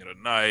rated thing of the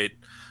night.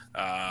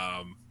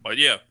 But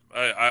yeah,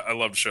 I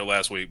loved the show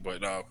last week.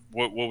 But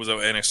what was up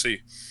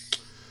NXT?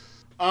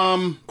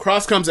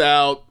 Cross comes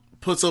out,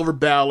 puts over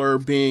Balor,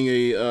 being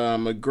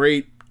a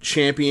great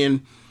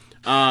champion.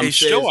 A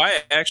show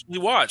I actually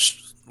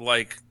watched,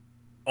 like,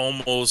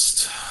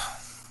 almost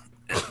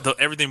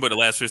everything but the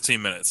last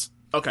 15 minutes.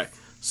 Okay.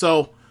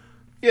 So,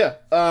 yeah.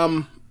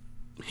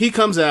 He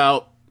comes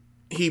out.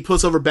 He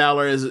puts over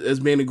Balor as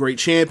being a great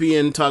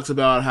champion. Talks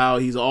about how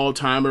he's an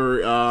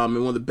all-timer and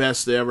one of the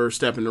best to ever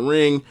step in the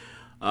ring.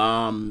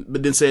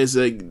 But then says,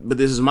 but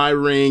this is my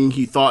ring.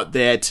 He thought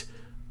that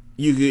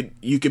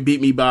you could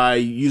beat me by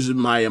using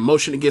my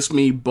emotion against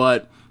me,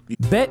 but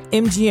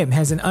BetMGM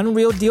has an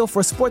unreal deal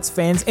for sports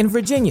fans in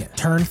Virginia.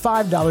 Turn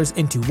 $5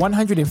 into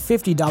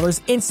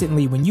 $150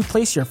 instantly when you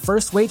place your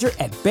first wager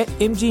at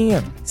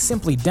BetMGM.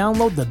 Simply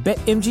download the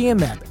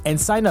BetMGM app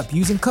and sign up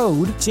using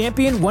code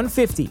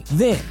Champion150.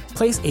 Then,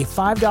 place a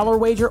 $5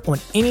 wager on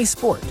any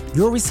sport.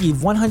 You'll receive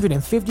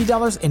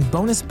 $150 in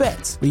bonus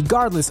bets,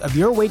 regardless of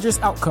your wager's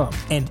outcome.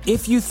 And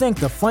if you think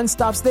the fun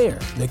stops there,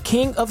 the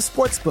king of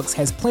sportsbooks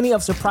has plenty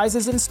of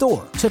surprises in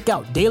store. Check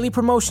out daily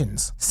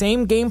promotions,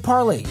 same-game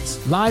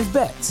parlays, live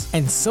bets,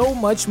 and so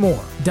much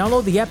more.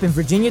 Download the app in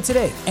Virginia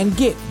today and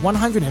get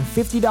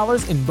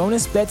 $150 in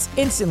bonus bets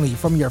instantly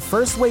from your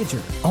first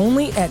wager.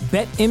 Only at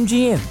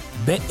BetMGM.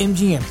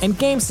 BetMGM and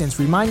GameSense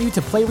remind you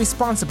to play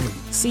responsibly.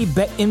 See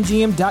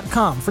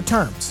BetMGM.com for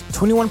terms.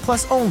 21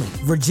 plus only.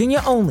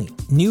 Virginia only.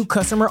 New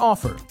customer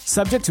offer.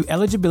 Subject to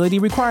eligibility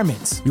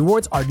requirements.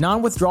 Rewards are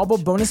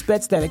non-withdrawable bonus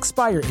bets that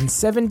expire in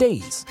 7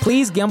 days.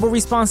 Please gamble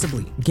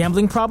responsibly.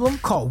 Gambling problem?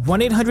 Call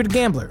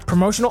 1-800-GAMBLER.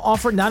 Promotional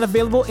offer not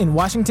available in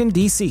Washington,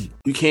 D.C.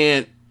 You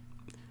can't...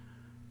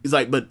 He's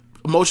like, but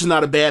emotion's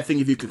not a bad thing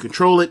if you can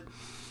control it.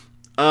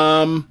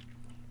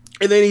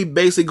 And then he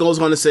basically goes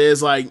on and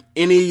says, like,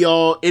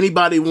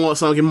 anybody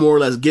wants something, more or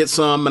less get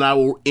some, and I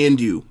will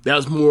end you. That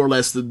was more or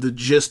less the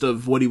gist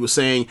of what he was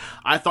saying.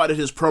 I thought that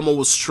his promo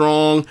was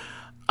strong.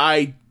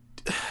 I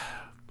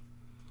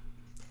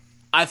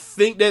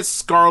think that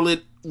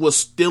Scarlett was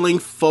stealing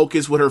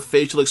focus with her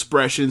facial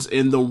expressions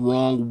in the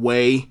wrong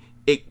way.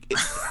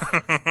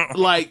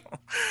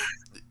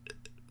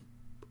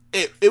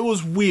 It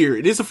was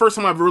weird. It's the first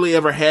time I've really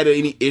ever had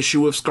any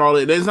issue with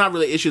Scarlett. It's not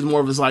really issues, more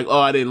of it's like, oh,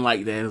 I didn't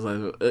like that. It's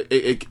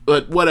like,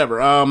 but whatever.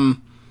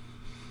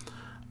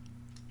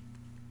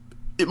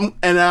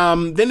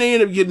 Then they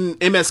ended up getting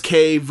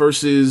MSK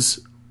versus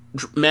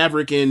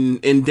Maverick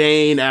and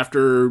Dane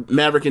after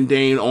Maverick and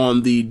Dane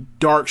on the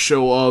dark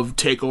show of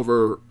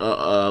TakeOver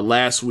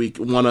last week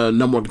won a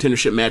number one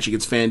contendership match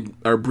against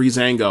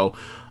Breezango.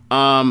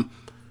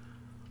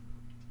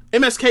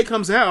 MSK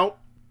comes out.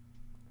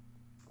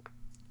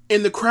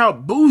 And the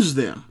crowd boos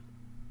them.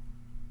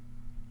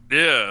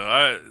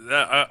 Yeah,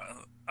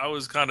 I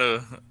was kind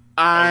of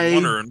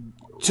wondering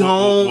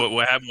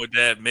what happened with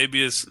that.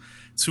 Maybe it's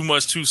too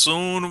much too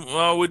soon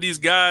with these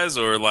guys,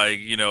 or like,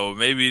 you know,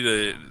 maybe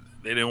they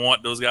didn't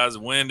want those guys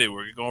to win. They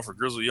were going for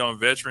grizzled young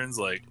veterans.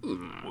 Like,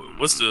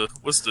 what's the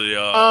story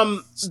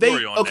on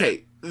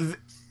that?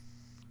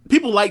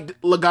 People like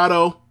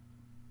Legato,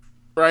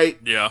 right?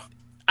 Yeah,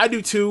 I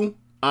do too.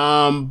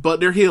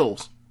 But they're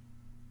heels,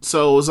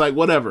 so it's like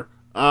whatever.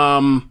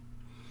 It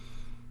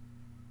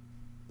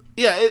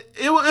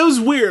was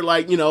weird,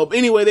 like, you know.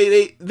 Anyway,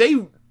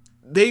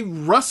 they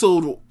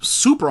wrestled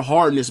super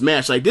hard in this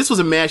match. Like, this was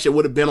a match that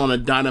would have been on a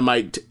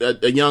Dynamite,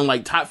 a young,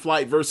 like, Top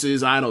Flight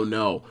versus, I don't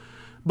know,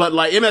 but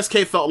like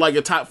MSK felt like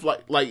a Top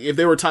Flight, like if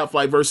they were Top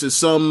Flight versus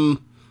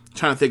some,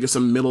 trying to think of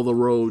some middle of the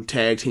road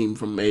tag team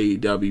from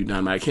AEW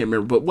Dynamite, I can't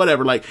remember, but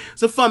whatever. Like,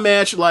 it's a fun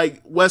match.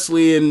 Like,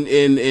 Wesley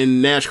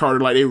and Nash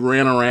Carter, like, they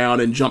ran around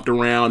and jumped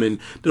around and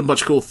did a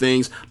bunch of cool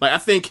things. Like,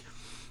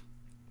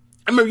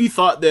 I remember you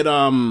thought that,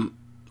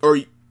 or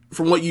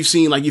from what you've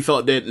seen, like, you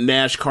felt that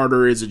Nash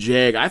Carter is a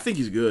jag. I think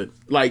he's good.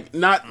 Like,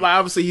 not, like,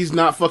 obviously he's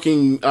not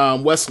fucking,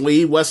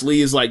 Wesley.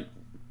 Wesley is, like,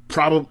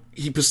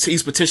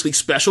 he's potentially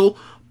special,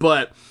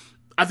 but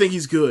I think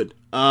he's good.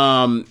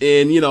 And,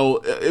 you know,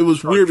 it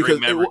was weird Drake because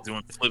Maverick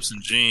doing flips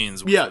and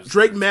jeans.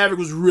 Drake Maverick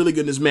was really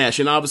good in this match,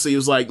 and obviously it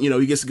was like, you know,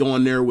 he gets to go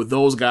in there with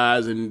those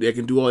guys, and they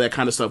can do all that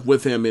kind of stuff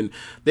with him, and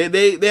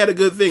they had a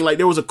good thing. Like,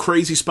 there was a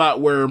crazy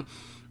spot where,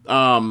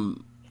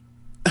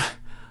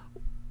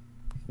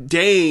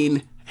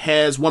 Dane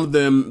has one of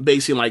them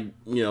basically, like,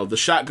 you know, the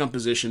shotgun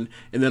position,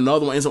 and then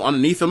another one ends up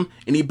underneath him,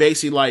 and he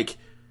basically like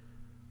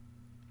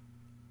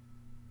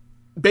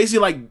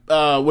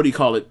what do you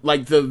call it?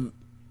 Like the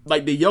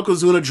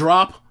Yokozuna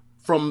drop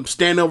from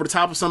standing over the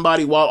top of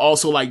somebody while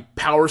also like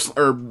power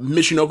or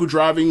Michinoku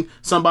driving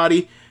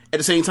somebody at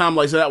the same time.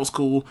 Like, so that was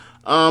cool.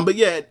 But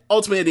yeah,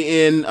 ultimately at the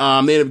end,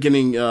 they ended up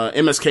getting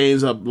MSK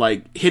ends up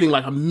like hitting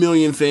like a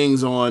million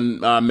things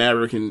on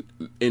Maverick and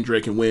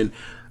Drake and win.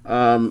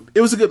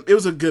 It was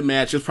a good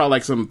match. It was probably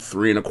like some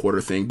 3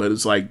 1/4 thing, but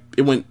it's like,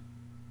 it went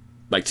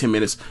like 10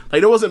 minutes.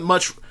 Like, there wasn't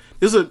much.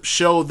 This is a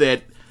show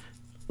that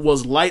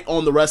was light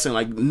on the wrestling.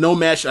 Like, no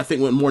match I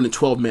think went more than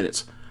 12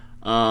 minutes.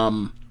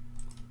 But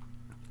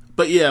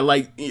yeah,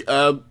 like,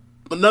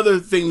 another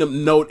thing to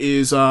note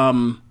is,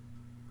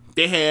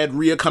 they had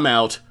Rhea come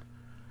out,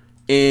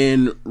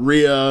 and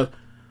Rhea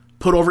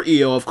put over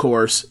Io, of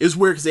course. It was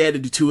weird because they had to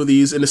do 2 of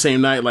these in the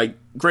same night. Like,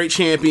 great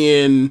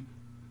champion.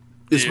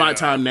 It's my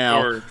time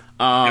now.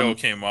 Io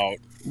came out.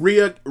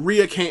 Rhea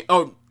came.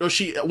 Oh,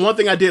 she. One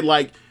thing I did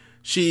like,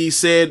 she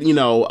said, you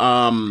know,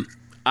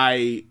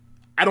 I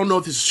don't know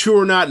if this is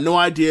true or not. No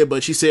idea.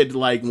 But she said,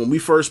 like, when we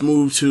first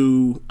moved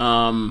to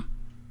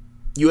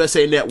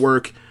USA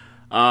Network,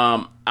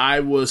 I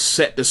was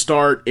set to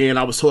start, and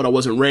I was told I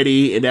wasn't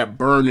ready, and that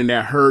burned and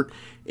that hurt.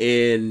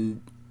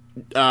 And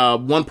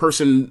one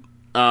person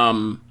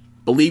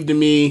believed in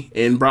me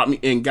and got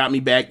me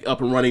back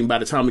up and running by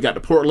the time we got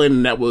to Portland,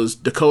 and that was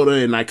Dakota,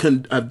 and I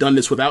couldn't have done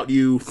this without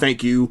you.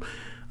 Thank you.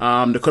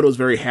 Dakota was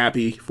very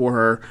happy for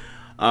her.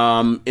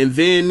 And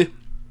then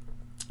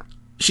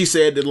she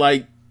said that,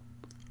 like,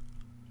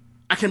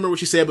 I can't remember what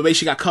she said, but basically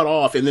she got cut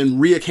off, and then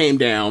Rhea came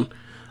down.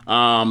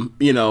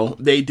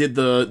 They did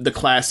the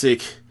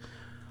classic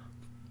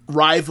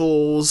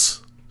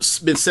rivals,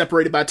 been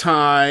separated by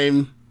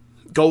time,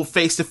 go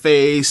face to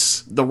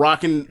face. The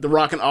Rock and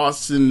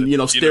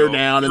Austin, stare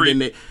down,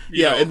 and then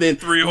and then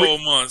 3 whole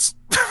months.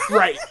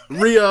 Right,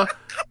 Rhea,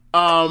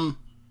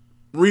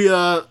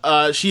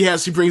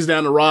 she brings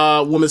down the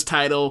Raw Women's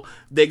title.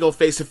 They go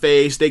face to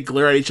face. They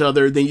glare at each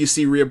other. Then you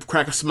see Rhea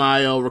crack a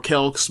smile.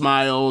 Raquel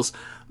smiles.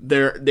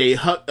 They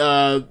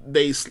hug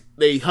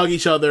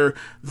each other.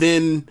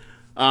 Then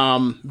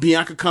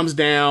Bianca comes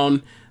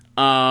down,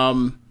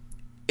 and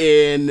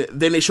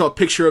then they show a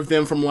picture of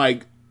them from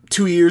like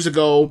 2 years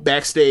ago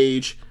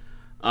backstage,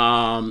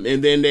 and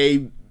then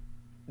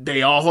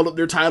they all hold up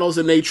their titles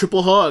and they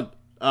triple hug.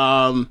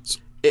 And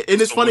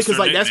it's funny because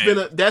like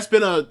that's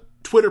been a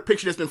Twitter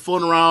picture that's been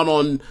floating around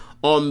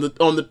on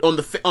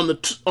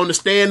the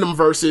Stardom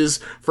versus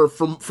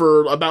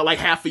for about like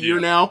half a year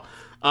now.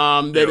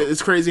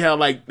 It's crazy how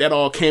like that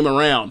all came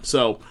around.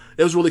 So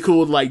it was really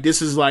cool. Like,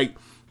 this is like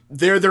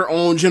they're their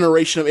own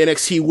generation of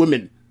NXT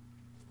women.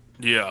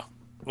 Yeah.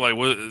 Like,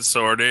 what?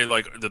 So are they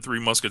like the Three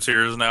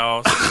Musketeers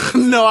now?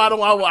 No, I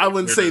don't. I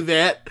wouldn't say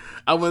that.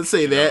 I wouldn't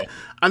say that.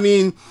 I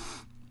mean,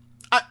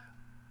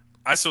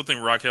 I still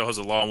think Raquel has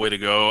a long way to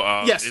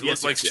go. It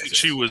looks like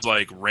she was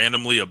like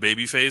randomly a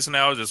babyface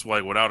now, just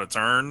like without a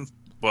turn.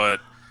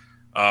 But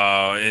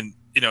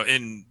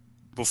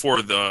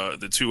before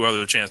the two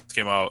other chances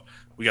came out,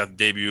 we got the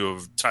debut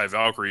of Ty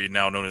Valkyrie,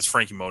 now known as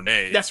Frankie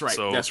Monet. That's right.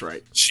 So that's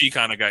right. She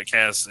kind of got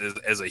cast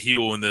as a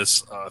heel in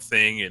this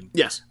thing, and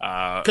yes,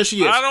 because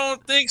she is. I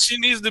don't think she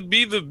needs to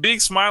be the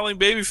big smiling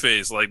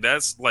babyface. Like,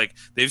 that's like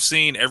they've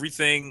seen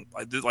everything.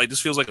 Like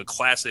this feels like a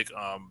classic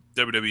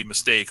WWE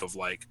mistake of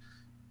like,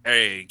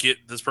 hey, get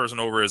this person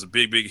over as a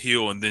big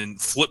heel and then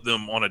flip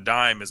them on a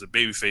dime as a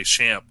babyface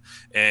champ,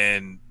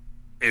 and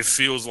it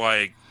feels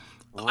like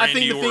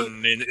Randy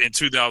Orton in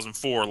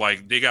 2004.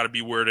 Like, they got to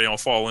be where they don't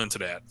fall into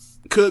that.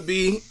 Could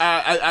be.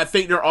 I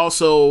think they're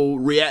also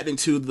reacting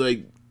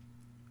to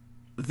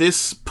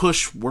this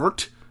push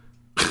worked.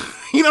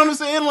 You know what I'm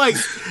saying? Like,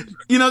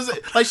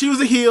 like she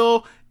was a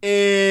heel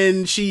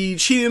and she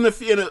cheated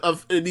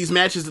in these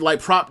matches to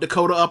like prop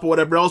Dakota up or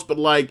whatever else, but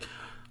like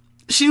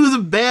she was a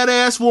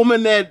badass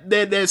woman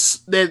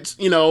that's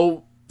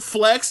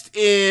flexed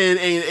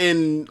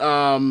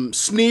and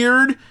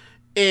sneered,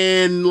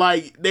 and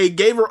like they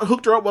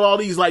hooked her up with all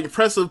these like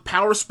impressive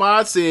power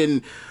spots,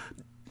 and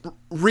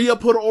Rhea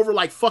put her over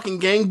like fucking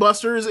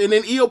gangbusters, and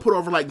then Io put her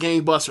over like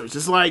gangbusters.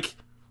 It's like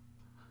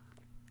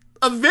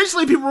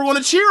eventually people were going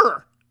to cheer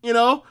her,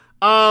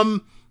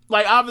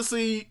 like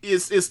obviously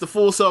it's the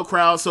Full Sail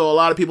crowd, so a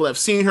lot of people have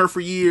seen her for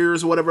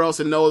years or whatever else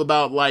and know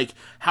about like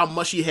how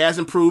much she has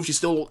improved. She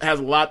still has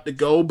a lot to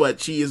go, but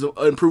she is an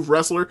improved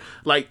wrestler.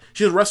 Like,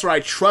 she's a wrestler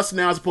I trust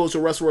now as opposed to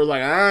a wrestler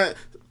like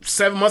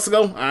 7 months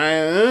ago.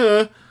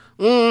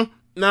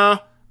 Nah,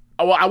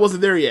 I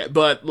wasn't there yet,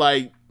 but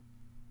like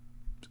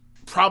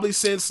probably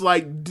since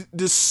like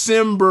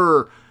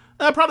December,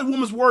 probably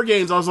Women's War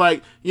Games, I was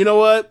like, you know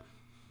what?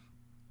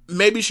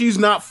 Maybe she's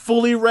not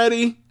fully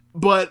ready,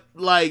 but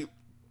like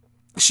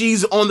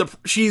she's given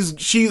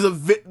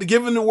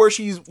to where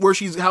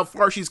she's how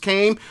far she's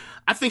came.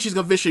 I think she's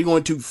eventually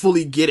going to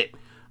fully get it.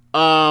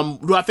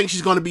 Do I think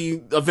she's going to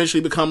be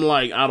eventually become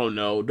like, I don't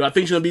know. Do I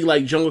think she's going to be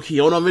like Jungle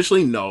Kiona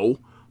eventually? No,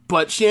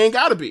 but she ain't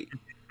got to be.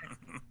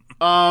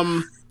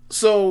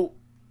 So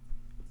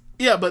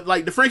yeah, but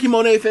like the Frankie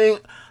Monet thing,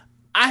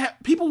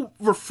 people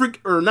were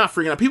not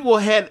freaking out. People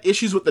had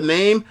issues with the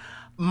name.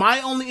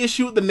 My only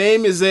issue with the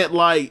name is that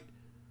like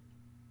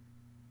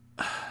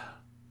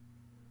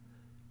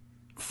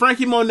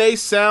Frankie Monet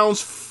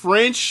sounds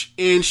French,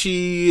 and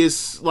she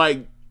is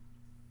like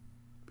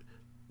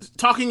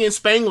talking in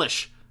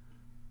Spanglish.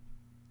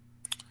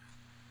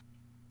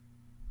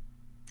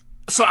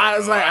 So I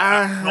was like,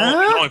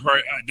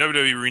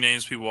 WWE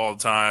renames people all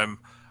the time.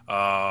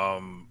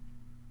 I'm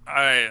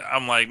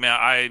like,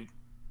 man,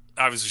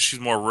 obviously she's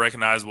more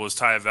recognizable as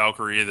Ty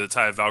Valkyrie. The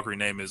Ty Valkyrie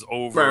name is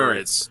over. Right.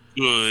 It's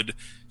good.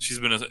 She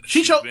said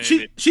she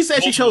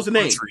chose the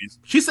name.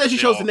 She said she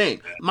chose the name.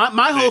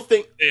 My whole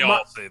thing. They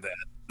all say that.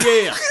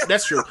 Yeah,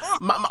 that's true.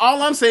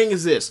 All I'm saying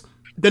is this.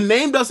 The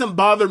name doesn't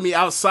bother me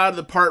outside of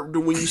the part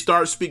when you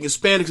start speaking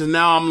Spanish, because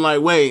now I'm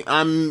like, wait,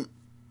 a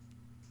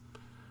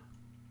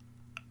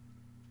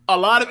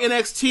lot of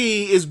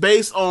NXT is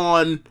based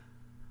on,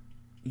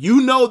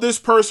 this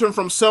person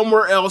from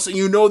somewhere else, and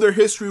their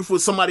history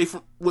with somebody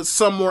with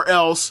somewhere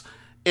else,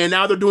 and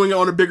now they're doing it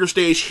on a bigger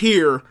stage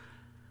here.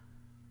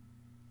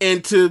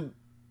 And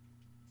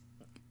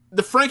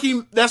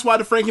that's why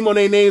the Frankie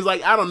Monet name is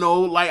like, I don't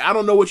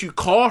know what you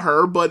call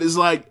her, but it's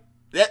like,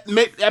 that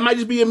might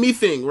just be a me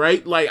thing,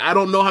 right? Like, I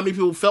don't know how many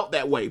people felt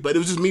that way, but it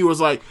was just me,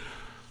 was like,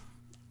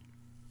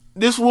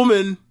 this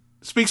woman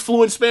speaks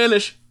fluent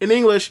Spanish and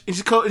English, and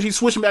she's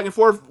switching back and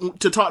forth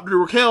to talk to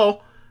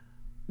Raquel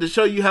to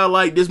show you how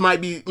like this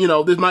might be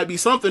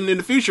something in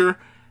the future.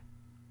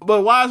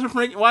 But why is it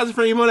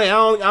Frankie Monet?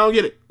 I don't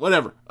get it.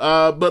 Whatever.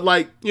 But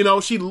like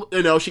she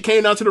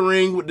came down to the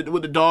ring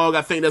with the dog.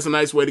 I think that's a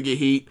nice way to get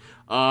heat.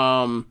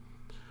 I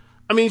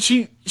mean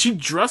she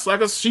dressed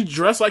like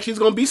she's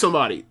gonna be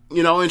somebody,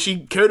 and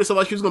she carried herself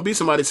like she was gonna be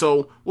somebody.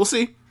 So we'll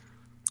see.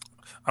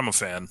 I'm a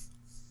fan.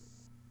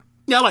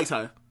 Yeah, I like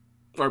Taya.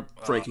 Or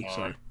Frankie,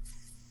 sorry.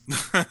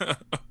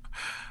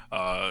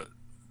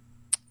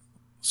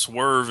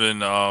 Swerve and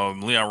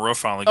Leon Ruff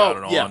finally got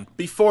it on. Yeah,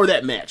 before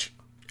that match.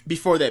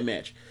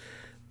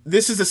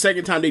 This is the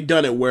second time they've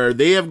done it where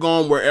they have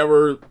gone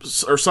wherever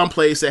or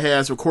someplace that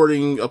has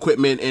recording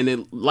equipment and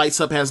it lights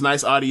up, has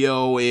nice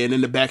audio, and in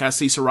the back I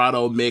see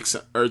Serato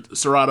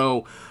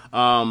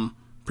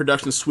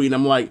production suite.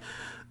 I'm like,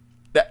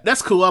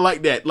 that's cool. I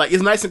like that. Like,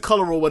 it's nice and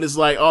colorful, but it's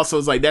like also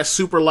it's like that's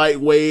super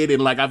lightweight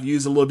and like I've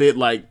used a little bit.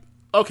 Like,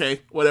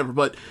 okay, whatever.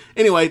 But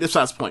anyway, that's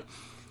besides the point.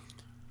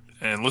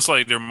 And it looks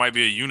like there might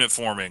be a unit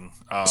forming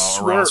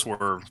around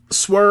Swerve.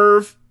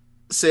 Swerve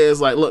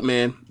says, like, look,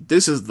 man,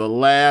 this is the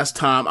last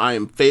time I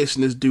am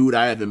facing this dude.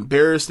 I have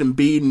embarrassed and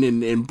beaten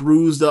and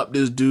bruised up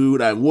this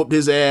dude. I whooped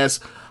his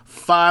ass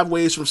 5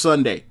 ways from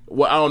Sunday.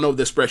 Well, I don't know what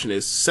the expression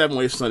is. 7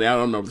 ways from Sunday. I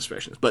don't know what the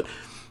expression is. But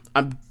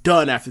I'm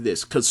done after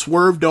this because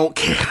Swerve don't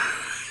care.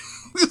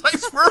 He's like,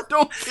 Swerve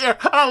don't care.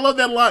 I love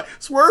that line.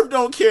 Swerve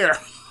don't care.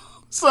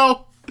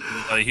 So...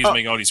 Like he's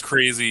making all these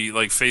crazy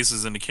like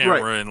faces in the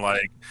camera, right, and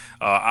like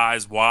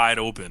eyes wide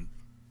open.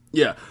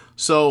 Yeah.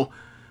 So,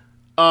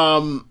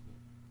 we'll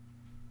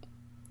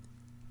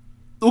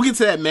get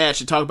to that match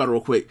and talk about it real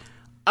quick.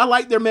 I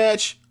like their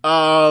match.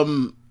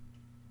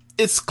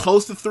 It's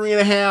close to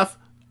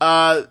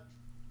 3.5.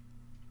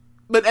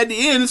 But at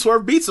the end,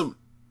 Swerve beats him.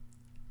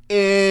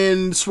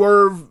 And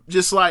Swerve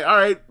just like, all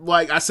right,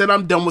 like I said,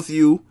 I'm done with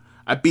you.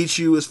 I beat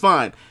you. It's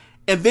fine.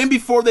 And then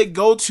before they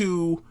go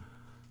to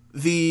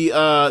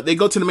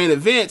the main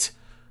event,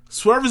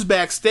 Swerve is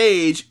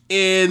backstage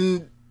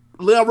and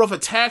Leon Ruff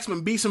attacks him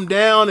and beats him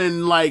down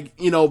and like,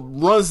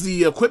 runs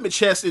the equipment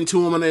chest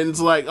into him, and then it's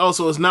like, oh,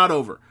 so it's not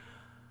over.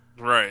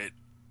 Right.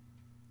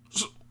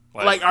 So,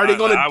 like, are they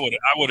gonna I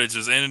would have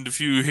just ended the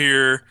feud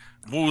here,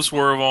 move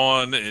Swerve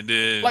on, and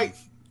then like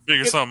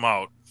figure something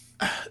out.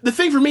 The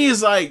thing for me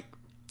is like,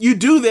 you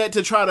do that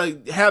to try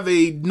to have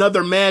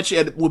another match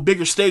with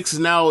bigger stakes,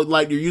 and now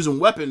like you're using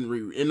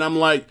weaponry, and I'm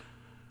like,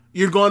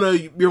 You're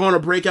gonna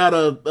break out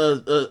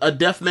a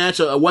death match,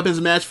 a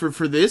weapons match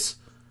for this?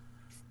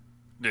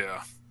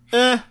 Yeah.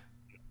 It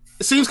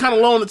seems kind of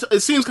low. On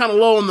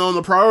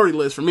the priority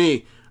list for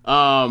me.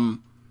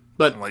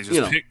 But like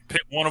just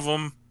pick one of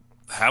them,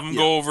 have them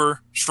go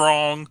over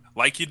strong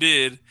like you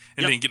did,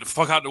 and then get the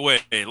fuck out the way.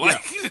 Like,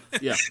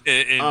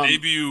 and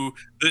debut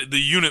the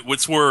unit with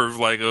Swerve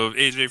like of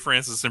AJ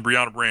Francis and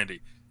Brianna Brandy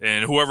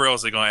and whoever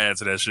else they're gonna add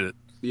to that shit.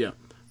 Yeah.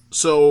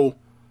 So,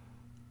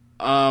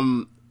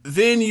 then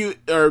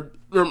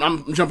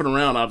I'm jumping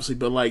around obviously,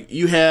 but like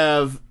you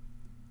have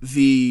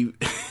the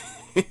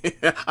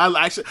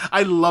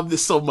I love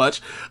this so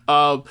much.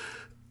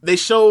 They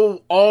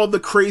show all the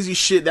crazy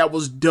shit that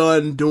was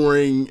done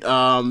during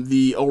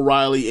the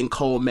O'Reilly and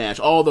Cole match,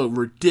 all the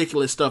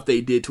ridiculous stuff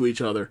they did to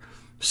each other.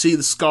 See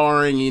the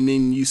scarring, and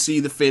then you see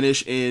the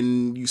finish,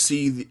 and you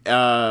see the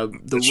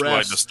refs.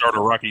 Like the start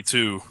of Rocky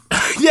 2.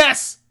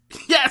 Yes.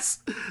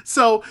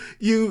 So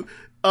you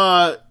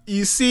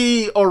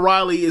see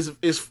O'Reilly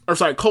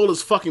Cole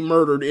is fucking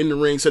murdered in the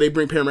ring, so they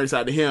bring paramedics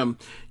out to him.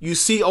 You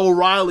see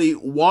O'Reilly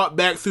walk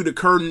back through the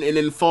curtain and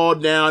then fall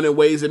down in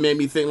ways that made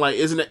me think, like,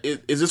 is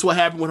this what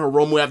happened with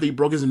Hiromu after he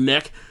broke his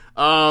neck?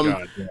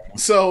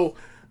 So,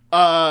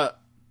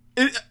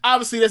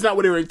 obviously that's not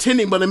what they were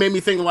intending, but it made me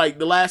think, like,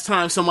 the last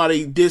time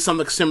somebody did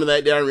something similar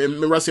to that I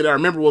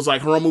remember was,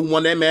 like, Hiromu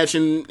won that match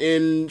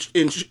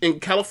in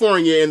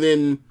California, and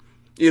then,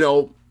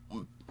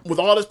 with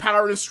all his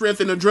power and strength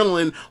and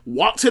adrenaline,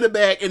 walked to the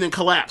back and then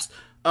collapsed.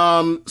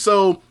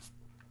 So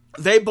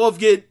they both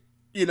get,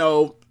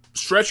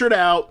 stretchered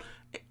out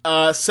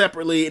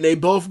separately, and they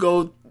both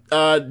go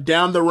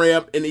down the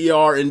ramp in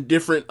ER in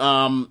different,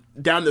 down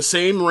the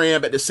same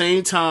ramp at the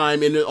same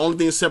time, and the only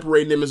thing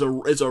separating them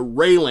is a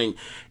railing.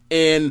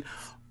 And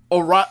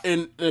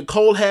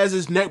Cole has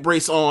his neck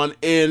brace on,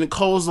 and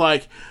Cole's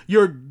like,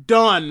 "You're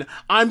done.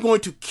 I'm going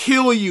to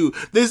kill you.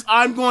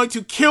 I'm going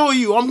to kill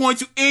you. I'm going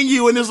to end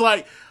you." And it's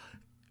like,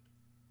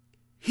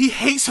 he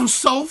hates him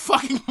so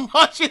fucking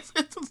much. It's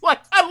like,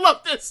 I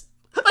love this.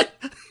 Like,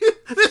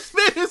 this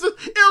man is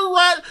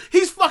irrational.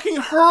 He's fucking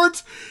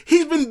hurt.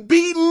 He's been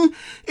beaten. And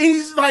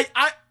he's like,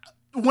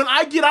 when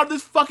I get out of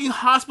this fucking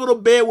hospital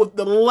bed with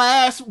the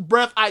last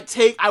breath I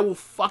take, I will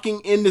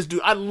fucking end this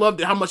dude. I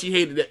loved it. How much he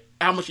hated it.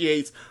 How much he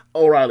hates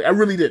O'Reilly. I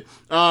really did.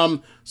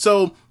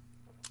 So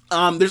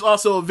there's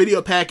also a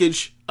video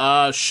package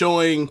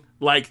showing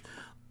like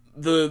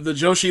the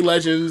Joshi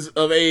legends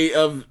of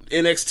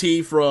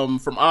NXT from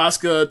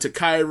Asuka to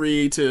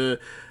Kairi to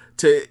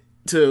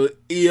to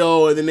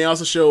Io, and then they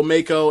also show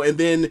Mako, and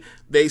then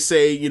they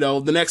say, you know,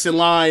 the next in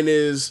line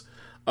is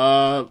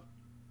Saray.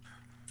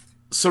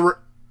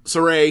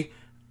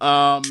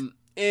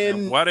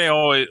 And why they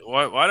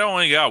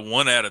only got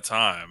one at a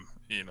time?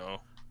 You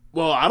know.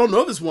 Well, I don't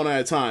know this one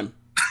at a time.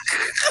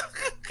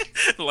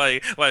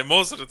 like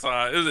most of the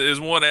time, is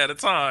one at a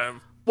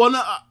time. Well,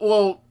 no.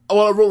 Well,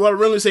 what I'm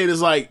really saying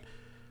is like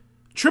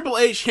Triple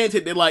H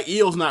hinted that like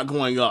Io's not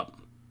going up.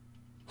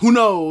 Who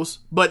knows?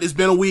 But it's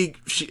been a week.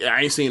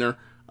 I ain't seen her.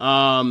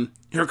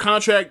 Her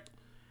contract,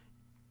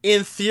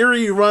 in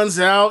theory, runs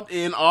out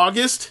in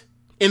August.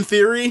 In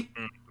theory,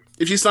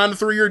 if she signed a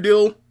 3-year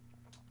deal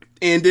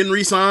and didn't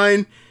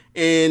re-sign,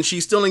 and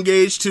she's still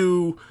engaged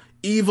to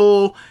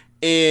Evil,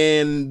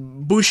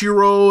 and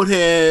Bushiroad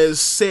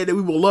has said that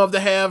we would love to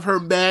have her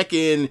back,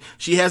 and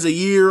she has a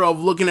year of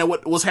looking at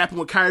what's happened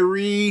with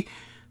Kyrie.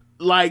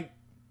 Like,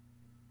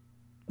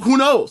 who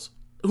knows?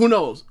 Who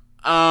knows?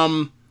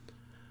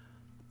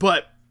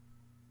 But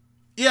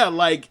yeah,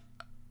 like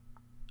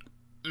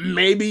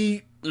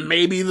maybe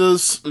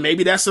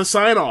that's a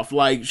sign off.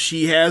 Like,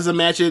 she has a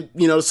match at,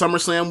 you know,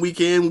 SummerSlam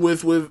weekend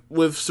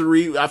with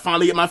Sari. I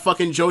finally get my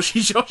fucking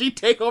Joshi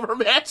takeover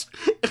match,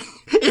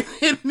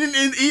 and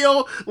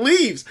Io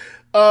leaves.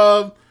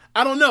 I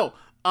don't know.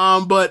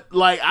 But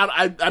like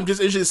I'm just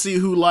interested to see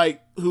who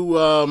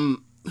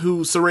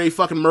Saray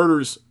fucking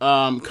murders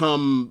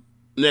come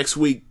next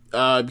week.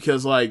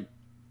 Because like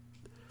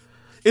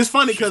it's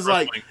funny because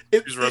like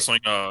she's wrestling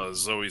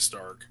Zoe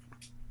Stark.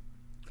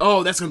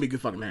 Oh, that's gonna be a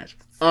good fucking match.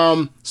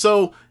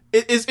 So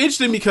it's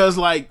interesting because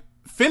like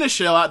Finish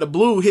Shell out the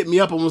blue hit me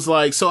up and was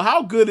like, so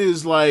how good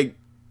is she?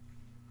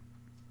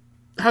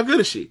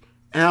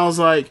 And I was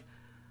like,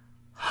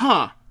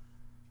 huh.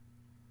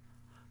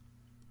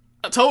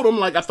 I told him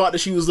like I thought that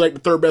she was like the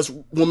third best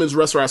women's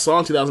wrestler I saw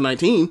in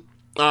 2019.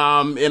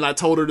 And I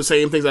told her the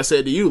same things I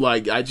said to you.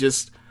 Like, I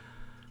just,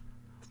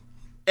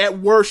 at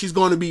worst she's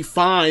going to be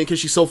fine because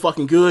she's so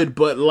fucking good,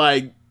 but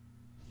like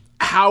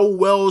how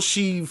well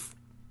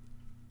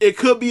it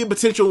could be a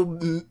potential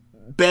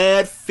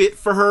bad fit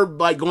for her,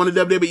 like going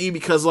to WWE,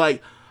 because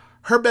like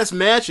her best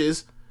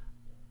matches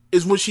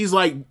is when she's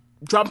like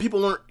dropping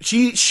people on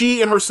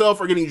she and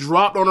herself are getting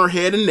dropped on her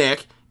head and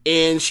neck,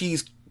 and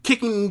she's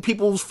kicking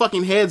people's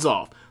fucking heads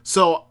off.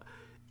 So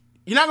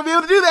you're not gonna be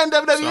able to do that in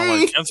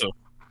WWE. Sound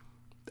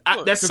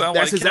like that's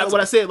exactly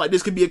what I said. Like,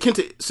 this could be a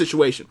Kenta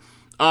situation.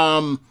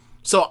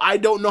 So I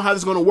don't know how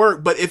this is gonna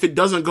work, but if it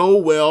doesn't go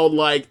well,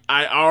 like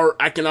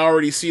I can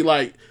already see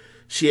like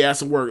she has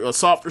to work a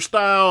softer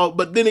style.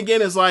 But then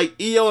again, it's like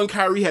Io and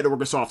Kyrie had to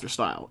work a softer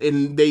style,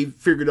 and they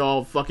figured it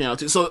all fucking out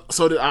too. So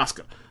did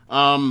Asuka.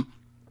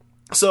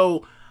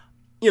 So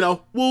you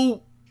know,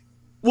 we'll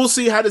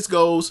see how this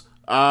goes.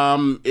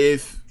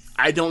 If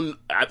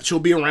she'll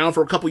be around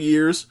for a couple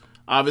years,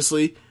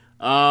 obviously.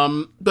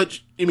 But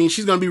I mean,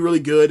 she's gonna be really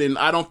good, and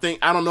I don't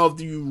know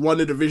if you run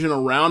the division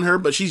around her,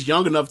 but she's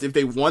young enough if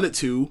they wanted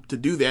to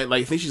do that.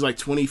 Like, I think she's like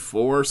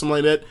 24 or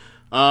something like that.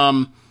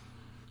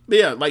 But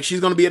yeah, like,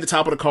 she's gonna be at the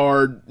top of the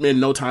card in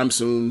no time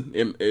soon.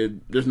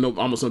 There's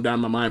almost no doubt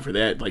in my mind for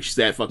that. Like, she's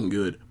that fucking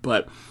good.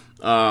 But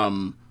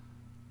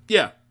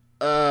yeah.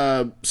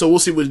 So we'll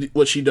see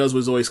what she does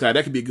with Zoe Sky.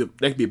 That could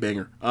be a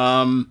banger.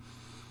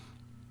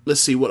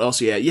 Let's see what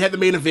else you had. You had the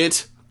main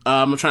event.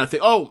 I'm trying to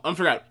think. Oh, I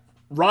forgot.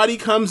 Roddy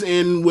comes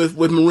in with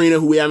Marina,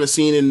 who we haven't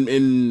seen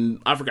in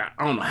I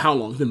don't know how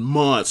long. It's been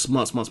months.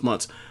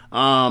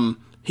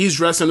 He's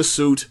dressed in a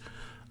suit.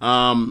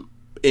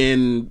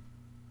 And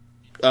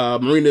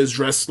Marina is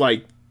dressed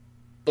like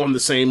on the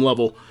same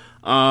level.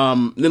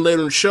 Then later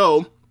in the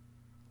show,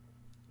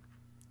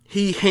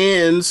 he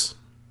hands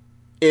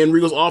in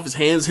Regal's office,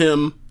 hands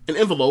him an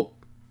envelope,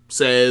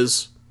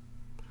 says,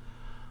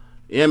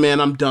 "Yeah, man,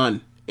 I'm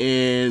done."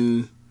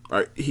 And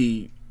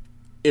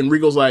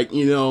Regal's like,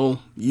 you know,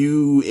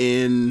 you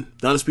and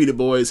the Undisputed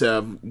Boys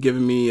have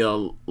given me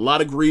a lot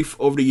of grief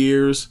over the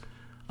years.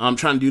 I'm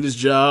trying to do this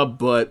job,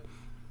 but,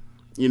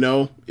 you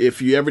know,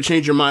 if you ever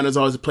change your mind, there's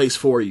always a place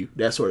for you.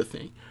 That sort of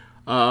thing.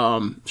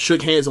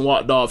 Shook hands and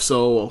walked off.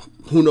 So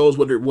who knows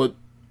what's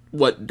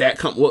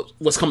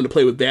coming to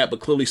play with that? But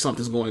clearly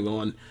something's going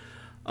on.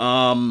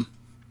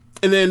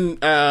 And then,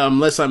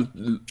 unless I'm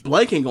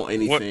blanking on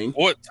anything,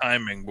 what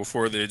timing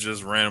before they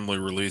just randomly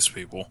release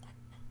people?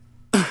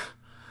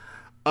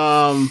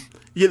 You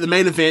get the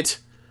main event,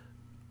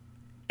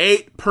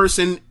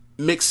 8-person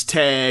mixed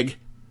tag,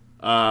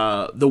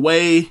 The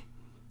Way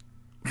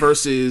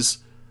versus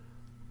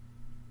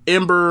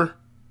Ember,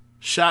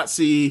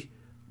 Shotzi,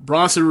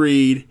 Bronson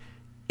Reed,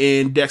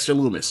 and Dexter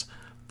Lumis.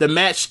 The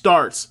match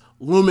starts.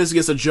 Lumis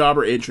gets a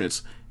jobber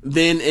entrance.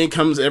 Then in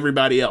comes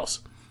everybody else.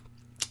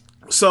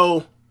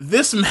 So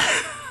this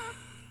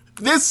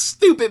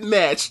stupid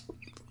match,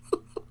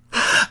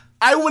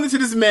 I went into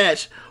this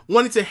match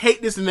wanting to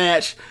hate this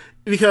match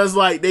because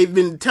like they've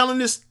been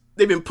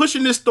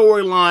pushing this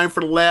storyline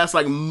for the last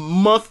like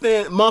month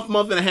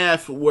and a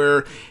half,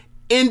 where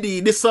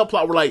this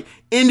subplot where like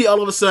Indy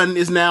all of a sudden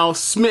is now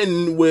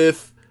smitten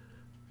with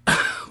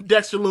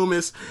Dexter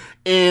Lumis,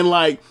 and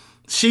like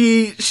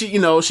she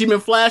been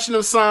flashing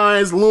them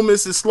signs.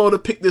 Loomis is slow to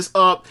pick this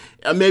up.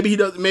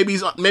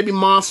 Maybe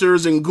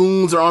monsters and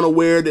goons are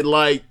unaware that,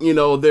 like,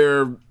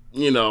 they're,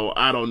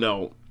 I don't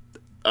know,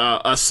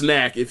 a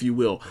snack, if you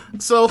will.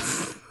 So,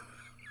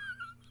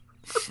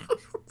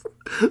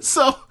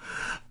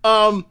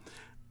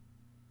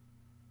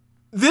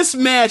 this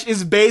match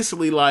is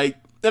basically like,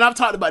 and I've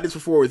talked about this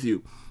before with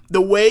you.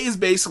 The way is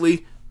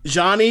basically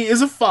Johnny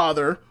is a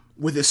father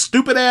with his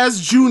stupid ass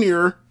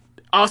junior,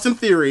 Austin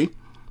Theory,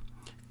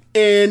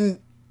 and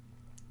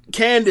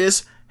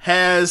Candice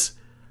has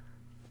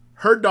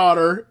her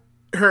daughter,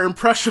 her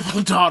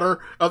impressionable daughter,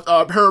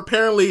 her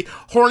apparently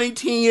horny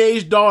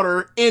teenage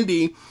daughter,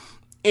 Indy,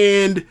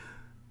 and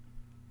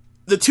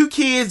the two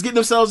kids getting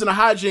themselves into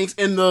hijinks,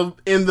 and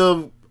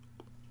the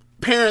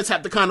parents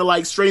have to kind of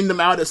like straighten them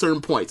out at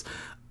certain points.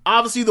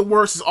 Obviously, the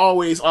worst is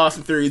always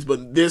Austin Theory's,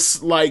 but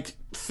this like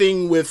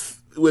thing with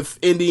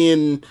Indy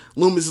and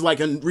Loomis is like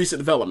a recent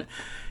development.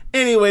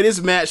 Anyway, this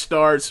match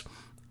starts,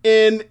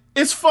 and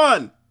it's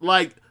fun.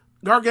 Like,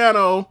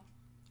 Gargano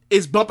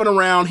is bumping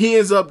around. He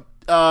ends up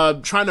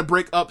trying to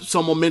break up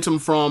some momentum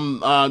from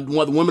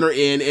what the women are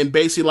in, and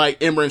basically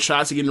like Ember and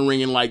Shotzi get in the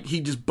ring, and like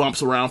he just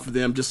bumps around for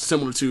them, just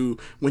similar to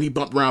when he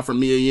bumped around for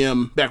Mia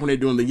Yim back when they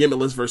were doing the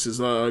Yimitless versus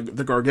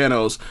the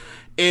Garganos.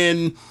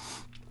 And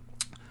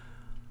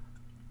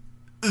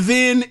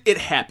then it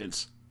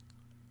happens.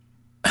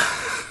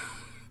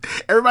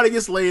 Everybody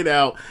gets laid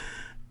out.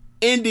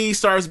 Indy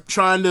starts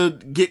trying to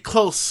get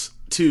close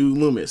to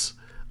Loomis.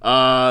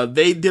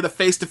 They did a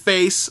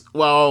face-to-face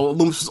while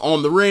Loomis was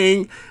on the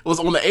ring. It was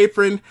on the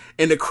apron,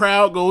 and the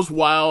crowd goes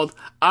wild.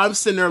 I'm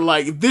sitting there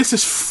like, this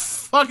is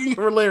fucking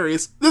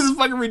hilarious. This is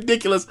fucking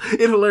ridiculous and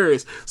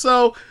hilarious.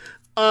 So,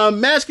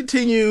 match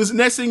continues.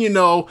 Next thing you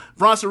know,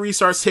 Bronson Reed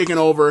starts taking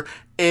over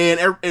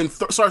and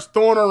starts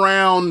throwing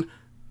around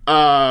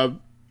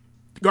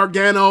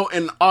Gargano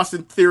and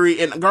Austin Theory.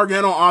 And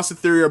Gargano and Austin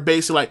Theory are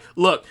basically like,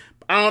 look,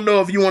 I don't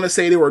know if you want to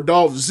say they were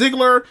Dolph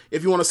Ziggler,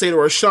 if you want to say they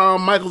were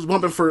Shawn Michaels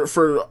bumping for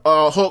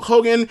Hulk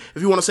Hogan,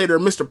 if you want to say they're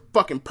Mr.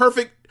 fucking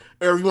Perfect,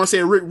 or if you want to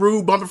say Rick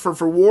Rude bumping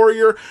for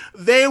Warrior.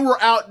 They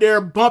were out there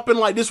bumping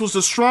like this was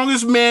the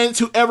strongest man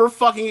to ever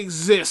fucking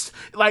exist.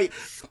 Like,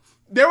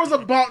 there was a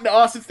bump that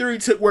Austin Theory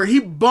took where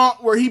he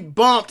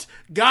bumped,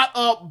 got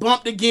up,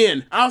 bumped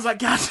again. I was like,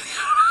 God,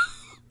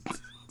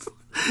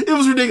 it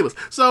was ridiculous.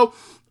 So,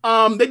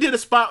 they did a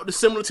spot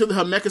similar to the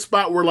Himeka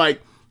spot where,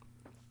 like,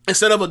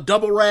 instead of a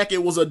double rack,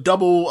 it was a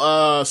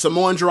double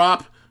Samoan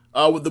drop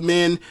with the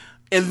men.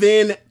 And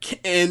then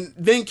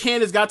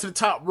Candice got to the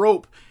top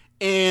rope,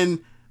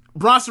 and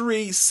Bronson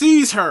Reed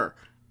sees her,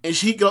 and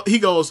he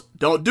goes,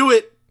 "Don't do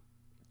it.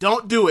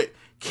 Don't do it."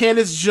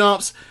 Candice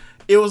jumps.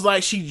 It was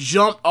like she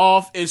jumped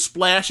off and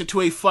splashed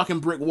into a fucking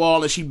brick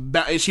wall, and she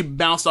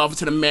bounced off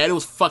into the mat. It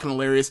was fucking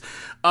hilarious.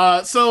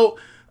 So,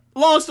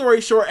 long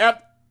story short,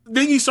 after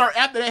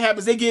that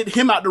happens, they get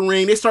him out the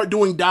ring. They start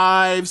doing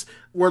dives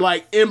where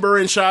like Ember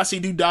and Shotzi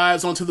do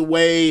dives onto the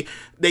way.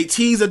 They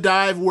tease a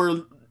dive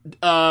where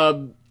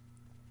Bronson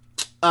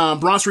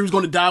Reed was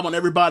going to dive on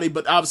everybody,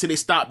 but obviously they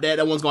stopped that.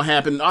 That wasn't going to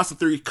happen. Austin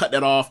Theory cut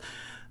that off.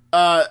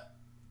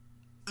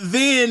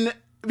 Then,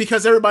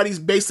 because everybody's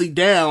basically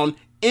down,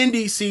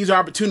 Indy sees her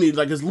opportunity,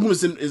 like as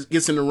Loomis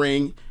gets in the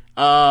ring,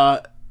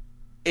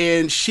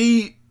 and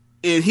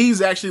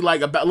he's actually like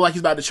he's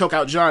about to choke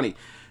out Johnny.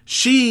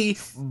 She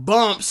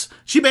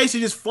basically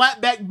just flat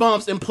back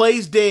bumps and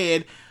plays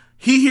dead.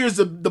 He hears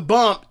the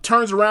bump,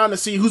 turns around to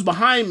see who's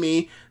behind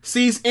me,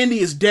 sees Indy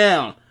is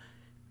down.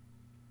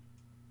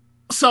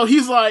 So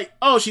he's like,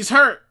 oh, she's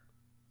hurt.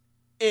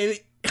 And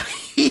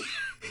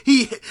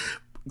he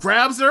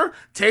grabs her,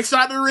 takes her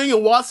out the ring,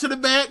 and walks to the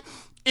back.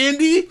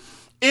 Indy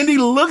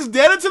looks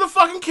dead into the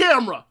fucking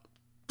camera.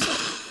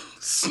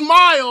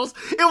 Smiles.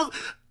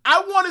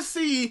 I want to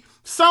see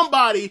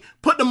somebody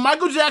put the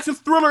Michael Jackson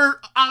Thriller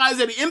eyes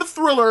at the end of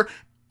Thriller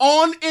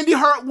on Indy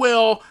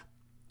Hartwell,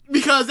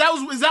 because that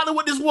was exactly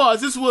what this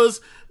was. This was,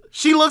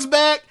 she looks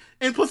back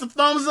and puts a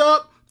thumbs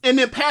up and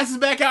then passes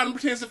back out and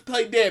pretends to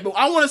play dead. But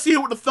I want to see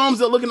her with the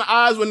thumbs up, look in the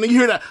eyes when you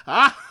hear that.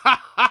 Wow.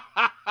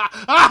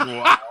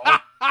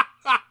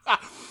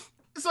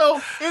 So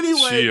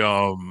anyway,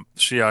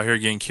 she out here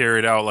getting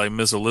carried out like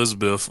Miss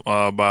Elizabeth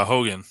by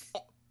Hogan.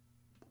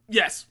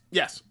 Yes.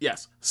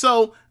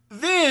 So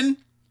then,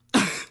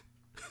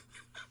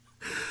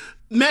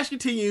 match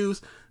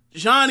continues.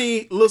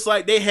 Johnny looks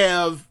like they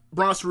have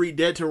Bronson Reed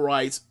dead to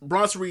rights.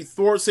 Bronson Reed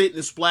thwarts it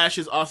and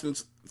splashes Austin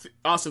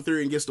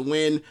Theory and gets the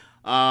win.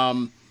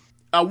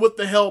 With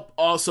the help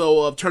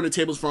also of turning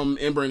tables from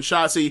Ember and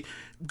Shotzi.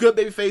 Good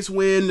babyface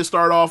win to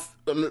start off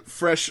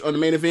fresh on the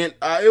main event.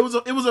 It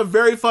was a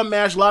very fun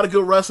match. A lot of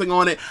good wrestling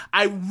on it.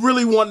 I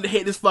really wanted to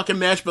hate this fucking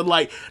match, but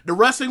like the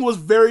wrestling was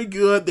very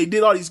good. They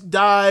did all these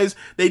dives.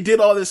 They did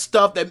all this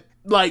stuff that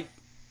like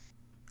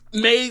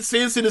made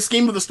sense in the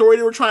scheme of the story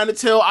they were trying to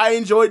tell. I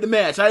enjoyed the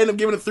match. I ended up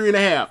giving it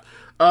 3.5.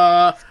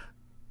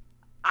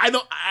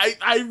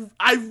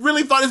 I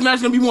really thought this match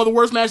was gonna be one of the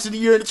worst matches of the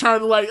year, and trying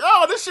to like,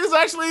 oh, this shit's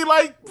actually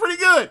like pretty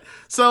good.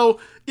 So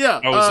Yeah.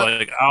 I was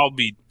like, I'll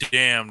be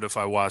damned if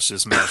I watch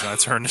this match and I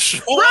turn the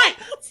show. Right.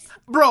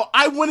 Bro,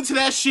 I went into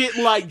that shit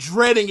like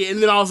dreading it,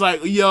 and then I was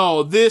like,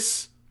 yo,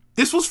 this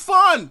was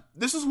fun.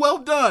 This was well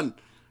done.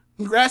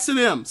 Congrats to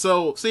them.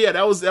 So yeah,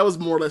 that was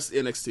more or less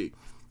NXT.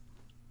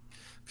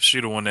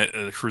 She'd have won that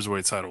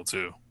cruiserweight title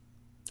too.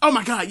 Oh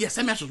my god, yes,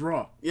 that match was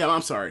Raw. Yeah,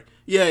 I'm sorry.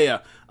 Yeah.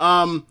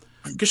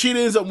 Kushida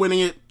ends up winning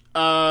it.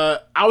 I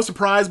was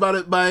surprised by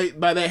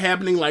that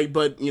happening, like,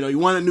 but you know, he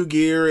won a new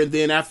gear, and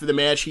then after the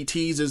match, he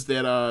teases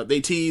that they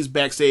tease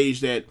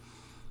backstage that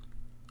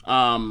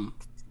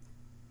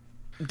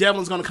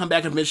Devlin's gonna come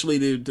back eventually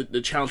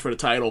to challenge for the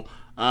title.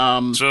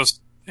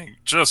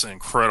 Just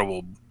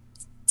incredible,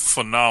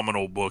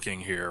 phenomenal booking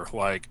here.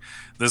 Like,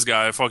 this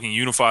guy fucking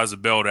unifies the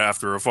belt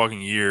after a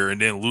fucking year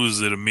and then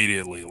loses it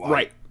immediately. Like,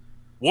 right.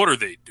 What are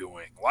they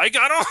doing? Like,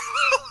 I don't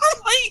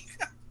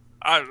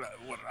like.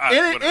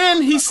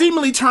 And he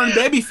seemingly turned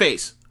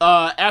babyface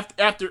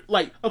after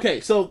like,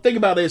 okay, so think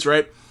about this,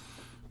 right?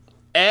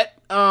 At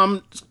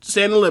Stand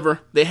and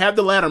Deliver, they have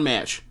the ladder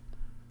match.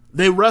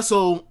 They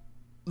wrestle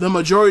the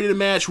majority of the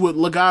match with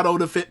Legado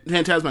the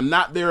Phantasma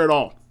not there at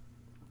all.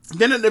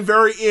 Then at the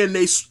very end,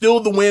 they steal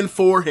the win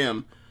for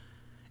him.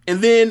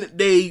 And then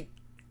they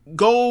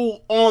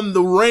go on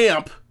the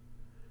ramp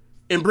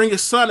and bring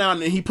his son out,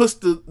 and he puts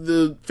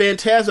the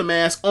Phantasm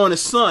mask on his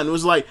son. It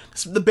was like,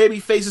 this is the baby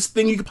faces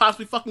thing you could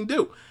possibly fucking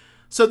do.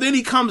 So then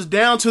he comes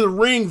down to the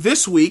ring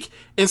this week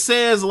and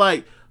says,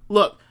 like,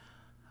 look,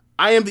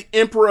 I am the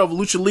emperor of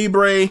Lucha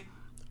Libre.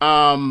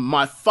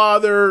 My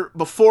father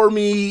before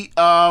me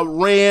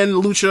ran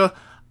Lucha.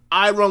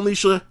 I run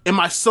Lucha, and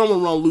my son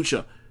will run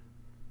Lucha.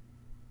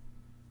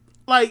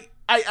 Like,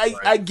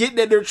 I get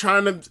that they're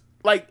trying to,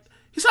 like,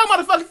 he's talking about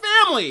a fucking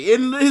family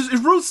and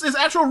his roots, his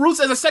actual roots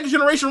as a second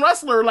generation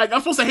wrestler. Like, I'm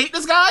supposed to hate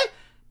this guy,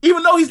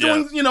 even though he's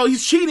doing, you know,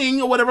 he's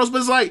cheating or whatever else. But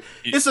it's like,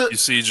 you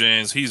see,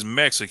 James, he's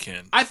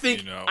Mexican. I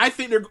think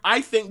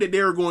that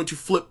they're going to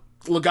flip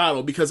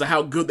Legado because of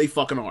how good they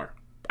fucking are.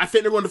 I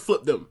think they're going to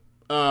flip them.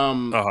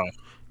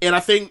 And I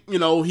think, you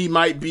know, he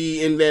might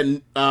be in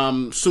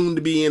that soon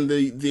to be in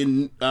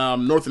the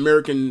North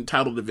American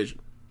title division.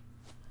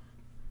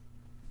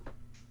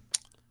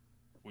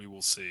 We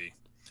will see.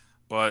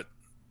 But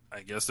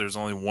I guess there's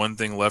only one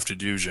thing left to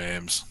do,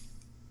 James.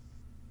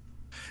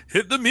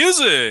 Hit the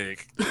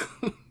music!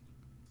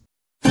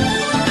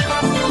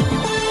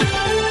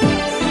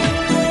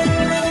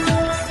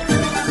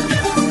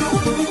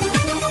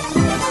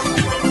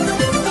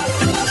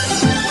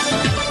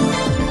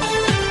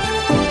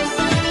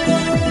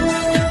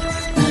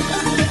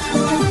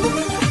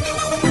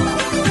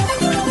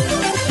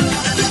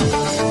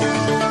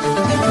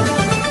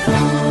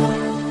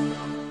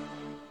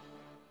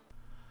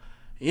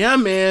 Yeah,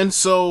 man.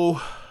 So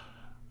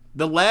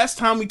the last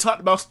time we talked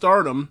about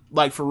Stardom,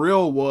 like for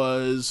real,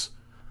 was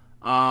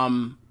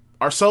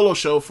our solo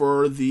show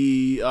for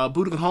the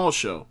Budokan Hall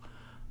show.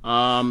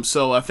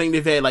 So I think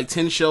they've had like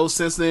 10 shows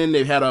since then.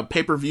 They've had a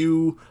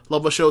pay-per-view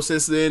level show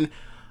since then.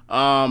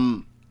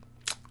 I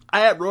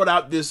had wrote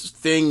out this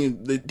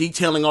thing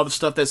detailing all the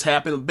stuff that's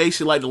happened.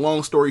 Basically, like the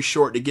long story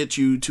short, to get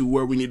you to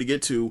where we need to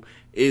get to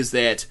is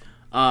that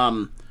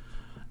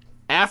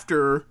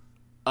after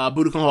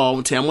Budokan Hall,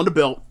 when Tam won the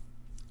belt,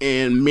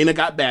 and Mina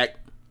got back,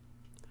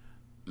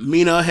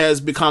 Mina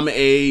has become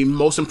a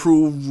most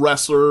improved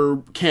wrestler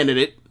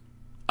candidate.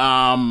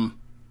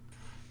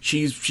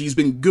 She's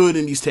been good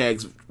in these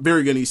tags,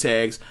 very good in these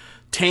tags.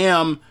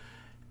 Tam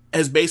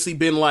has basically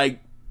been like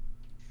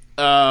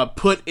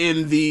put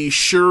in the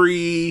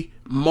Shuri,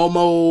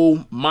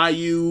 Momo,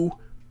 Mayu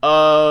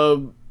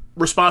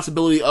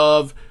responsibility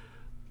of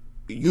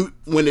you.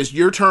 When it's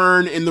your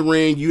turn in the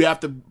ring, you have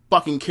to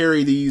fucking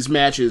carry these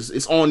matches.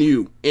 It's on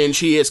you. And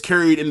she has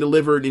carried and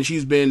delivered, and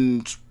she's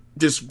been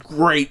just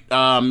great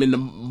in the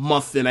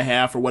month and a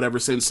half or whatever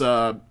since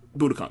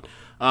Budokan.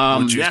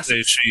 Would you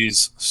say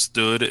she's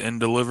stood and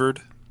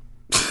delivered?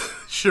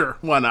 Sure,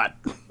 why not?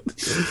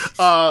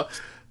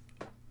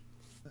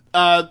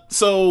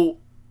 So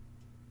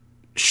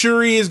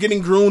Shuri is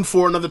getting groomed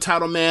for another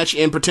title match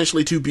and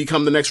potentially to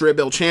become the next Red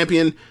Belt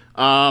champion.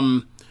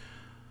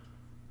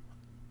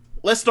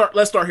 Let's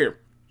start here.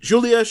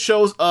 Julia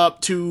shows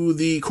up to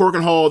the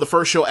Korakuen Hall, the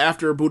first show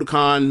after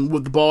Budokan,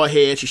 with the bald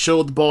head. She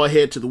showed the bald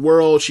head to the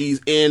world.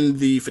 She's in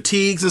the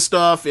fatigues and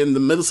stuff, in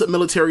the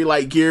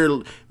military-like gear.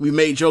 We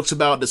made jokes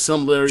about the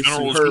similarities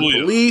to her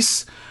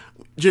police.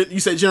 You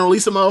said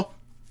Generalissimo?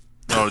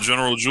 No,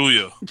 General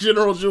Julia.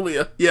 General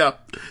Julia, yeah.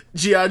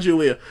 G.I.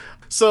 Julia.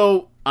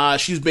 So,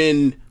 she's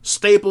been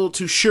stapled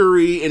to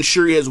Shuri, and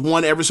Shuri has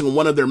won every single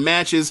one of their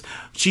matches.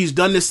 She's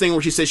done this thing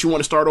where she says she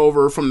wants to start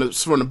over from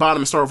the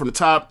bottom and start over from the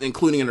top,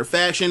 including in her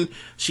faction.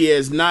 She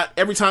has not,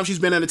 every time she's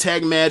been in a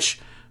tag match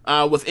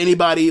with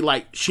anybody,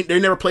 like, they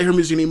never play her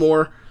music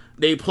anymore.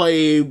 They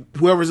play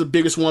whoever's the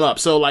biggest one up.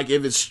 So, like,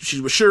 if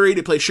she's with Shuri,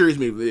 they play Shuri's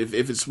music.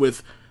 If it's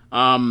with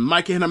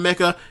Micah and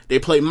Hameka, they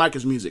play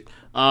Micah's music.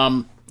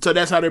 So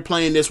that's how they're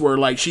playing this, where,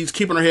 like, she's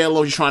keeping her head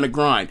low, she's trying to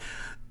grind.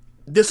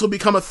 This will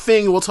become a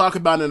thing we'll talk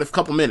about in a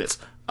couple minutes.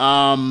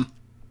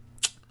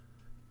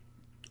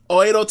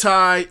 Oedo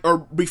Tai, or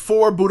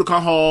before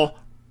Budokan Hall,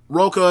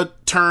 Roka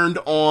turned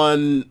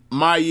on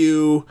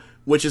Mayu,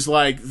 which is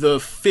like the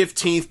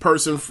 15th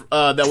person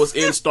that was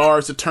in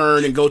Stars to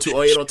turn and go to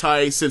Oedo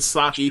Tai since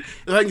Saki.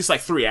 I think it's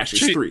like 3, actually.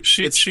 It's 3.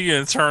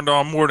 She turned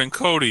on more than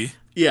Cody.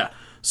 Yeah.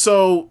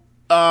 So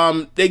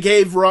they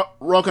gave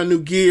Roka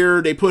new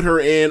gear. They put her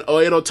in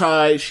Oedo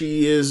Tai.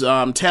 She is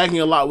tagging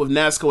a lot with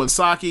Natsuko and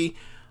Saki.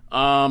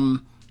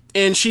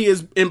 And she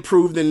has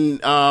improved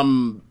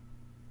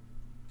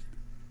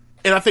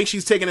and I think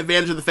she's taken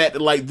advantage of the fact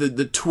that like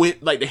the twin,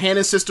 like the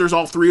Hannon sisters,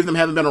 all 3 of them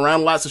haven't been around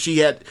a lot, so she's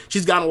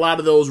gotten a lot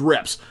of those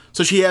reps.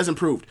 So she has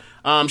improved.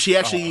 She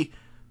actually,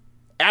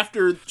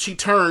 after she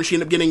turned, she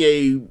ended up getting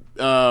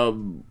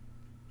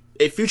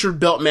a featured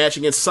belt match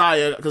against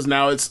Saya, because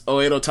now it's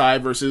Oedo Tai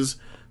versus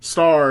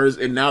Stars,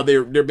 and now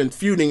they've been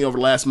feuding over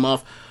the last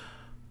month.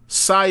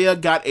 Saya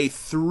got a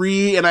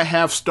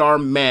 3.5-star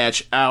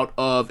match out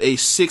of a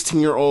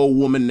 16-year-old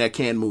woman that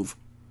can't move.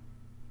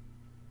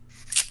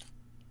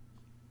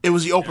 It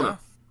was the opener.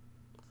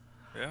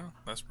 Yeah,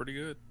 that's pretty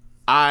good.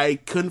 I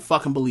couldn't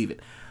fucking believe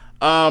it.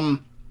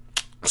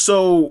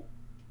 So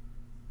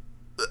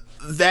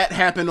that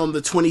happened on the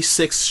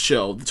 26th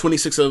show, the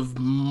 26th of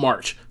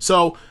March.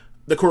 So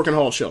the Korakuen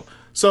Hall show.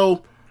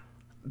 So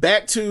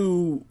back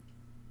to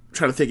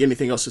trying to think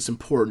anything else that's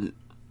important.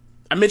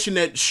 I mentioned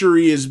that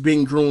Shuri is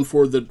being groomed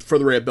for the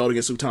red belt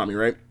against Utami,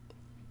 right?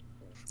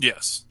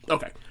 Yes.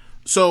 Okay.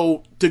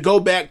 So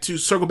to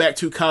circle back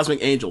to Cosmic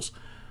Angels.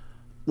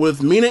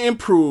 With Mina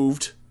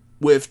improved,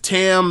 with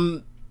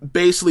Tam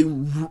basically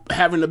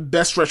having the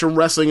best stretch of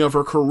wrestling of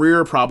her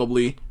career,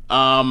 probably,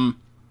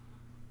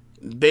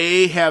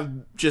 they have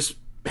just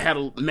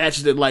had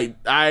matches that, like,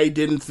 I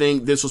didn't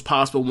think this was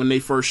possible when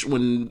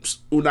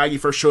Unagi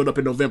first showed up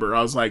in November.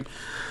 I was like,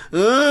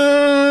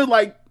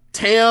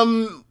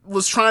 Tam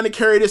was trying to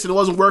carry this and it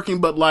wasn't working,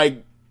 but,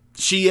 like,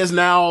 she is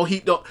now,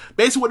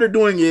 basically what they're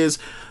doing is,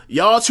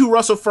 y'all 2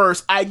 wrestle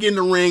first, I get in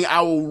the ring,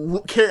 I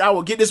will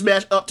get this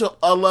match up to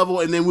a level,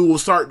 and then we will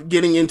start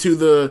getting into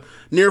the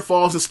near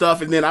falls and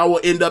stuff, and then I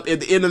will end up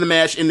at the end of the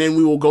match, and then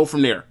we will go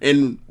from there.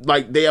 And,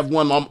 like, they have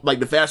won, like,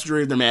 the vast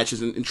majority of their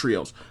matches in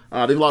trios.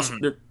 They've lost,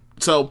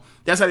 so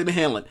that's how they've been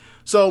handling.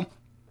 So,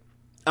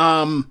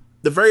 the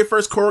very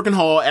first Korakuen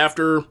Hall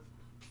after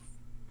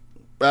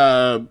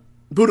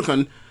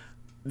Budokan,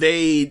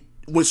 they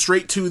went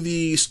straight to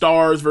the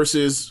Stars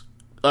versus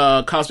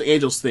Cosmic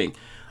Angels thing.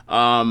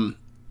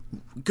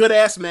 Good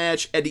ass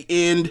match at the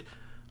end.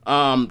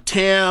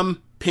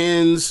 Tam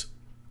pins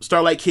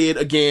Starlight Kid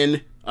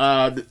again.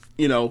 So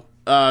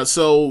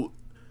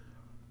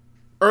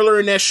earlier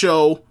in that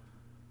show,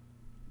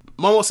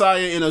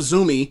 Momosaya and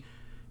Azumi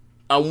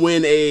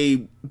win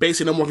a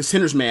basically no more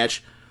contenders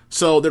match.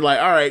 So they're like,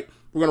 all right,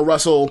 we're gonna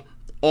wrestle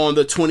on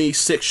the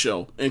 26th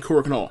show in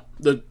Korakuen Hall,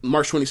 the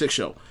March 26th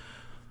show.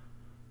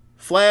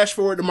 Flash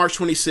forward to March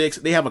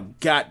 26th, they have a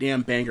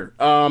goddamn banger.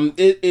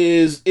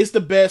 It's the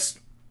best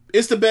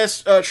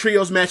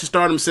trios match in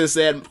Stardom since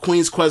that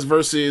Queen's Quest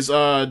versus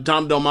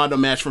Dom Del Mondo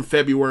match from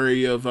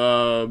February of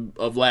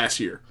last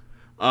year.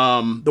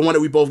 The one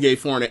that we both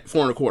gave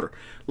 4.25.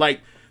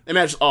 Like, that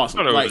match is awesome.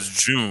 I thought it was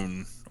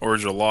June or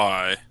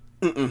July.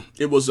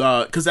 It was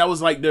because that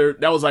was like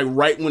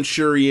right when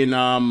Shuri and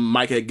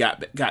Micah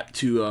got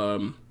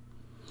to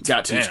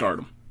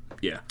Stardom.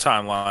 Yeah,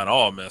 timeline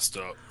all messed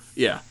up.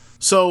 Yeah.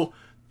 So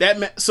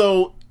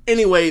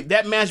anyway,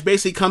 that match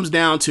basically comes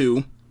down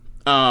to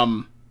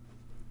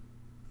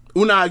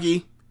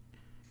Unagi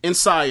and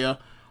Saya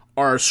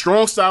are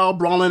strong style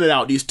brawling it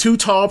out. These 2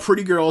 tall,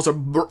 pretty girls are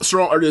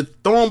just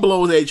throwing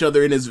blows at each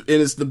other, and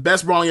it's the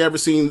best brawling I've ever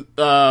seen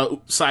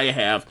Saya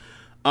have.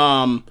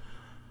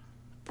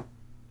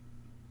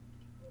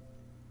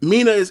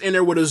 Mina is in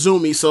there with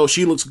Azumi, so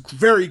she looks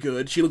very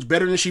good. She looks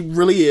better than she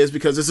really is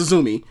because it's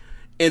Azumi.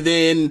 And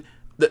then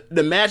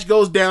the match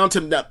goes down to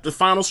the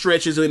final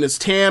stretches, and it's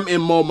Tam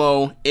and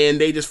Momo,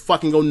 and they just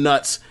fucking go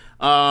nuts.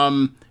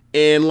 And,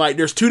 like,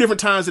 there's 2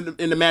 different times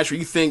in the match where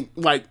you think,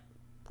 like,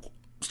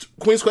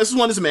 Queen's Quest has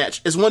won this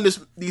match, has won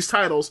these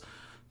titles.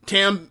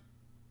 Tam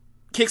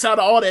kicks out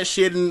of all that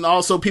shit, and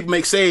also people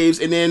make saves,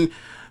 and then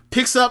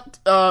picks up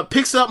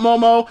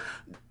Momo,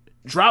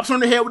 drops her on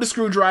the head with a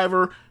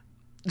screwdriver,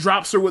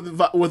 drops her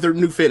with her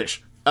new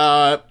finish.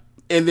 And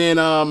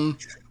then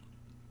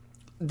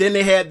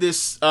they had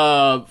this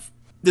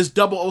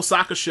double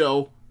Osaka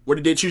show where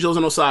they did 2 shows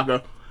in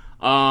Osaka,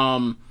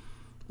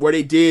 where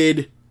they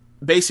did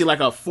basically like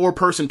a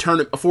 4-person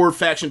tournament, a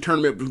 4-faction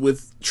tournament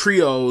with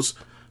trios.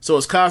 So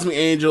it's Cosmic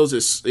Angels,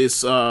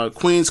 it's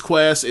Queen's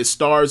Quest, it's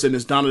Stars, and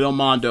it's Donna Del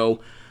Mondo.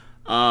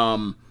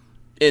 And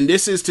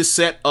this is to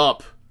set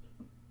up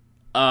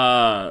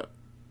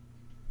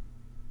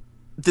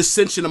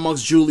dissension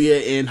amongst Julia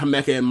and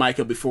Himeka and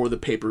Micah before the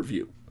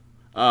pay-per-view.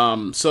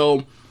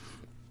 So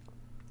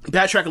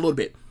backtrack a little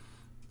bit.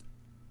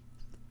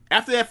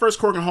 After that first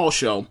Korakuen Hall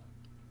show,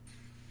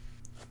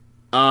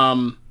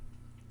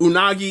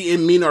 Unagi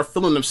and Mina are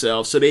feeling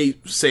themselves, so they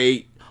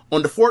say,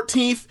 on the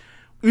 14th,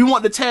 we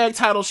want the tag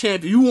title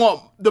champion. We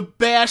want the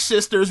Bash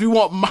sisters. We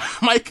want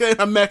Micah and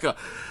Himeka.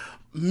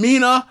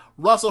 Mina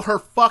wrestled her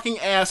fucking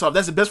ass off.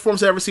 That's the best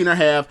performance I've ever seen her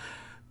have.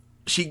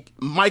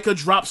 Micah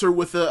drops her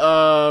with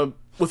a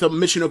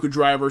Michinoku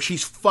driver.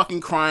 She's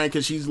fucking crying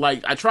because she's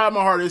like, I tried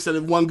my hardest and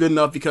it wasn't good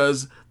enough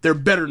because they're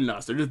better than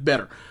us. They're just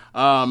better.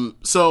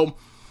 So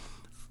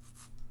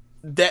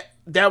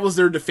that was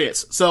their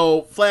defense.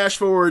 So flash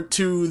forward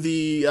to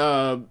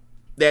the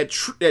that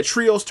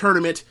trios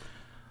tournament.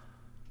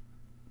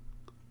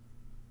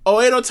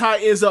 Oedo Tai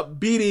ends up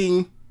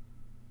beating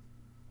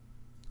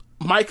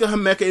Micah,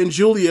 Himeka, and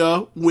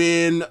Julia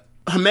when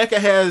Himeka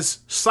has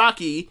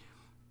Saki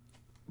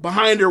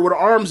behind her with her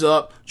arms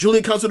up.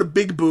 Julia comes with a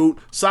big boot.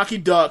 Saki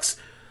ducks.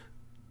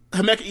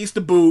 Himeka eats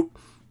the boot.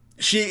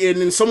 And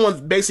then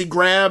someone basically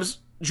grabs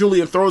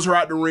Julia and throws her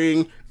out the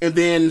ring. And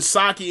then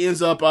Saki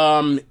ends up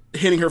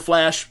hitting her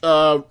flash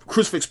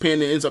crucifix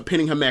pin and ends up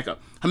pinning Himeka.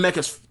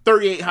 Himeka's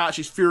 38 hot.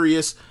 She's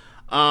furious.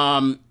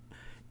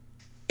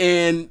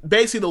 And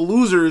basically the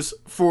losers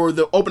for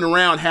the opening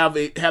round have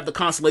the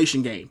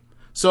consolation game.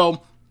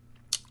 So,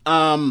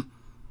 then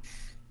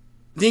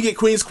you get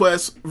Queen's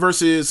Quest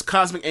versus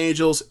Cosmic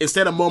Angels.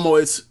 Instead of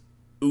Momo, it's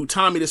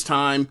Utami this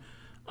time.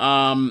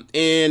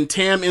 And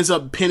Tam ends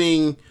up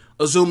pinning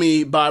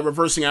Azumi by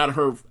reversing out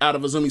of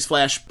Azumi's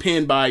flash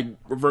pin by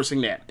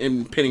reversing that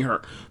and pinning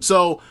her.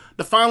 So,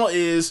 the final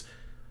is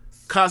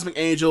Cosmic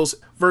Angels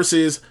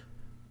versus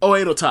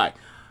Oedo Tai.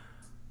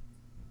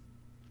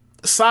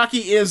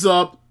 Saki ends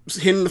up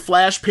hitting the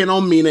flash pin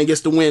on Mina and gets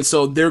the win,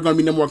 so they're going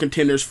to be no more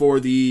contenders for I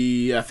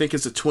think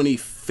it's the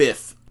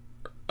 25th.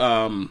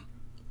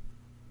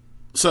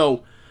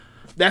 So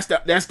that's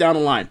down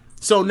the line.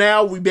 So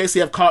now we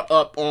basically have caught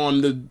up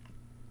on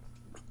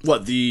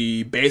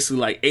basically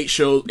like 8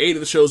 of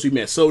the shows we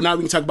missed. So now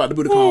we can talk about the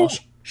Budokan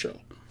show.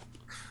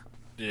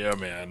 Yeah,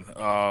 man.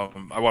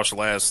 I watched the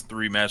last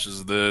 3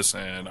 matches of this,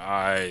 and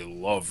I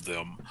loved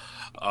them.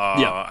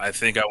 I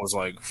think I was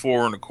like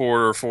 4.25,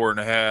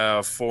 4.5,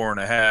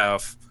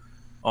 4.5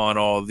 on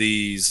all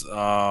these.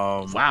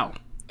 Wow.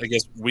 I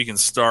guess we can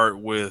start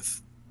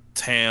with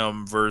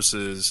Tam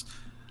versus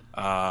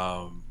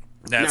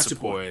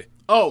Natsupoi.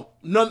 Oh,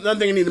 another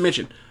thing I need to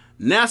mention.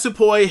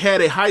 Natsupoi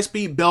had a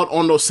high-speed belt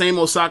on those same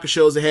Osaka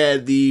shows that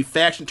had the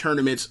faction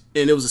tournaments,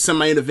 and it was a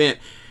semi-main event,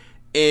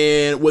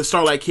 and with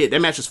Starlight Kid.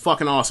 That match is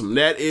fucking awesome.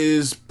 That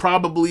is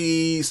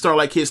probably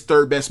Starlight Kid's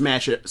 3rd best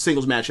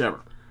singles match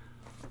ever.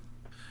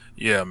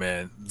 Yeah,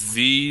 man.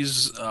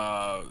 These,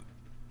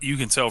 you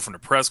can tell from the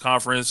press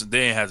conference,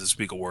 they ain't had to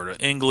speak a word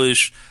of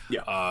English.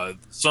 Yeah.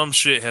 Some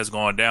shit has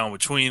gone down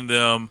between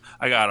them.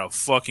 I got a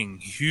fucking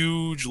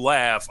huge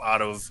laugh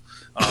out of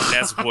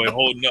Natsupoi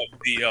holding up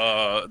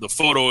the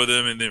photo of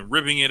them and then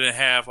ripping it in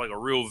half like a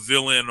real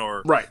villain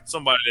or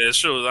somebody that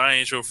shows I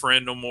ain't your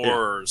friend no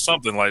more or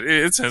something like it.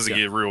 It tends to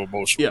get real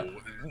emotional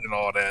and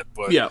all that.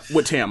 But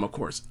with Tam, of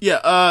course.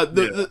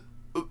 The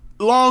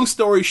long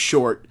story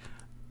short,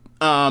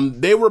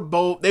 they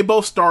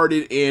both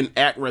started in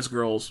Actress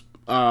Girls.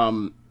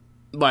 When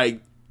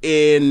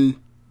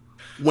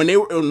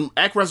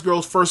Actress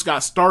Girls first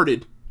got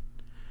started,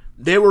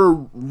 they were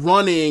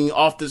running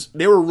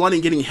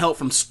getting help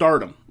from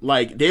Stardom.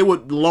 Like, they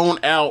would loan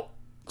out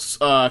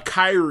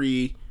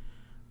Kairi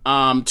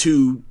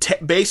to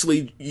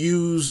basically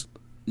use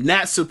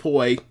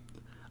Natsupoi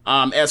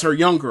as her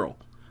young girl.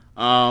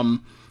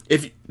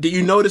 Did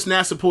you notice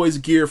Natsupoi's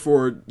gear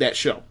for that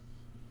show?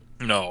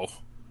 No.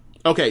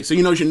 Okay, so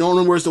you know she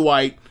normally wears the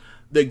white.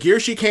 The gear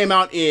she came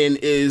out in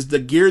is the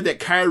gear that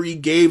Kairi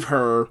gave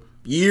her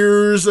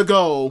years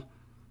ago,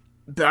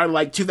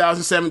 like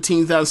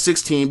 2017,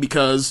 2016,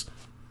 because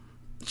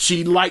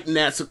she liked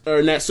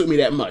Natsumi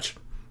that much.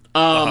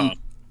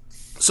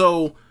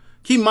 So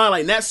keep in mind,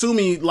 like,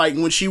 Natsumi, like,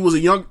 when she was a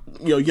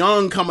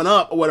young coming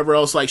up or whatever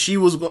else, like, she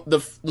was one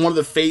of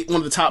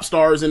the top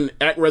stars in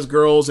Actress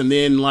Girls, and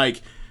then,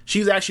 like,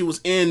 she actually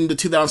was in the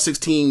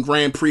 2016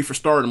 Grand Prix for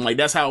Stardom. Like,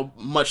 that's how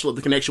much the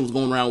connection was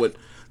going around with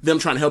them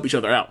trying to help each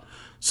other out.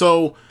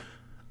 So,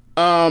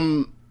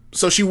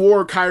 so she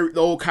wore the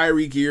old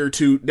Kairi gear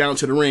down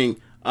to the ring.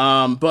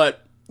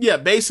 But yeah,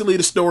 basically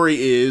the story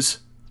is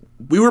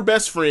we were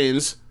best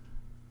friends,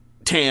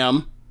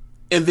 Tam,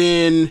 and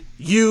then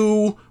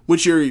you,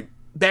 with your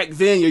back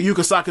then your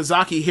Yuka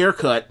Sakazaki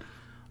haircut,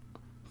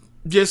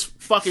 just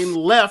fucking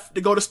left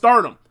to go to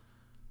Stardom.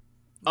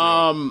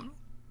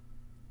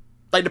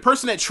 Like, the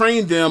person that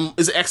trained them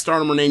is an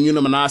ex-Stardomer named Yuna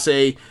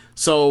Manase.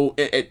 So,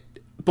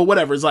 but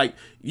whatever. It's like,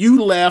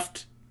 you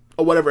left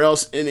or whatever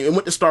else and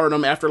went to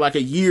Stardom after like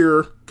a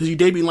year, because you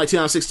debuted in like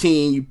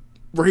 2016. You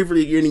were here for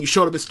the year and then you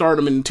showed up at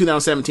Stardom in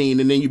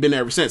 2017, and then you've been there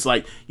ever since.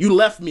 Like, you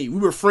left me.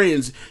 We were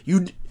friends.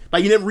 You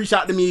never reached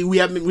out to me. We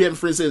haven't been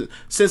friends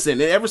since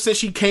then. And ever since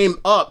she came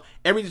up,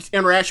 every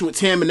interaction with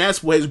Tam and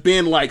Natsupoi has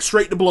been like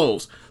straight to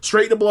blows,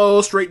 straight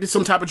to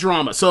some type of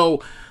drama. So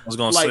I was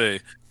gonna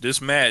say,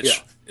 this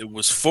match, it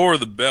was for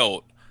the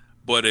belt,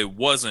 but it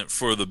wasn't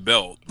for the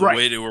belt. The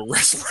way they were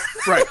wrestling,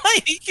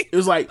 It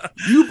was like,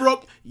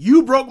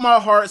 you broke my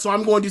heart, so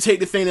I'm going to take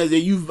the thing that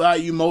you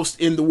value most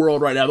in the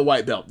world right now, the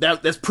white belt.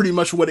 That's pretty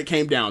much what it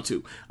came down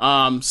to.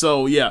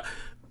 So yeah,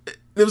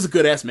 It was a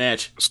good ass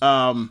match.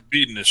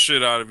 Beating the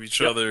shit out of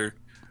each other,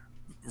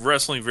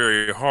 wrestling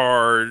very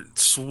hard,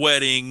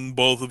 sweating,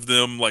 both of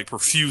them like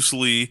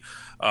profusely.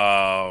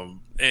 And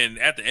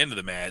at the end of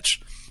the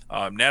match,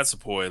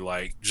 Natsupoi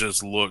like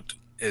just looked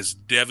as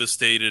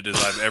devastated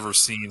as I've ever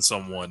seen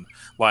someone.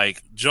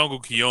 Like Jungle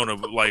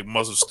Kiona like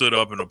must have stood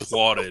up and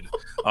applauded.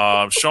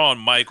 Shawn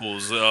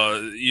Michaels,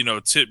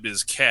 tipped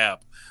his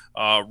cap.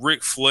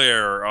 Ric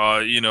Flair,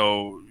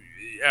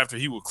 after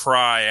he would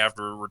cry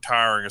after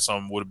retiring or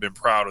something, would have been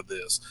proud of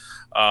this.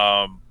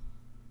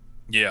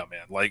 Yeah,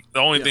 man. Like the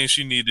only thing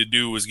she needed to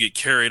do was get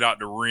carried out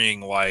the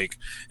ring, like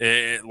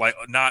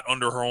not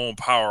under her own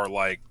power.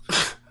 Like,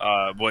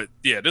 but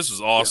yeah, this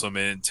was awesome.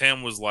 And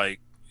Tam was like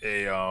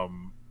a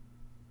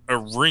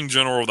ring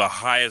general of the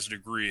highest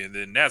degree. And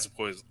then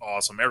Natsupoi is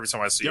awesome. Every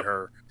time I see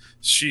her,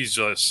 she's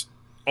just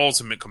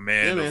ultimate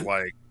command of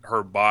like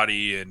her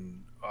body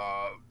and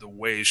the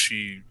way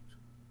she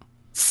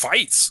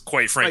fights.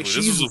 Quite frankly, like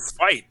this is a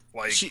fight.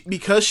 Like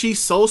because she's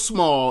so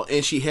small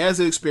and she has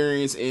the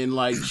experience and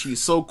like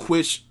she's so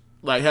quick,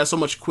 like has so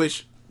much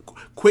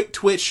quick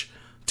twitch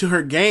to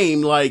her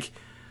game. Like,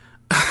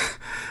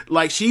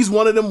 like she's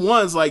one of them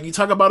ones. Like you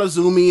talk about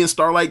Azumi and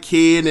Starlight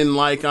Kid and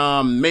like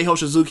Meiho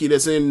Suzuki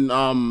that's in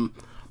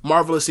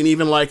Marvelous, and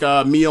even like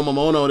Mio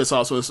Momono that's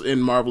also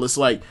in Marvelous.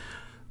 Like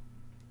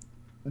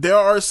there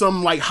are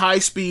some like high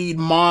speed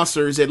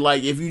monsters that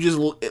like if you just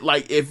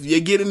like if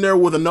you get in there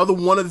with another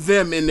one of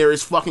them in there,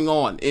 it's fucking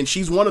on. And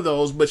she's one of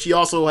those, but she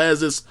also has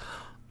this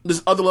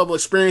other level of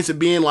experience of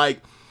being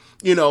like,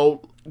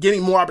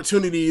 getting more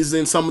opportunities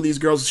than some of these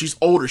girls. She's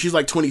older. She's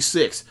like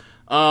 26.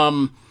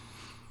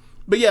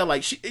 But yeah,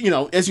 like she,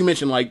 as you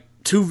mentioned, like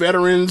two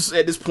veterans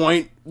at this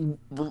point,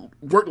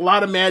 worked a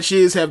lot of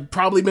matches, have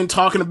probably been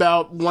talking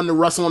about wanting to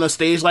wrestle on a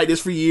stage like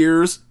this for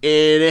years,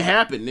 and it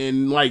happened,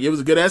 and like it was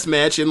a good ass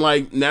match, and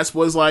like Ness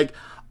was like,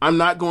 I'm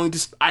not going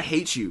to, I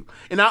hate you.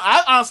 And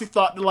I honestly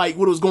thought that, like,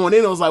 what was going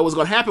in, it was like, what's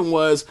going to happen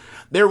was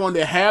they were going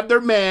to have their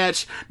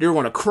match, they were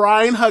going to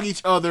cry and hug each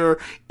other,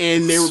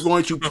 and they were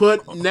going to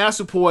put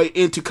Natsupoi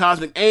into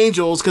Cosmic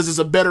Angels because it's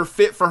a better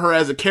fit for her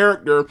as a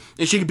character,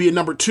 and she could be a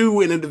number 2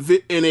 in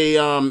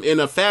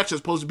a faction as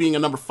opposed to being a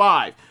number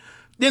 5.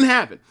 Didn't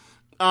happen.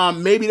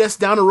 Maybe that's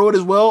down the road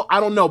as well. I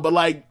don't know, but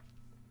like,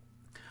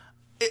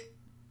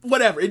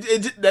 whatever.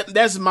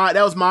 That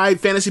was my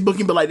fantasy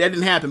booking, but like that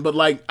didn't happen. But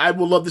like, I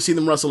would love to see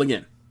them wrestle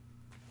again.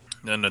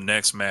 Then the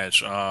next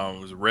match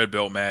was a red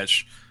belt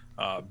match.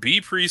 B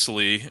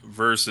Priestley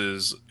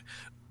versus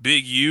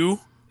Big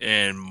U,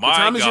 and my the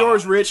time is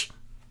yours, Rich.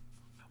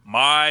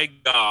 My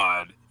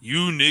God,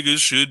 you niggas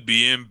should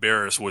be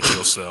embarrassed with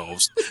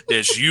yourselves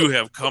that you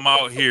have come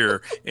out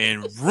here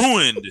and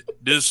ruined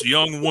this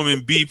young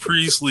woman B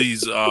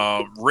Priestley's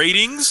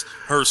ratings,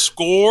 her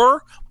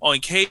score on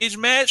Cage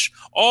Match.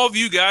 All of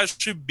you guys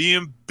should be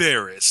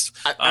embarrassed.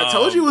 I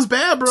told you it was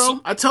bad,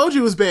 bro. I told you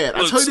it was bad.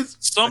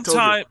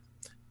 Sometimes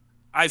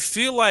I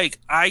feel like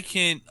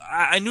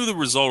I knew the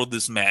result of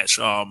this match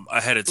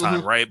ahead of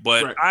time, right?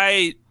 But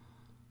I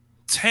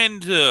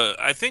think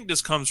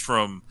this comes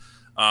from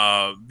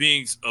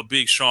being a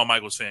big Shawn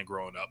Michaels fan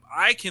growing up.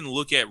 I can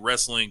look at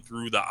wrestling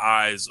through the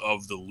eyes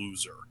of the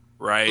loser,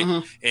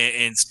 right?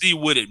 And see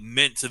what it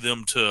meant to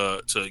them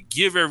to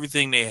give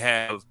everything they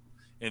have,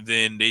 and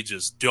then they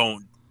just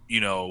don't,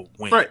 win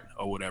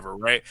or whatever,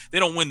 right? They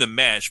don't win the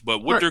match,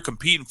 but what they're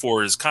competing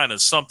for is kind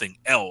of something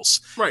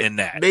else in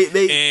that.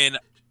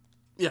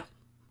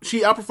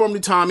 She outperformed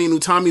Utami, and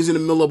Utami's in the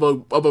middle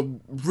of a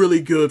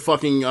really good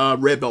fucking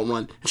red belt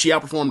run. She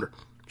outperformed her.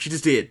 She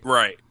just did.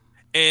 Right.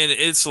 And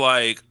it's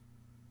like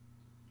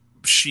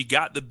she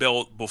got the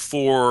belt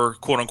before,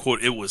 quote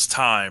unquote, it was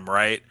time,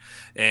 right?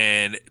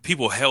 And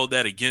people held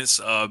that against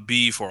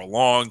B for a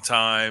long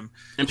time.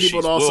 And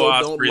people also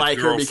don't like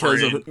her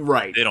because of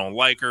they don't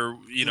like her,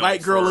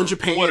 white girl in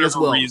Japan as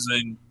well.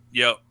 Reason.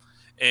 Yep.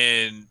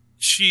 And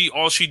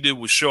all she did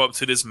was show up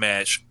to this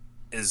match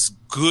as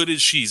good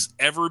as she's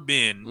ever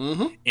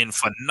been, in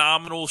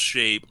phenomenal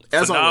shape,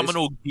 as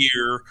phenomenal always.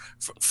 Gear,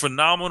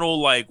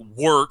 phenomenal like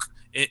work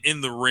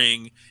in the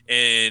ring,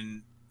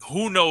 and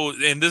who knows,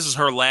 and this is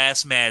her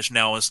last match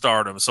now in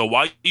Stardom. So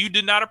while you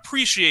did not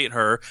appreciate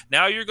her,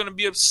 now you're going to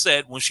be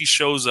upset when she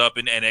shows up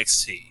in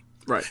NXT.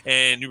 Right.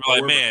 And you're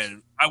like,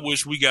 man, I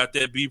wish we got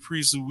that B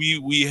Priestley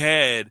we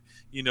had,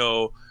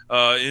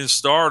 in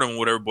Stardom,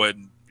 whatever, but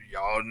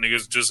y'all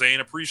niggas just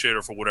ain't appreciate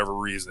her for whatever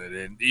reason.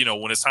 And,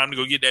 when it's time to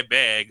go get that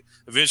bag,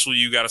 eventually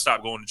you got to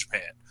stop going to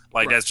Japan.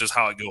 Like, that's just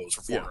how it goes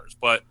for foreigners.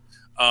 But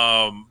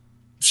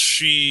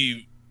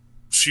she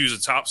was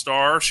a top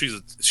star. She's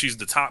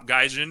the top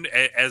gaijin,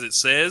 as it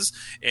says.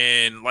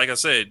 And like I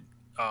said,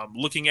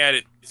 looking at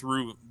it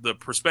through the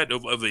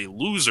perspective of a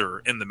loser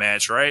in the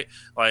match, right?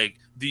 Like,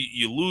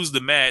 you lose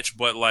the match,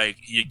 but like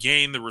you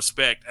gain the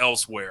respect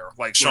elsewhere.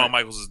 Like Shawn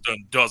Michaels has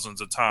done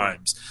dozens of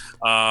times.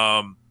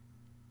 And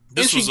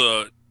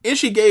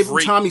she gave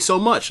Tommy so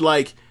much.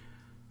 Like,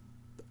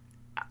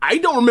 I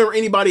don't remember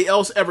anybody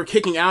else ever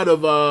kicking out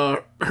of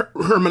her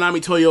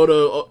Manami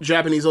Toyota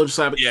Japanese Ultra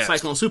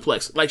Cyclone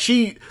Suplex.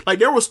 Like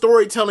there was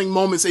storytelling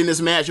moments in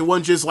this match. It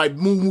wasn't just like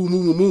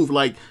move.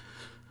 Like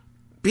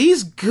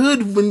B's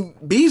good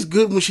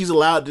when she's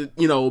allowed to,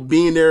 you know,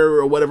 be in there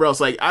or whatever else.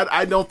 Like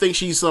I don't think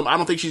she's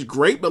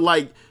great, but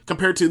like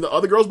compared to the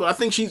other girls, but I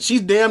think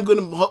she's damn good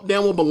and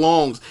damn well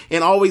belongs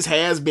and always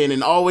has been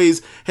and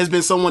always has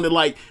been someone that,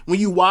 like, when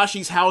you watch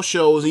these house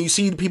shows and you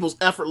see the people's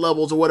effort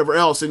levels or whatever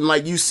else, and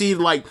like you see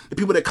like the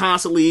people that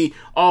constantly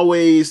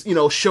always, you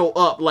know, show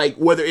up, like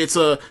whether it's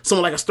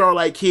someone like a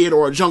Starlight Kid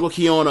or a Jungle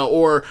Kiona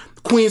or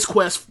Queen's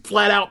Quest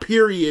flat out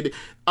period,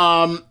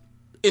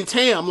 in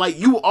Tam, like,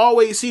 you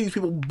always see these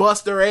people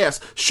bust their ass.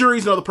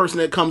 Shuri's another person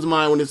that comes to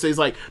mind when it says,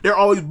 like, they're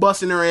always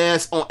busting their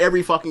ass on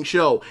every fucking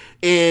show.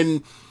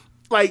 And,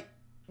 like,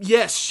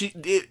 yes,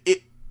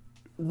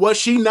 was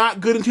she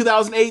not good in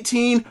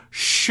 2018?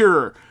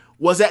 Sure.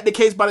 Was that the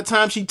case by the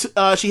time she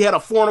had a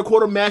 4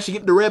 1/4 match to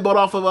get the red belt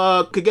off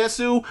of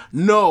Kagetsu?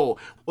 No.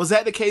 Was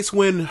that the case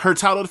when her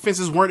title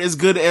defenses weren't as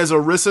good as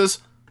Arissa's?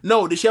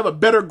 No. Did she have a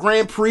better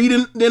Grand Prix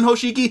than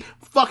Hoshiki?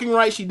 Fucking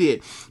right she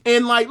did.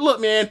 And, like,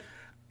 look, man,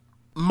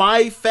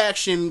 my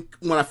faction,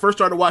 when I first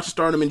started watching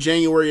Stardom in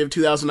January of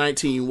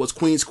 2019, was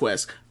Queen's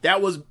Quest.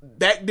 That was,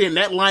 back then,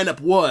 that lineup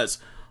was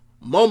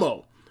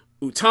Momo,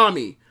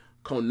 Utami,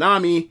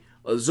 Konami,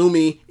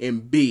 Azumi,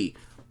 and B.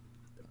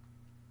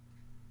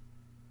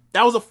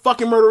 That was a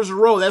fucking murderer's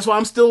row. That's why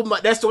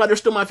they're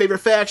still my favorite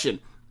faction.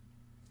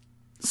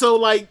 So,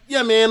 like,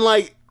 yeah, man,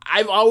 like,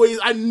 I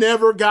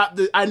never got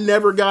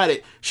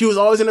it. She was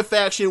always in a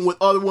faction with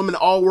other women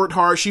that all worked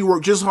hard. She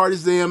worked just as hard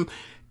as them.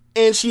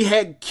 And she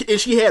had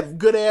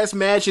good ass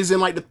matches in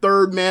like the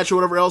third match or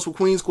whatever else with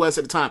Queen's Quest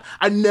at the time.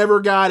 I never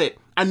got it.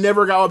 I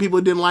never got why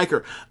people didn't like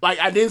her. Like,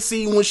 I didn't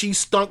see when she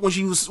stunk, when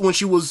she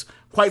was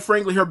quite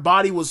frankly, her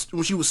body was,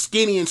 when she was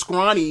skinny and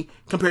scrawny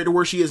compared to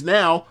where she is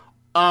now.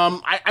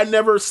 I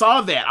never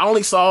saw that. I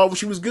only saw when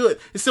she was good.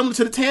 It's similar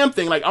to the Tam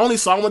thing. Like, I only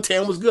saw when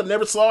Tam was good. I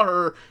never saw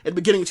her at the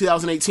beginning of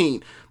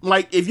 2018.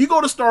 Like, if you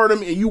go to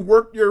Stardom and you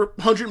work your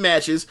 100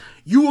 matches,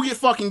 you will get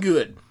fucking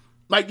good.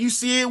 Like, you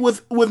see it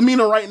with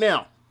Mina right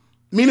now.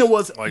 Mina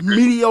was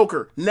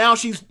mediocre. Now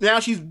she's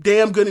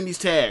damn good in these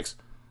tags.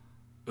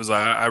 Because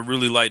I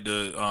really like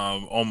to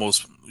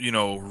almost, you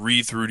know,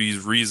 read through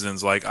these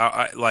reasons. Like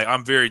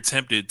I'm very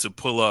tempted to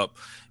pull up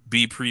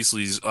B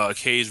Priestley's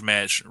cage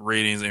match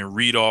ratings and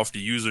read off the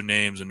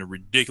usernames and the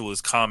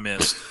ridiculous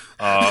comments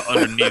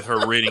underneath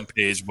her rating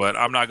page, but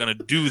I'm not gonna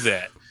do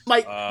that.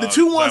 Like, the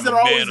two ones that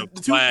are always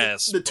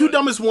the two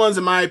dumbest ones,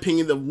 in my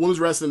opinion, the women's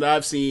wrestling that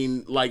I've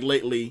seen like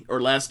lately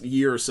or last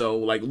year or so,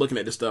 like looking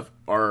at this stuff,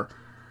 are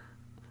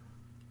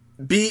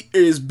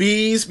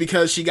B's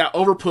because she got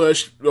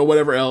overpushed or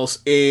whatever else,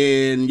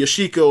 and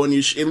Yoshiko, and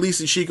at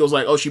least Yoshiko's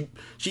like, oh, she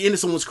ended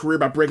someone's career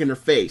by breaking her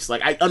face.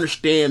 Like, I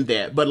understand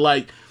that, but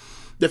like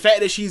the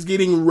fact that she's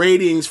getting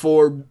ratings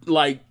for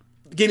like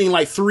getting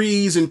like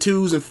 3s and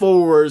 2s and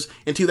 4s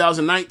in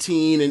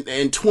 2019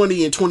 and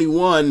 20 and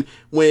 21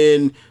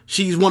 when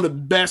she's one of the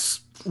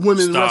best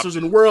women's wrestlers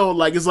in the world,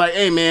 like, it's like,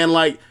 hey man,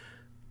 like,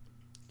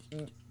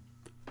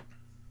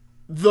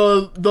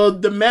 the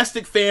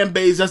domestic fan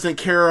base doesn't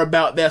care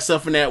about that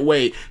stuff in that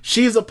way.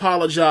 She's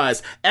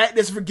apologized. Act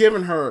has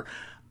forgiven her.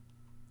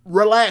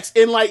 Relax.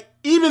 And like,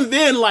 even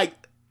then, like,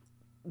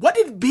 what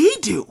did B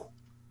do?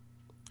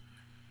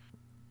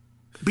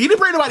 B didn't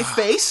break nobody's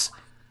face.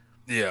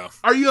 Yeah.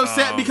 Are you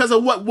upset because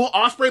of what Will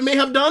Ospreay may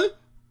have done?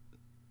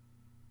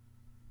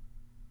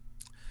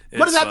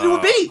 What does that have to do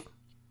with B?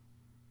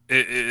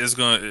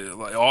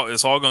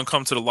 It's all gonna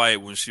come to the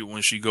light when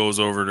she goes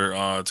over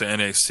to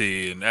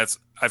NXT, and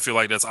I feel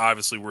like that's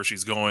obviously where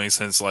she's going,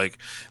 since like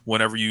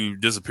whenever you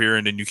disappear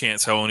and then you can't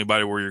tell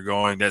anybody where you're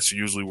going, that's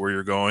usually where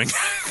you're going.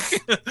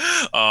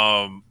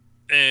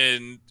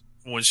 And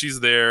when she's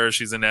there,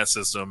 she's in that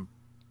system.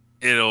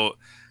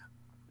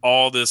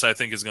 All this I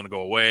think is gonna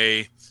go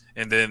away,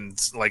 and then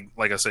like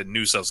I said,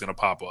 new stuff's gonna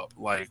pop up.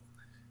 Like,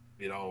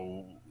 you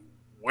know,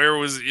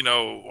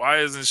 why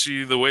isn't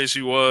she the way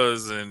she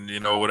was, and you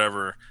know,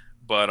 whatever.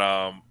 But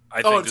I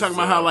think talking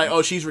about how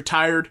like, she's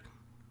retired.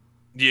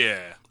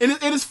 Yeah, and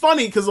it's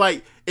funny because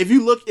like if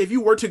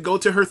you were to go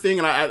to her thing,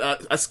 and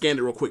I scanned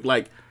it real quick,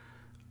 like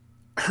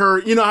her,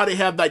 you know how they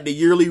have like the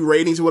yearly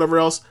ratings or whatever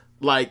else,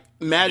 like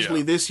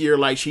magically this year,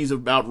 like she's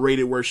about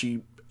rated where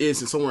she is,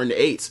 and somewhere in the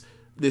 8s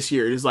this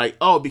year. It's like,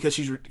 oh, because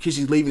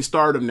she's leaving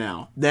Stardom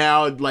now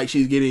like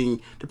she's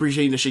getting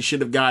depreciation that she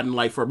should have gotten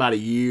like for about a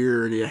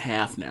year and a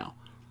half now.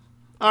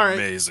 All right,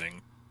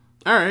 amazing.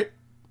 All right,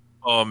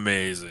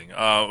 amazing.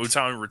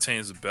 Utami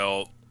retains the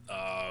belt.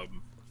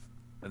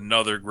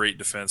 Another great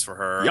defense for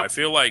her. Yep. I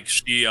feel like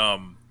she, I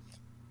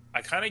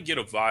kind of get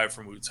a vibe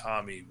from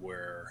Utami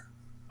where,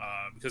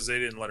 because they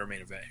didn't let her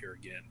main event here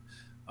again,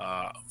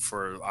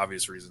 for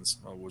obvious reasons,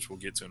 which we'll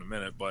get to in a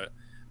minute. But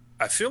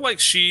I feel like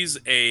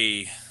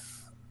I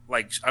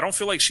don't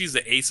feel like she's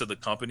the ace of the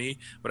company,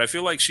 but I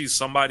feel like she's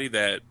somebody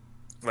that,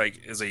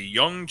 like, is a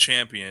young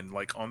champion,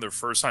 like on their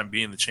first time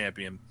being the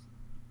champion,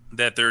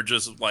 that they're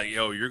just like,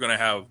 yo, you're going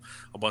to have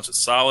a bunch of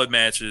solid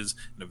matches,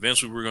 and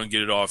eventually we're going to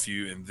get it off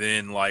you. And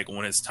then, like,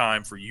 when it's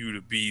time for you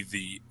to be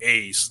the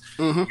ace,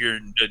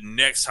 the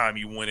next time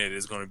you win it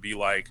is going to be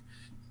like,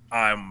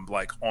 I'm,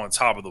 like, on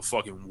top of the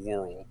fucking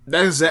world.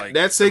 That's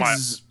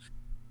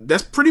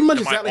pretty much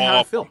exactly how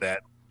I feel.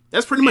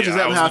 That's pretty much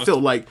exactly how I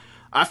feel. Like,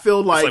 I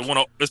feel like...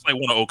 It's like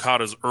one of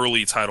Okada's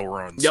early title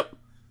runs. Yep.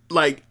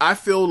 Like, I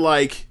feel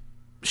like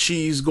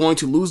she's going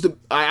to lose the...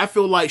 I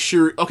feel like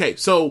Shuri... Okay,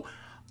 so...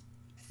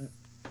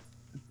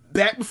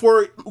 Back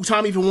before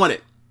Utami even won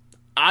it,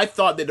 I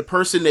thought that the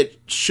person that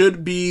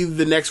should be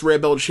the next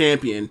Red Belt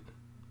champion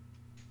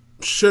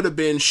should have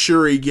been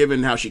Shuri,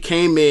 given how she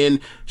came in.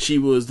 She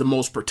was the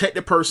most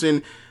protected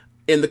person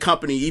in the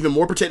company, even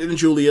more protected than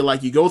Julia.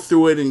 Like, you go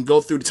through it and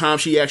go through the time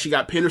she actually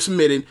got pinned or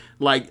submitted.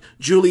 Like,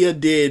 Julia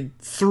did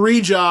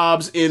 3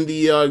 jobs in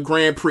the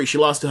Grand Prix. She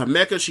lost to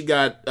Himeka. She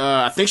got,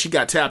 I think she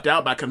got tapped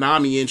out by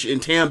Konami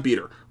and Tam beat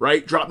her,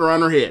 right? Dropped her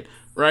on her head,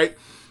 right?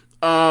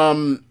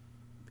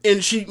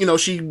 And she,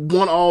 she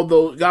won got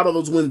all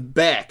those wins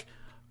back.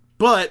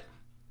 But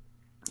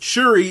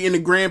Shuri in the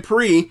Grand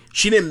Prix,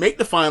 she didn't make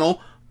the final,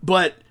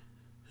 but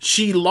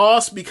she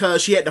lost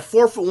because she had to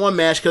forfeit one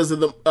match because of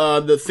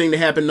the thing that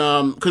happened,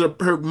 because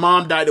her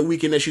mom died the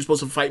weekend that she was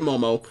supposed to fight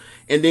Momo.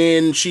 And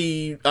then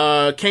she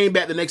came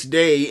back the next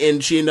day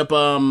and she ended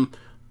up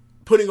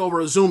putting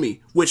over Azumi,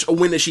 which a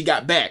win that she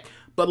got back.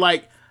 But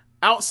like,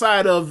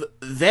 outside of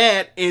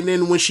that, and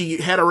then when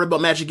she had a Red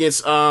Belt match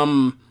against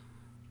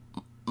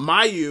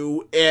Mayu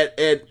at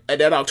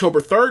that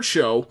October 3rd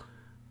show,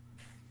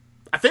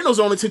 I think those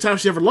are the only 2 times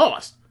she ever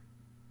lost.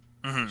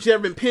 She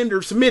never been pinned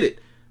or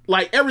submitted.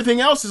 Like,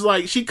 everything else is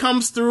like, she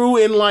comes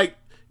through and like,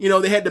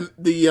 they had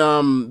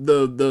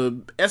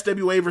the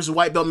SWA versus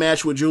White Belt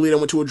match with Julia that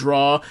went to a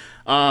draw.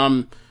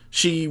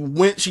 She's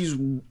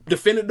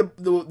defended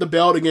the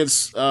belt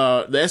against,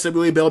 the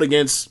SWA belt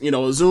against,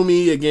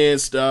 Azumi,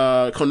 against,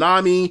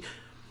 Konami.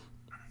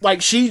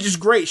 Like, she's just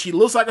great. She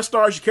looks like a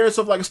star. She carries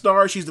herself like a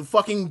star. She's the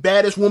fucking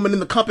baddest woman in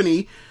the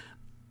company.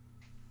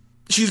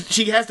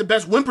 She has the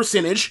best win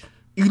percentage.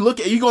 You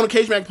go on a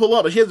cage match, pull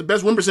up, but she has the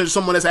best win percentage of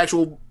someone that's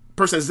actual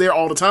person that's there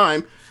all the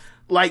time.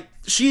 Like,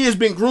 she has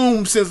been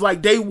groomed since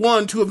like day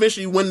 1 to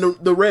eventually win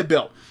the red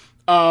belt.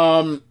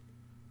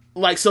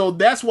 Like, so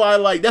that's why,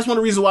 like, that's one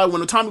of the reasons why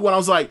when Utami won, I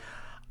was like,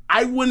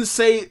 I wouldn't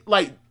say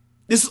like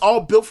this is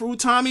all built for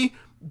Utami,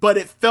 but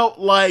it felt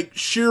like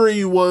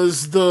Shuri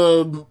was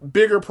the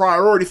bigger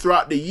priority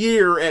throughout the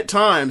year at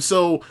times.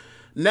 So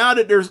now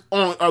that there's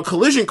on a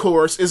collision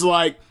course, is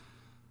like,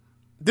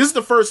 this is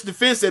the first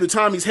defense that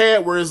Utami's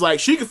had where it's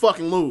like, she could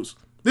fucking lose.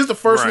 This is the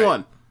first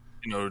one.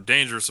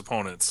 Dangerous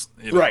opponents.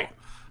 Right.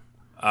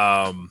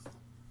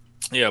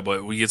 Yeah,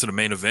 but we get to the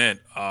main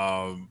event.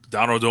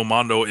 Dano Del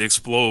Mondo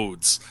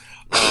explodes.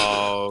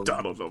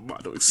 Dano Del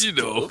Mondo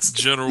explodes.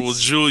 General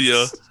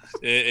Julia.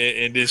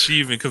 And then she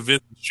even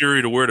convinced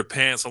Shuri to wear the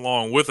pants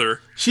along with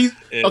her.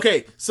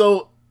 Okay,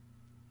 so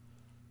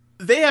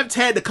they have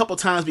tagged a couple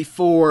times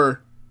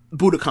before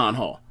Budokan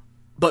Hall.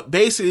 But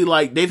basically,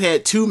 like, they've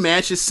had 2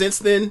 matches since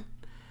then.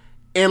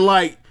 And,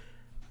 like,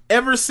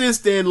 ever since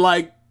then,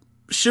 like,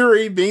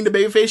 Shuri, being the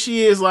babyface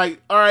she is,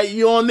 like, all right,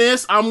 you on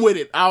this? I'm with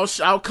it.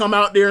 I'll come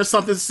out there and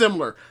something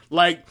similar.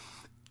 Like,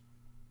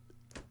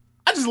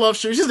 I just love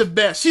Shuri. She's the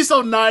best. She's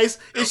so nice,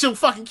 and she'll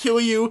fucking kill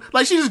you.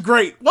 Like, she's just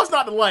great. What's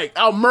not to like?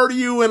 I'll murder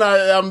you, and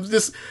I'm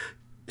just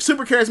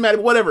super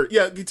charismatic, whatever.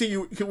 Yeah,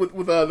 continue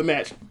with the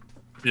match.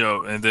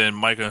 And then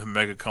Micah and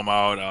Himeka come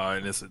out,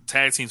 and it's a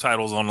tag team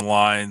titles on the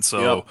line.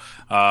 So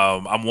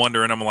I'm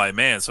wondering, I'm like,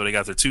 man, so they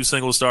got their 2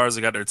 single stars,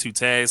 they got their 2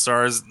 tag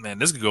stars. Man,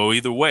 this could go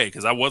either way,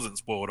 because I wasn't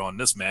spoiled on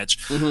this match.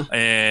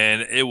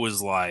 And it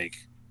was like,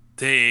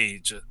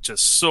 they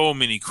just so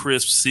many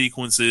crisp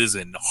sequences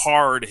and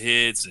hard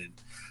hits and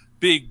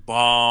big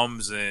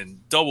bombs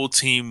and double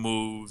team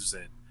moves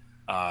and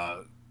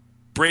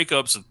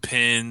breakups of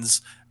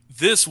pins.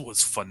 This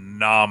was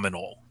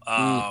phenomenal.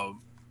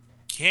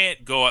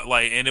 Can't go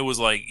like, and it was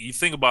like, you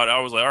think about it,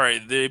 I was like, all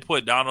right, they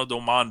put Dano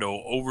Del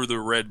Mondo over the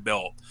red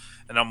belt,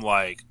 and I'm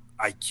like,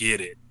 I get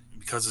it,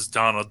 because it's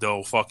Dano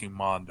Del fucking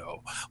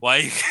Mondo,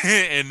 like,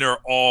 and they're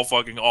all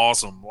fucking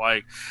awesome.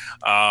 Like,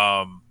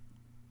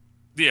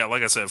 yeah,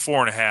 like I said,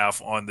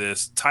 4.5 on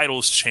this.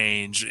 Titles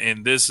change,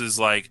 and this is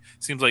like,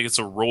 seems like it's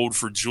a road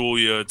for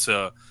Julia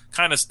to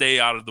kind of stay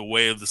out of the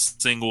way of the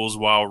singles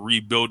while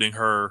rebuilding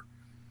her,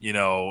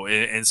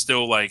 and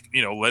still, like,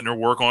 letting her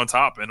work on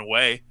top in a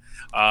way.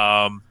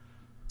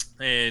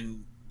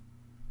 And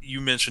you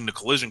mentioned the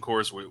collision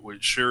course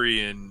with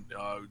Shuri and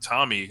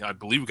Tommy. I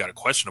believe we got a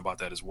question about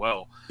that as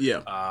well. Yeah.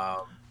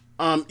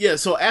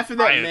 So after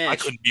that match, I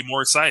couldn't be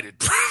more excited.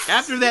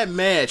 After that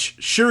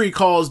match, Shuri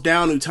calls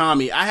down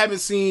Utami. I haven't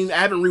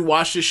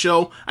rewatched this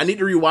show. I need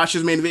to rewatch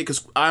this main event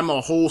because I'm a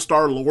whole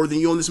star lower than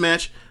you on this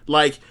match.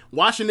 Like,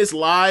 watching this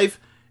live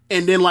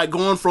and then, like,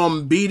 going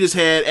from B just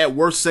had at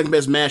worst second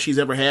best match she's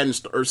ever had,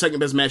 or second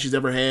best match she's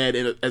ever had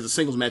as a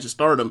singles match at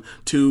Stardom,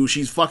 to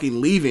she's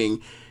fucking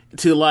leaving,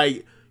 to,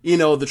 like, you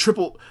know, the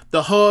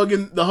hug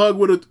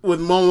with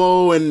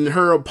Momo and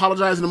her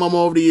apologizing to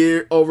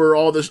Momo over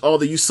all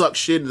the you suck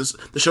shit and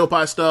the show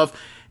pie stuff,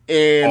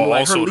 and like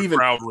also her leaving, the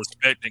crowd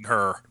respecting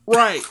her.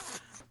 Right.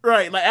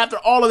 Like after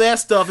all of that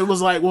stuff, it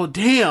was like, well,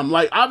 damn,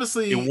 like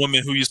obviously a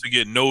woman who used to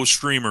get no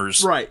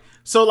streamers. Right.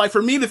 So like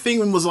for me, the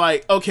thing was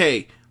like,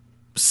 okay,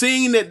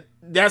 seeing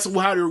that's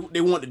how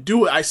they want to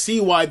do it, I see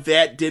why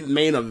that didn't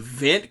main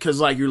event,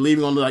 because like you're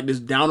leaving on like this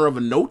downer of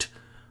a note.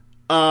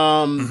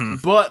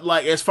 But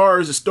like as far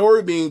as the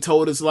story being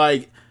told, it's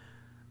like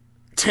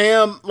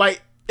Tam,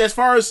 like as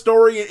far as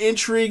story and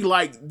intrigue,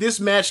 like this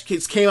match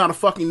came out of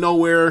fucking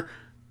nowhere.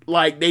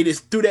 Like they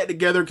just threw that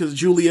together because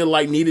Julia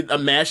like needed a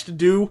match to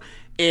do,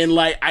 and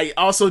like I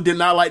also did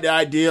not like the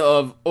idea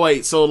of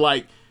so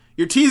like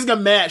you're teasing a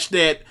match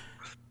that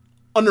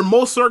under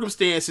most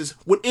circumstances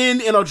would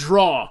end in a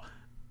draw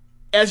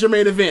as your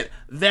main event.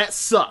 That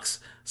sucks.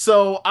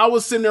 So I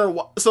was sitting there.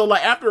 So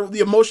like after the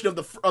emotion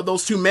of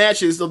those two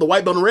matches, of the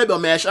white belt and red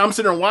belt match, I'm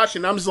sitting there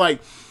watching. I'm just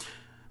like,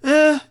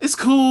 it's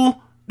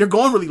cool. They're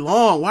going really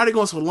long. Why are they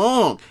going so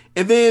long?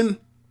 And then,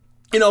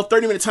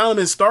 30-minute time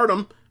in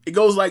Stardom, it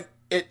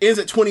ends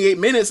at 28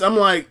 minutes. I'm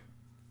like,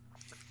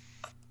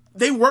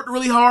 they worked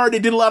really hard. They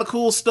did a lot of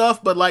cool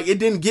stuff, but like it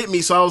didn't get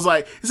me. So I was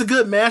like, it's a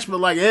good match, but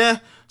like,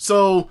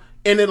 So,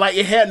 and it like,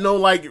 it had no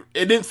like,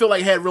 it didn't feel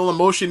like it had real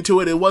emotion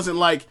to it. It wasn't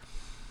like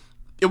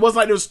there was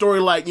a story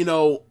like,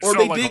 or felt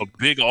they like did a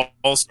big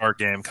all-star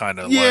game kind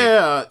of.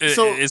 Yeah. Like,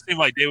 it seemed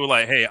like they were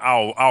like, hey,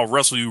 I'll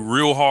wrestle you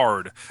real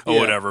hard or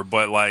whatever,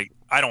 but like,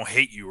 I don't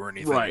hate you or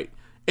anything. Right.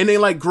 And then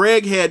like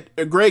Greg had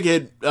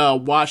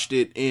watched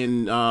it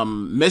and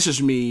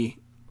messaged me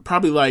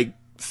probably like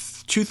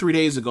 2-3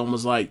 days ago and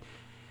was like,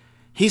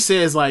 he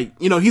says like,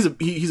 he's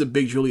a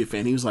big Julia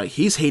fan. He was like,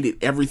 he's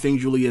hated everything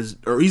Julia's,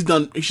 or he's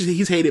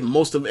hated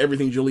most of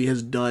everything Julia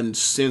has done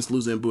since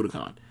losing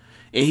Budokan.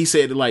 And he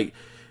said like,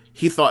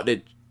 he thought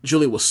that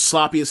Julia was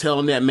sloppy as hell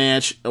in that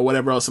match or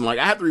whatever else. And like,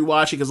 I have to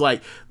rewatch it because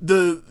like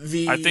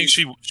I think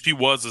she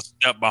was a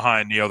step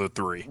behind the other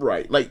three.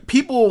 Right. Like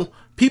people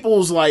are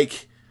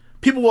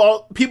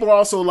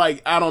also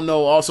like, I don't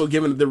know, also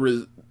given there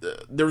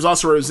was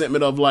also a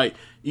resentment of like,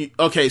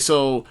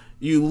 so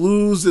you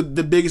lose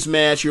the biggest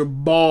match, you're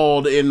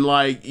bald, and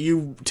like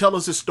you tell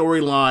us a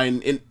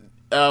storyline in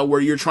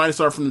where you're trying to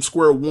start from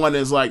square one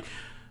is like,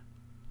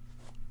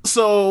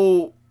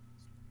 so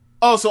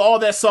all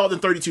that solved in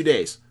 32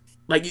 days.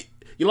 Like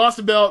you lost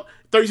the belt,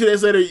 32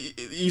 days later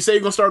you say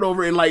you're gonna start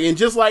over, and like, and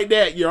just like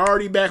that you're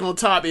already back on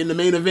top, and the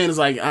main event is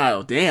like,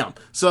 oh damn.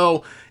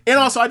 So, and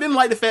also I didn't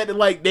like the fact that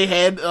like they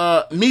had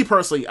me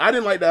personally, I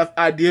didn't like the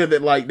idea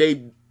that like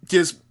they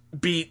just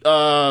beat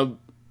Micah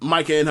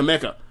and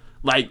Himeka.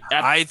 Like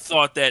I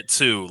thought that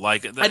too.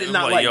 Like I did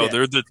not like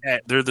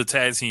that. They're the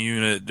tag team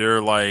unit.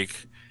 They're like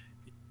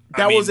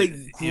that was a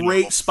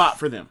great spot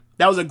for them.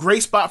 That was a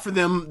great spot for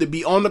them to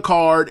be on the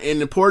card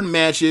in important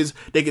matches.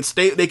 They could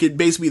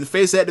basically be the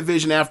face of that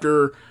division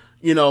after,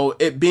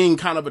 it being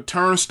kind of a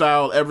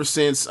turnstile ever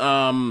since they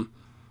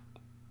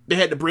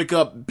had to break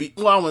up.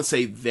 Well, I wouldn't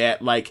say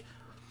that, like,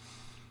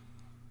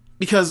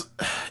 because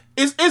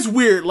it's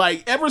weird.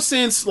 Like ever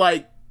since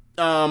like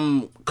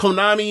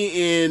Konami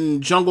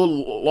and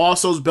Jungle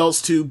lost those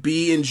belts to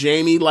B and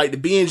Jamie, like the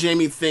B and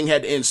Jamie thing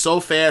had to end so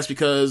fast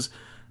because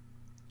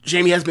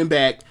Jamie has been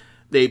back.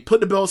 They put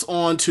the belts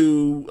on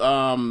to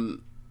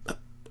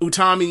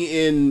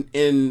Utami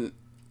and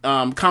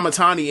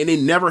Kamatani, and they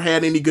never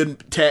had any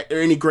good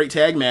any great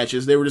tag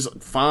matches. They were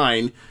just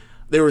fine.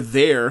 They were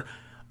there.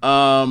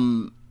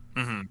 And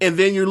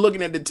then you're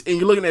looking at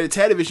the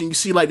tag division. You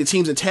see like the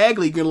teams in tag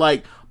league. You're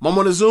like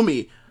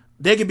Momonozumi.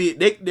 They could be.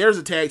 There's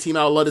a tag team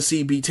I would love to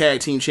see be tag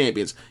team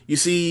champions. You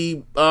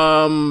see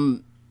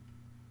Mayu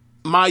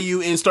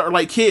and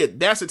Starlight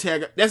Kid. That's a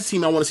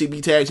team I want to see be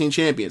tag team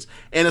champions.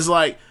 And it's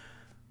like,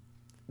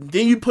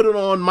 then you put it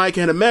on Mike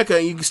and Himeka,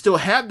 and you can still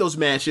have those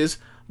matches,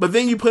 but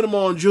then you put them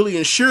on Julie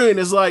and Shuri, and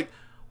it's like,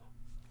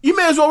 you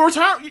may as well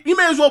retire. You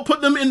may as well put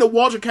them in the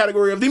Walter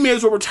category of they may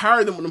as well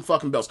retire them with them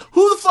fucking belts.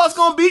 Who the fuck's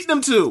gonna beat them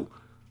to?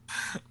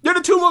 They're the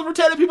two most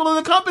protected people in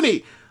the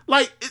company.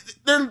 Like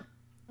they're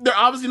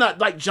obviously not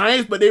like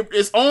giants, but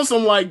it's on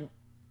some like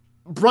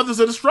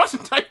Brothers of Destruction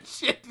type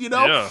shit,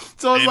 Yeah,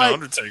 so it's like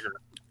Undertaker.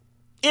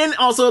 And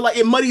also like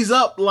it muddies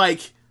up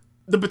like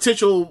the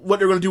potential what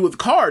they're gonna do with the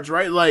cards,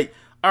 right? Like,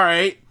 all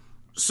right,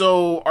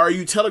 so are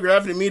you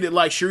telegraphing to me that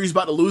like Shuri's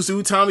about to lose to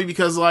Utami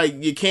because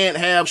like you can't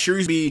have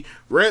Shuri be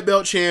red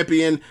belt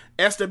champion,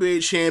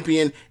 SWA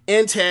champion,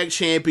 and tag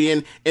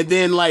champion, and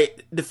then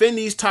like defend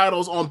these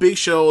titles on big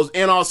shows,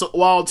 and also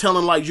while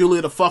telling like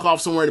Julia to fuck off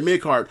somewhere in the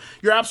mid card?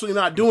 You're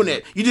absolutely not doing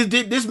that. You just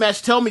did this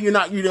match. Tell me you're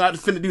not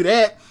finna do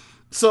that.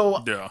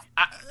 So yeah,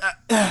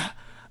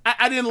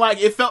 I didn't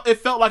like it. It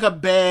felt like a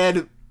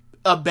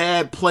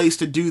bad place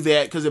to do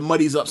that because it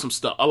muddies up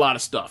a lot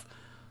of stuff.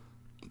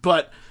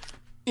 But,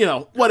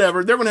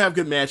 whatever. They're going to have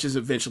good matches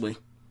eventually.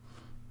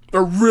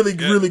 Or really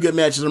good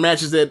matches. Or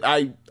matches that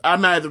I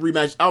might have to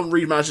rematch. I'll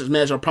rematch this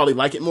match. I'll probably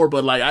like it more.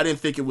 But, like, I didn't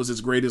think it was as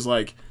great as,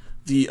 like,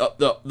 the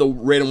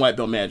red and white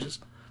belt matches.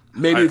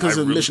 Maybe because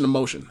of Mission of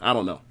Motion. I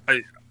don't know.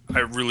 I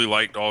really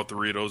liked all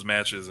three of those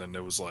matches, and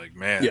it was like,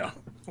 man,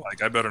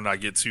 like I better not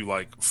get too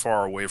like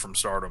far away from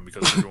Stardom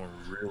because they're doing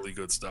really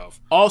good stuff.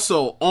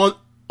 Also,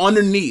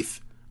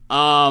 underneath,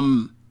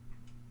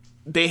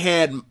 they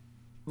had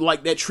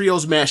like that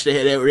trios match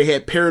they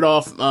had paired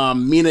off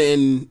Mina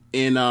and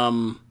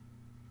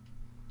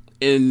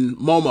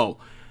Momo.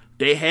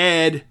 They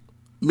had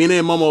Mina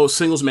and Momo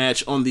singles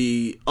match on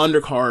the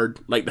undercard.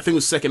 Like I think it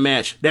was second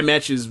match. That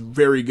match is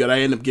very good.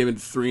 I ended up giving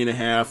it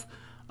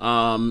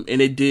 3.5.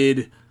 And it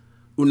did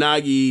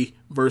Unagi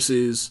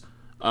versus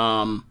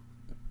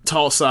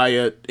Tall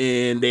Saya,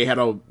 and they had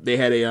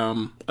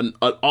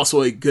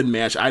also a good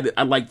match.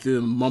 I liked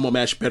the Momo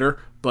match better,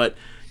 but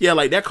yeah,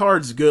 like that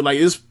card's good. Like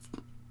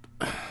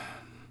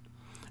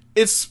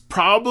it's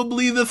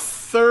probably the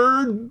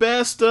third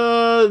best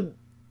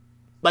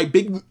like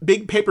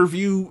big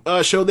pay-per-view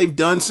show they've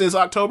done since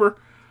October.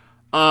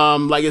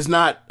 Like it's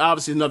not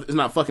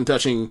fucking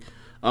touching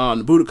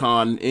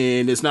Budokan,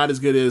 and it's not as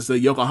good as the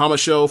Yokohama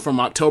show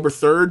from October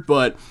 3rd,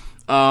 but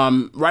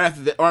right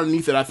after that,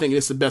 underneath it, I think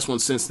it's the best one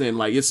since then.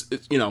 Like it's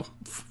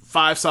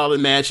 5 solid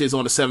matches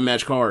on a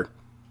 7-match card,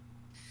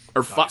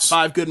 or Nice.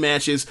 5 good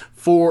matches,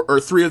 4 or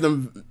 3 of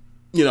them,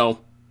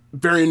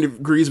 varying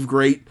degrees of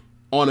great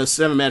on a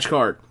 7-match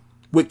card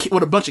with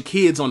a bunch of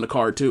kids on the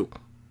card too.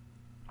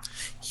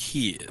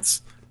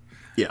 Kids.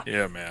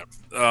 Yeah, man.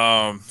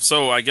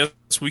 So I guess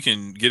we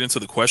can get into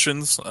the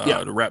questions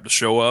to wrap the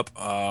show up.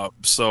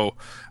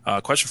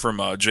 Question from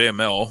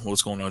JML.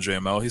 What's going on,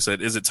 JML? He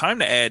said, is it time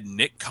to add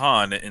Nick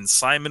Khan and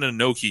Simon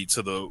Inoki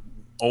to the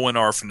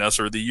ONR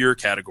Finesser of the Year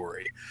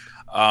category?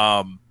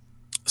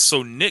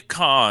 So Nick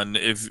Khan,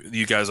 if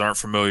you guys aren't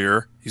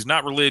familiar, he's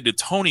not related to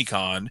Tony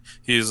Khan.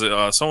 He's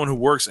someone who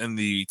works in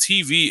the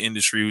TV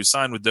industry who's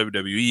signed with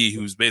WWE,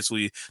 who's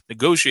basically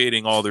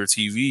negotiating all their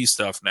TV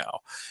stuff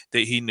now.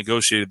 He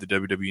negotiated the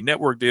WWE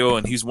Network deal,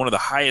 and he's one of the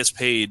highest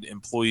paid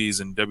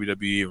employees in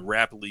WWE and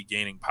rapidly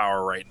gaining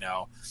power right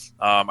now.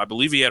 I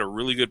believe he had a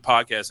really good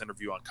podcast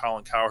interview on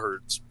Colin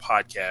Cowherd's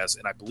podcast,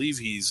 and I believe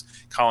he's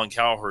Colin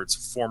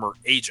Cowherd's former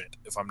agent,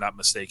 if I'm not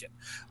mistaken.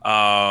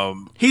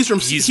 He's a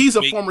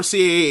former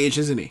CAA agent,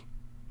 isn't he?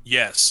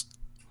 Yes.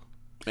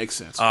 Makes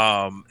sense.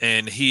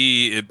 And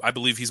I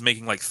believe he's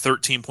making like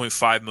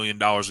 $13.5 million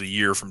a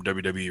year from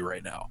WWE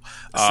right now.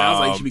 Sounds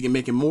like he should be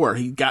making more.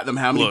 He got them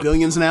how many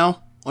billions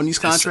now on these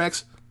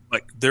contracts?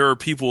 Like there are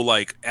people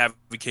like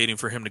advocating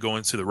for him to go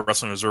into the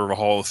Wrestling Observer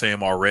Hall of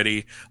Fame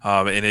already,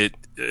 and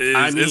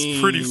it's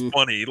pretty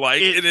funny.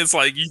 Like it's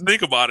like you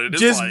think about it,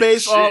 it's just like,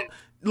 based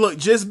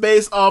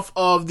off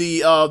of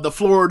the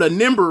Florida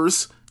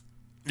Nimbers.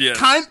 Yeah,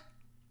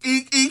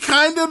 he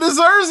kind of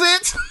deserves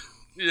it.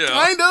 Yeah,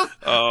 kind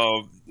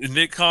of.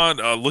 Nick Khan,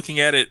 looking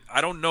at it,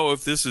 I don't know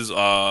if this is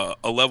a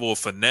level of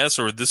finesse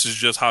or this is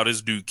just how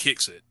this dude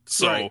kicks it.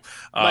 So Right.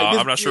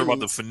 I'm not sure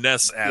about the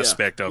finesse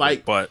aspect of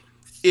it, but.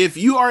 If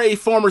you are a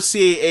former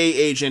CAA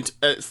agent,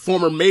 a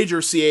former major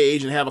CAA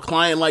agent, have a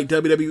client like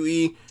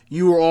WWE,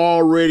 you are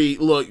already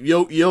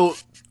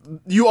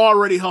you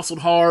already hustled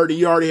hard and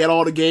you already had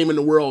all the game in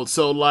the world.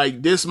 So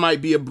like this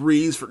might be a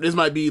breeze. This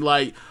might be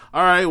like,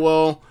 all right,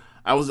 well,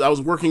 I was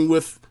working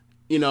with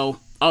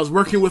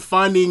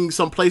finding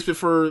some placement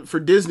for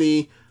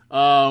Disney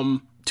 2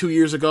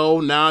 years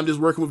ago. Now I'm just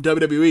working with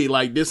WWE.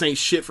 Like this ain't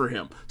shit for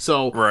him.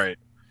 So right.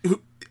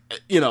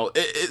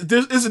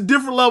 It's a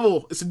different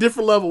level. It's a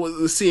different level with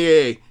the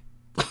CAA.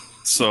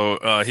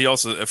 So he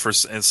also,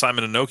 and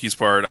Simon Inoki's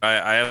part,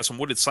 I asked him,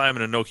 what did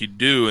Simon Inoki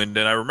do? And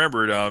then I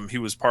remembered he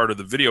was part of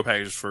the video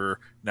package for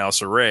Now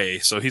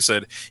Saray. So he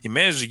said he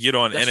managed to get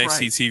on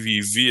NXT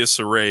TV via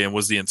Saray and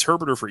was the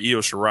interpreter for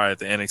Io Shirai at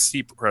the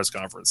NXT press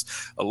conference.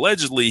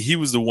 Allegedly, he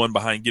was the one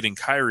behind getting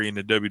Kyrie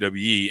into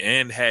WWE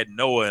and had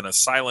Noah in a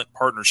silent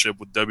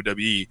partnership with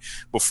WWE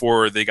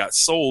before they got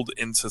sold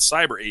into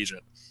Cyber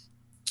Agent.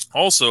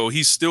 Also,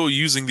 he's still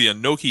using the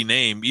Inoki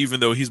name, even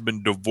though he's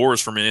been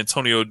divorced from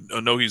Antonio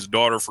Inoki's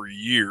daughter for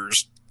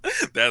years.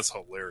 That's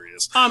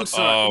hilarious. I'm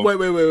sorry.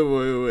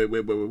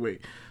 Wait.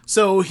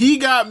 So he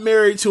got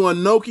married to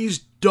Inoki's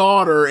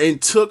daughter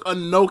and took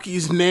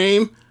Inoki's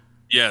name?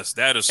 Yes,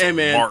 that is some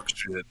Mark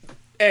shit.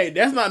 Hey,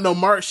 that's not no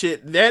Mark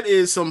shit. That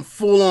is some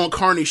full-on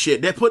Carney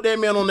shit. Put that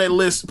man on that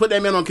list. Put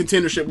that man on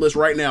contendership list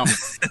right now.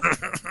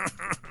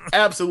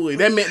 Absolutely.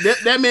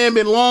 That man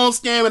been long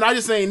scamming. I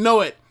just ain't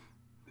know it.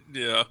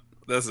 Yeah,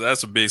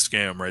 that's a big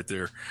scam right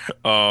there.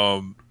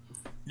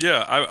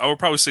 I would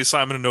probably say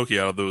Simon Inoki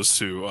out of those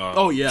two.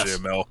 Yes.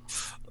 JML.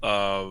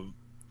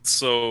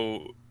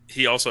 So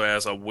he also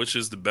asked, which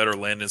is the better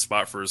landing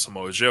spot for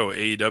Samoa Joe,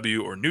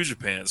 AEW or New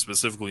Japan,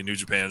 specifically New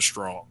Japan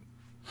Strong?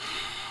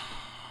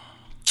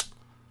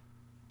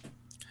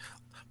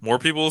 More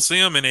people will see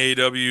him in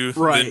AEW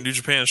than New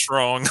Japan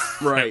Strong.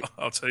 Right.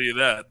 I'll tell you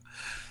that.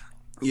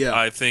 Yeah.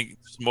 I think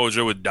Samoa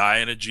Joe would die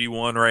in a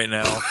G1 right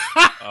now.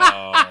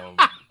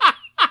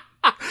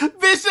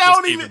 Bitch, I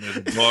don't even.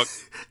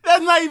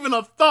 That's not even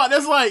a thought.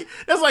 That's like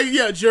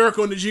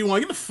Jericho in the G1.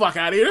 Get the fuck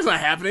out of here. That's not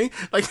happening.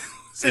 Like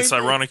it's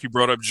ironic you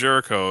brought up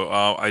Jericho.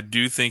 I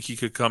do think he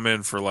could come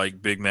in for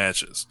like big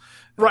matches.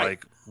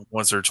 like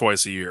once or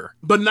twice a year.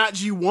 But not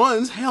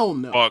G1s. Hell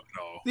no. Fuck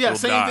no. Yeah, He'll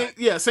same die. thing.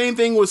 Yeah, same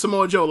thing with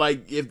Samoa Joe.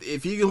 Like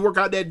if he can work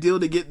out that deal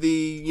to get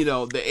the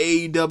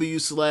AEW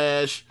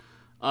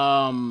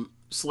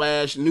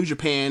slash New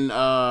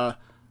Japan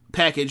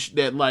package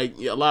that like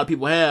a lot of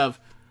people have,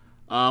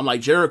 like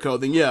Jericho,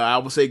 then yeah, I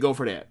would say go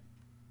for that.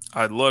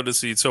 I'd love to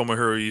see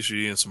Tomohiro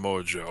Ishii and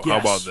Samoa Joe. Yes. How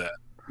about that?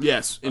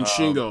 Yes, and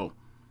Shingo,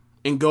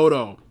 and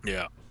Goto.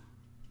 Yeah.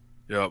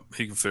 Yep,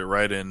 he can fit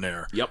right in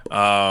there. Yep.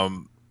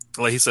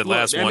 Like he said,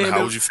 last one.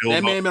 How would you feel?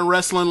 That man been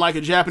wrestling like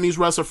a Japanese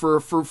wrestler for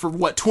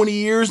what 20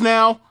 years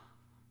now.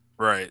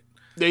 Right.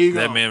 There you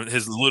go. That man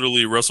has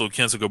literally wrestled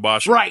Kenta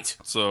Kobashi. Right.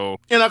 So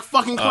in a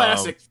fucking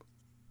classic.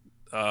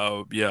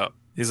 Yeah.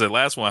 He said,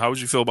 last one. How would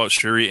you feel about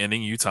Shuri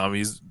ending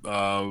Utami's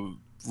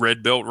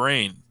red belt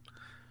reign?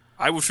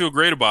 I would feel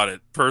great about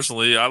it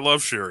personally. I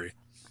love Shuri.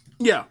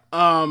 Yeah.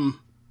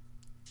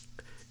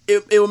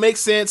 It would make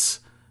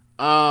sense.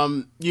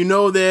 You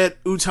know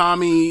that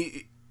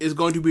Utami is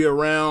going to be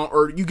around,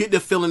 or you get the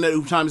feeling that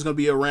Utami is going to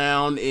be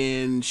around,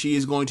 and she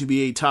is going to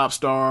be a top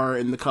star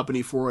in the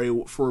company for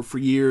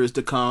years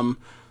to come.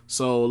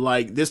 So,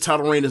 like, this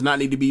title reign does not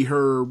need to be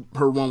her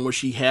one where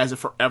she has it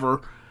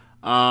forever.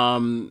 I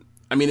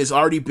mean, it's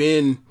already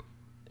been.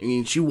 I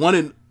mean, she won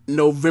it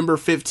November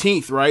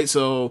 15th, right?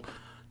 So,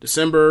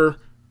 December,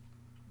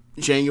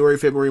 January,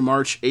 February,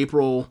 March,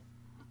 April,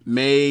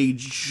 May,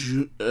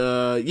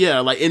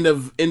 like end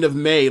of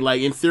May. Like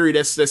in theory,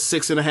 that's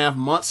 6.5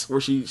 months where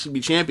she should be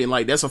champion.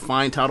 Like that's a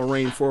fine title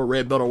reign for a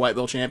red belt or white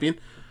belt champion.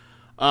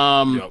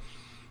 Yep.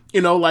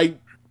 Like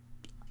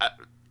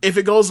if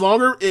it goes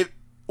longer,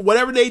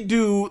 whatever they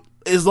do,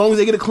 as long as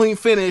they get a clean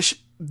finish,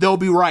 they'll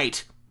be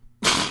right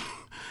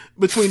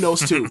between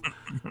those two.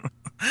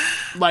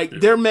 Like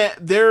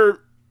the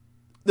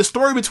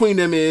story between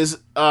them is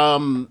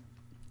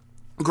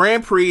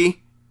Grand Prix.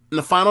 In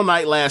the final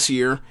night last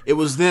year, it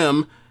was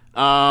them,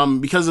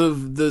 because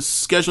of the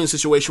scheduling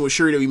situation with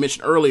Shuri that we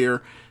mentioned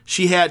earlier,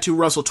 she had to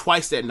wrestle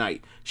twice that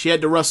night. She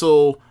had to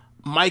wrestle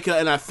Micah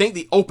and I think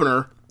the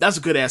opener. That's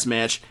a good-ass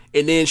match.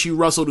 And then she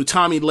wrestled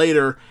Utami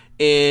later,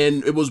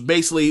 and it was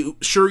basically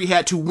Shuri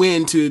had to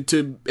win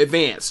to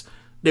advance.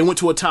 They went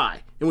to a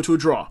tie. They went to a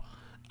draw.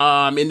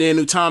 And then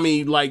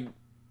Utami, like,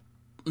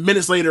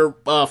 minutes later,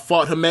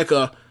 fought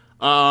Himeka,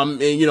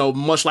 and,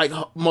 much like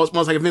a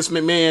Vince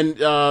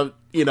McMahon,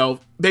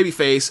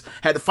 babyface,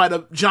 had to fight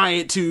a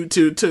giant to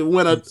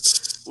win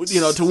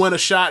a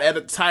shot at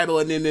a title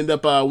and then end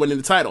up winning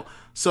the title.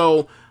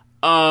 So,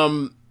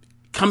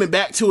 coming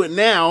back to it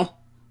now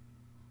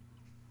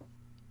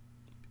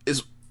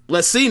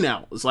let's see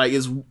now. It's like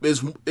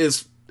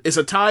it's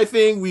a tie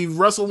thing. We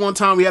wrestled one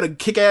time. We had a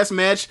kick-ass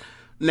match.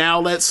 Now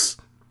let's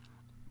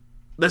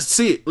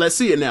see it. Let's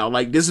see it now.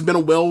 Like this has been a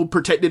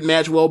well-protected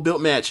match,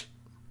 well-built match.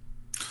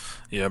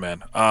 Yeah,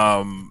 man.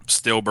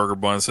 Staleburger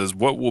Bun says,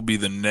 what will be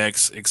the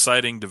next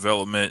exciting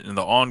development in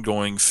the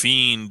ongoing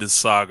Fiend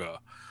saga?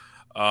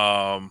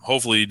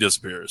 Hopefully he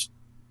disappears.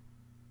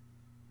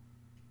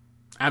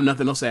 I have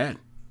nothing else to add.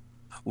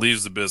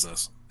 Leaves the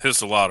business. Hits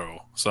the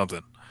lotto.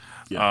 Something.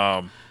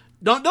 Yeah.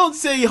 Don't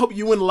say you hope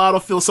you win the lotto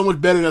feel so much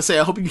better than say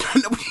I hope you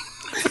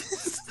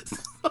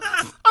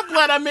I'm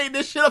glad I made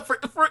this shit up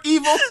for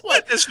evil.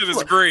 This shit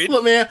is great.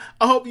 Look, man,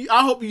 I hope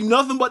you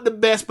nothing but the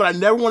best, but I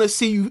never want to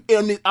see you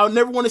I'll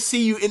never want to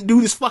see you and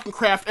do this fucking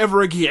craft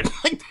ever again.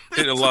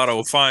 Hit a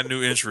lotto, find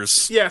new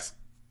interests. Yes.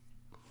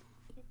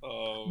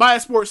 Buy a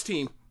sports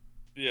team.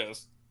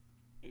 Yes.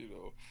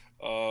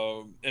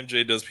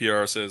 MJ Does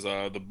PR says,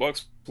 the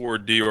Bucks for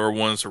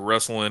DR1s to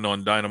wrestling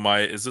on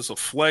Dynamite. Is this a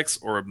flex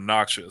or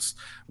obnoxious?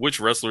 Which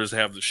wrestlers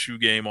have the shoe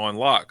game on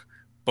lock?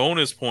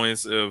 Bonus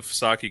points if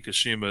Saki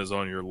Kashima is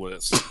on your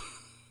list.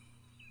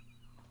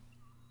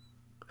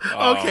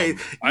 Okay,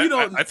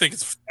 I think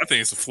it's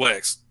a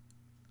flex.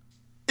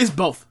 It's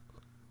both.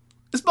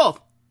 It's both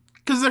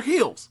because they're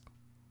heels.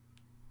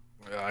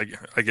 I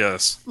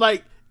guess.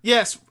 Like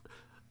yes,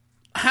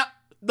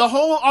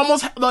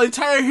 the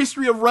entire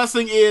history of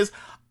wrestling is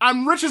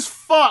I'm rich as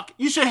fuck.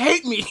 You should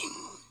hate me.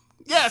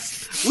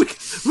 Yes,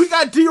 we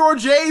got Dior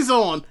J's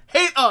on.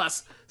 Hate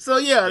us. So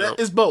yeah, yep.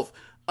 It's both.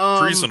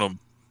 Creasing them.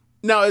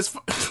 Now it's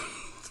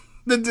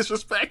the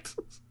disrespect.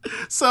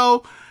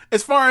 So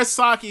as far as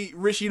Saki,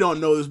 Rich, you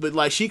don't know this, but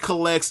like she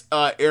collects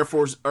Air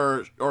Force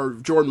or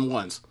Jordan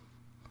 1s.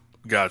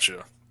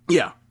 Gotcha.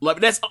 Yeah,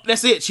 like that's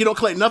it. She don't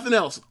collect nothing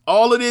else.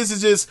 All it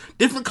is just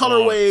different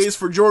colorways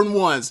for Jordan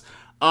 1s.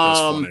 That's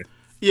funny.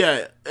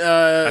 Yeah.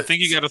 I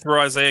think you got to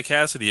throw Isaiah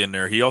Cassidy in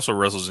there. He also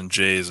wrestles in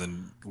J's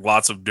and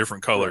lots of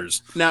different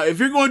colors. Now, if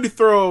you're going to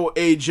throw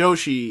a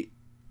Joshi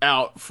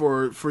out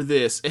for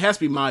this, it has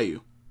to be Mayu.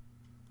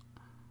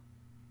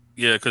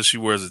 Yeah, because she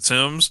wears the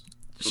Timbs.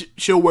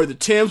 She'll wear the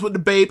Timbs with the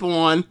Bape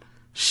on.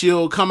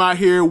 She'll come out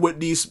here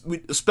with these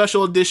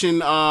special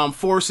edition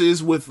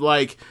forces with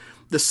like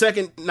the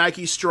second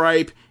Nike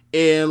stripe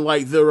and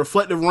like the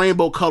reflective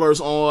rainbow colors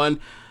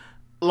on.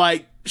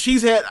 Like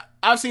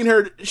I've seen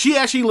her. She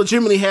actually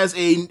legitimately has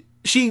a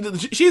she's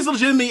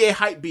legitimately a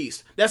hype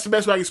beast. That's the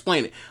best way I can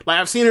explain it. Like,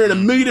 I've seen her in a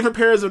million different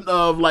pairs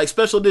of like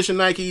special edition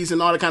Nikes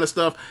and all that kind of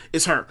stuff.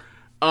 It's her.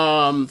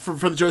 For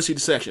the jersey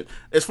section.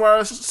 As far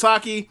as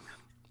Saki,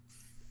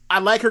 I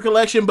like her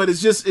collection, but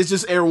it's just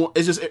Air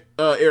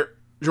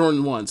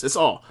Jordan 1s. It's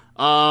all.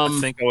 I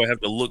think I would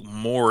have to look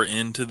more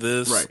into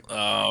this. Right.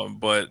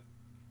 But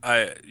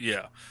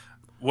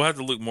we'll have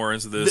to look more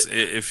into this.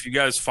 If you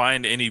guys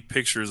find any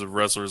pictures of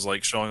wrestlers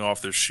like showing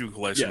off their shoe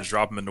collections,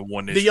 drop them into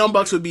One Nation. The Young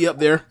Bucks would be up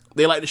there.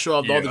 They like to show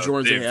off all the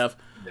Jordans they have.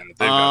 Yeah, they've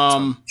got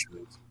tons of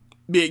shoes.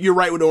 Yeah, you're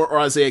right with the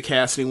Isaiah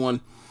Cassidy one.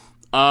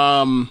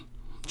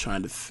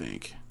 Trying to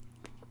think.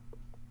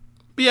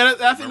 But yeah,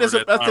 I think that's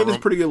a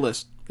pretty good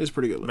list. It's a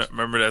pretty good list.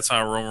 Remember that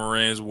time Roman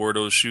Reigns wore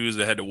those shoes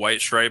that had the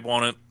white stripe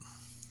on it?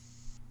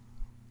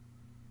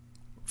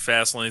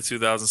 Fastlane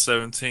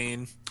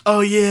 2017.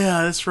 Oh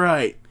yeah, that's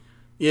right.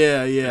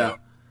 Yeah.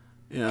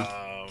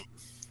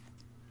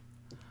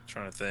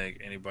 Trying to think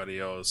anybody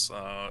else.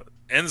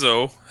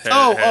 Enzo had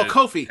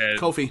Kofi.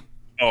 Kofi.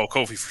 Oh,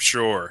 Kofi for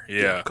sure.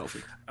 Yeah.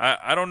 Kofi.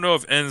 I don't know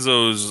if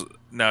Enzo's,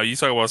 now you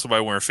talk about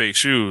somebody wearing fake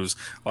shoes,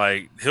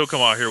 like he'll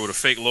come out here with a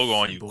fake logo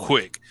on you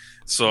quick.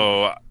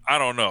 So I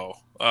don't know.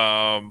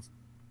 Trying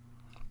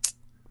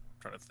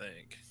to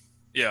think.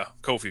 Yeah,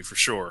 Kofi for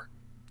sure.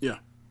 Yeah.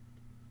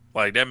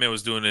 Like that man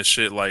was doing this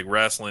shit like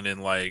wrestling in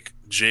like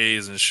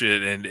J's and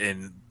shit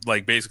and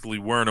like basically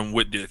wearing them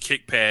with the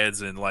kick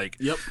pads and like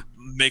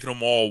making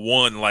them all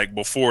one like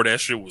before that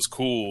shit was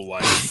cool.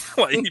 Like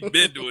he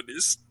been doing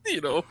this,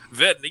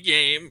 vetting the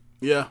game.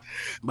 Yeah.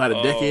 About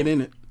a decade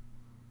in it.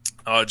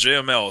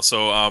 JML.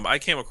 So I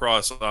came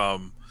across a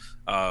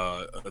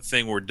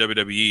thing where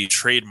WWE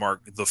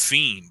trademarked The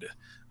Fiend.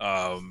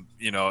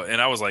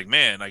 And I was like,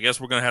 man, I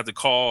guess we're gonna have to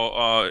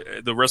call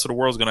the rest of the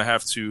world's gonna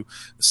have to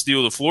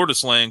steal the Florida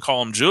slang,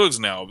 call them jugs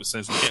now, but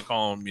since we can't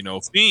call them,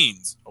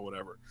 fiends or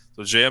whatever.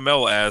 So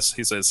JML asked,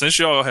 he said, since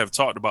y'all have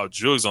talked about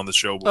jugs on the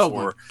show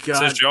before,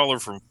 since y'all are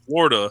from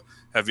Florida,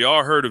 have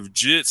y'all heard of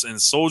jits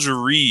and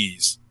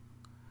soldieries?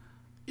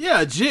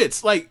 Yeah,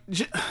 jits. Like,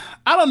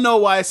 I don't know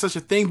why it's such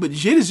a thing, but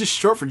jit is just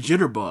short for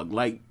jitterbug.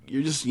 Like,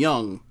 you're just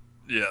young.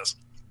 Yes.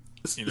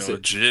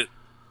 Jit.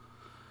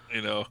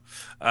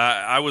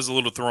 I was a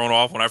little thrown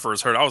off when I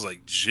first heard it. I was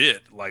like,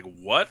 jit, like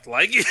what?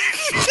 Like,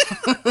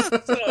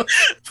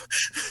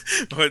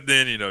 but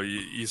then,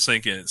 you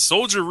sink in.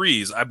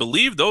 Soldieries, I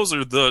believe those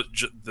are the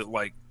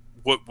like,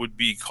 what would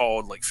be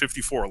called like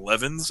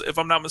 5411s, if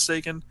I'm not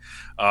mistaken.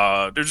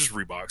 They're just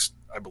Reeboks,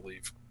 I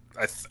believe.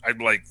 I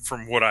like,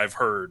 from what I've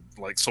heard,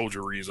 like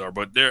soldieries are,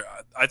 but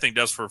I think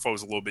that's for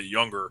folks a little bit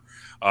younger,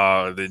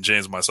 than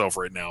James and myself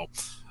right now.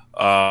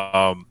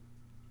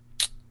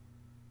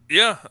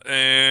 Yeah,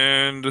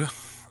 and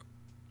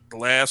the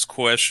last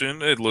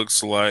question, it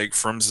looks like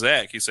from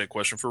Zach. He said,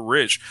 question for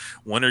Rich.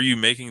 When are you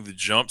making the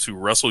jump to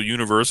Wrestle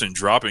Universe and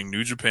dropping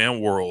New Japan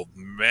World?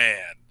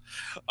 Man,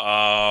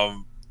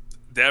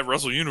 that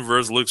Wrestle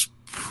Universe looks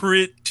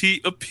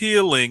pretty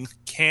appealing,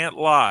 can't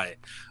lie.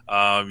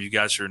 You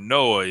got your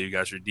Noah, you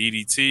got your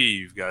DDT,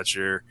 you've got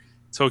your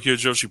Tokyo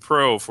Joshi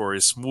Pro for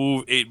a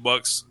smooth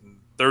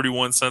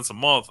 $8.31 a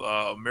month,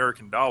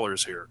 American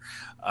dollars here.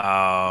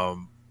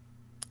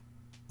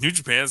 New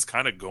Japan's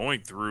kind of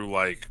going through,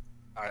 like,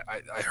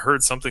 I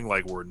heard something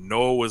like where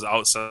Noah was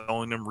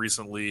outselling them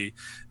recently.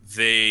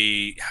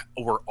 They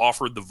were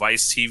offered the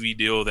Vice TV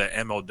deal that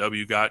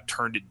MLW got,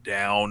 turned it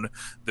down.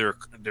 They're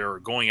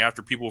going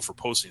after people for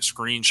posting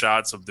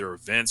screenshots of their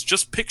events,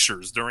 just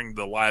pictures during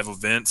the live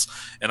events.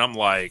 And I'm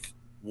like,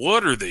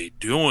 what are they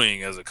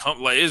doing as a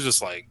company? Like, it's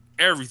just like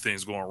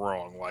everything's going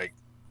wrong. Like,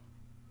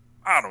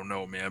 I don't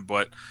know, man.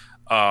 But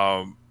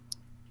I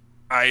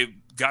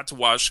got to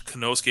watch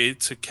Konosuke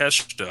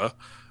Takeshita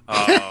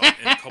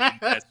in a couple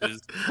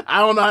matches. I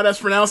don't know how that's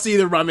pronounced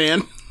either, my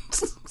man.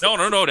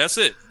 No, that's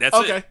it. That's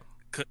okay.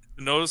 It.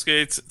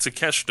 Konosuke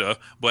Takeshita,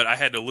 but I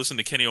had to listen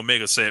to Kenny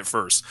Omega say it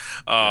first.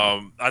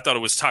 I thought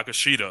it was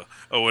Takashita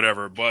or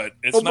whatever, but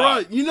it's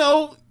not.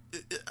 Bro,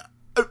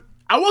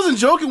 I wasn't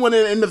joking when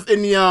in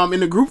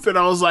the group that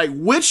I was like,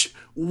 which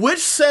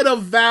set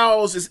of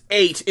vowels is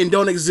 8 and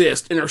don't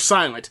exist and are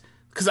silent?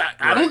 Because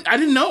I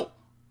didn't know.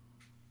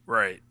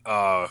 Right.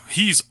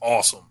 He's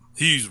awesome.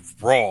 He's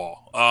raw.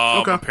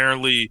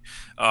 Apparently,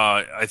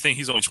 I think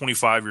he's only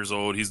 25 years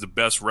old. He's the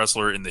best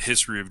wrestler in the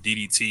history of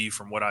DDT,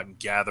 from what I'm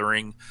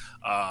gathering.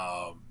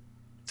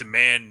 The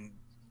man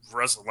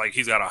wrestles like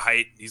he's got a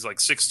height. He's like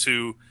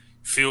 6'2",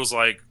 feels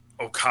like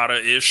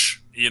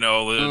Okada-ish.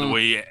 The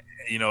way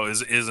he,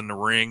 is in the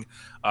ring.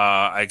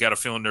 I got a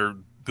feeling they're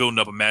building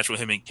up a match with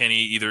him and Kenny,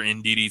 either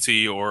in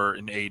DDT or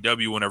in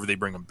AEW whenever they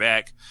bring him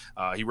back.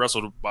 He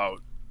wrestled about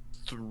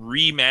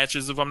 3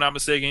 matches, if I'm not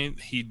mistaken.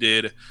 He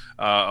did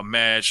a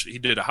match. He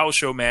did a house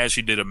show match.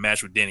 He did a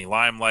match with Danny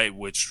Limelight,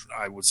 which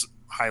I would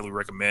highly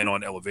recommend,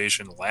 on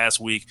Elevation last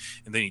week.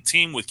 And then he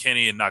teamed with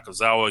Kenny and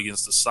Nakazawa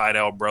against the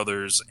Sydal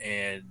brothers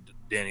and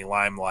Danny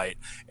Limelight.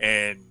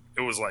 And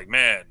it was like,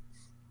 man,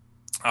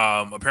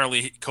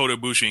 apparently Kota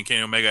Ibushi and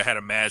Kenny Omega had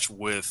a match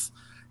with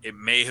It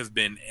may have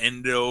been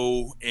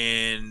Endo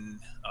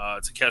and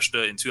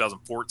Takeshita in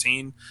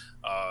 2014.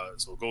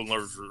 So Golden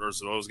Lovers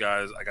versus those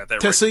guys. I got that.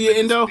 Tetsuya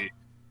Endo?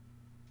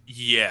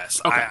 Yes.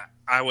 Okay.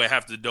 I would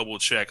have to double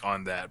check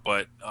on that,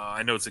 but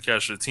I know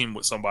Takeshita teamed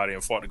with somebody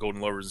and fought the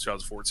Golden Lovers in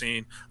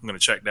 2014. I'm going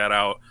to check that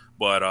out.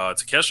 But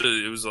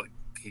Takeshita, it was like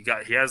he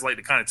has like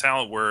the kind of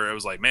talent where it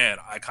was like, man,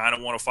 I kind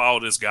of want to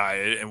follow this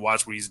guy and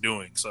watch what he's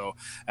doing. So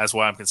that's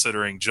why I'm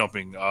considering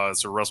jumping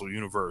to Wrestle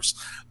Universe.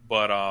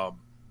 But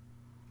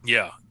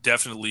yeah,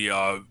 definitely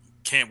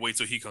can't wait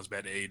till he comes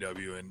back to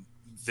AEW, and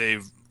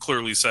they've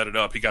clearly set it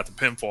up. He got the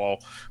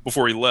pinfall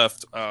before he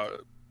left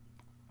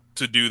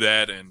to do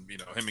that, and you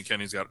know, him and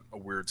Kenny's got a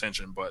weird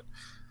tension, but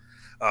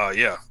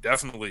yeah,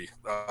 definitely,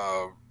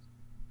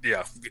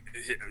 yeah,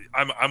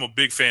 I'm a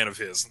big fan of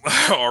his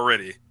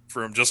already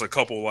from just a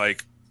couple,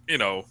 like, you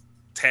know,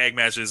 tag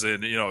matches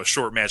and, you know, a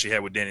short match he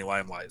had with Danny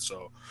Limelight.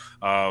 So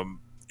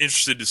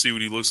interested to see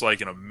what he looks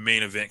like in a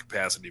main event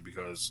capacity,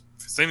 because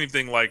if it's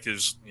anything like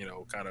his, you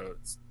know, kind of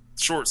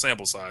short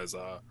sample size,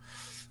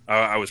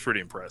 I was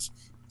pretty impressed.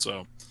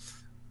 So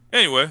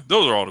anyway,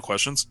 those are all the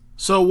questions.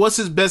 So what's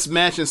his best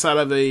match inside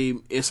of a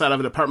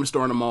department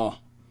store in a mall?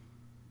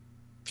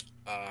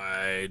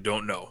 I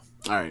don't know.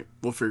 All right,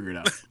 we'll figure it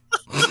out.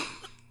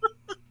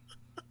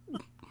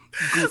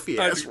 Goofy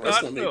ass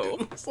wrestling they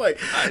do. It's like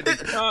I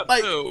did not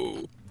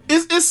know.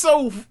 It's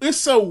so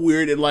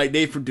weird, and like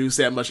they produce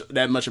that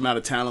much amount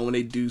of talent when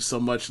they do so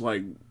much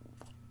like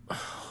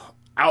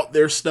out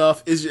there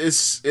stuff.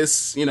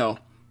 It's you know,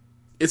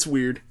 it's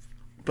weird,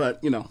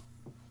 but you know,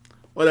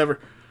 whatever.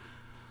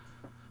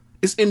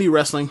 It's indie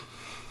wrestling.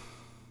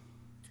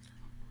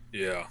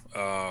 Yeah,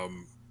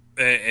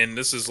 and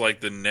this is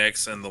like the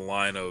next in the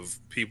line of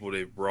people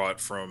they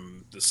brought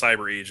from the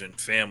Cyber Agent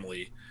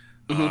family,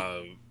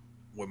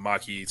 with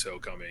Maki Ito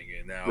coming,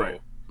 and now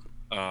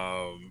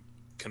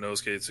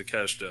Konosuke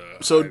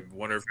Takeshita. So I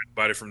wonder if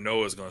anybody from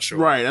Noah is going to show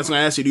up. Right, that's going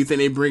to ask you. Do you think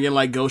they bring in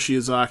like Go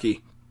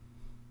Shiozaki?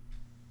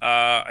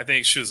 I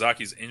think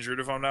Shiozaki's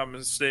injured, if I'm not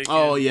mistaken.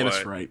 Oh yeah,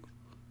 that's right.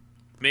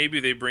 Maybe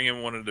they bring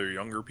in one of their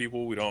younger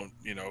people. We don't,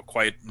 you know,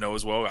 quite know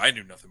as well. I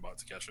knew nothing about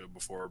Takeshita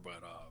before,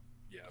 but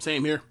yeah.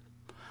 Same here.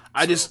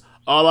 I just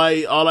all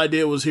I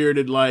did was hear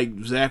that like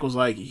Zach was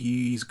like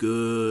he's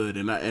good,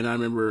 and I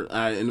remember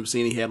I ended up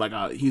seeing he had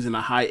like he's in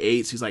the high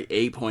 8s. He's like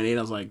 8.8.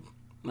 I was like,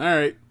 all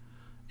right.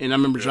 And I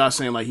remember Josh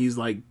saying like he's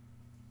like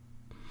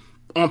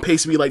on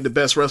pace to be like the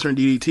best wrestler in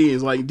DDT.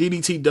 It's like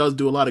DDT does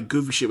do a lot of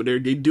goofy shit, but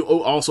they do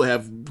also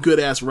have good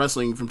ass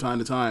wrestling from time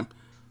to time.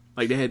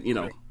 Like they had, you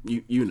know,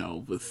 you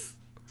know, with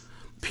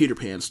Peter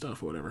Pan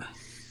stuff or whatever.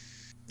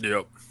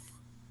 Yep.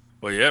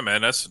 Well, yeah,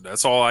 man,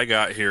 that's all I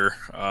got here.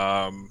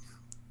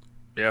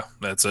 Yeah,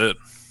 that's it.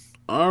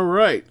 All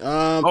right.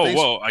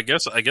 Well, I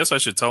guess I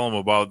should tell them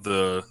about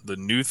the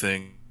new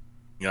thing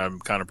I'm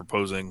kind of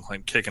proposing,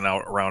 like kicking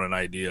out around an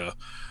idea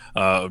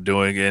of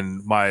doing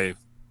in my,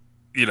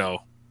 you know,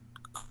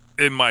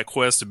 in my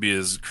quest to be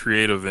as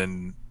creative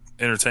and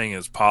entertaining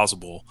as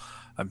possible.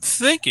 I'm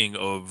thinking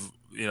of,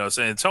 you know,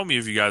 saying, tell me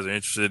if you guys are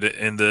interested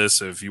in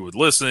this, if you would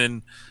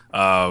listen.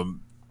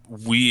 I'm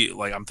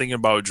thinking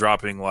about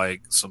dropping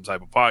like some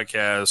type of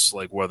podcast,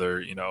 like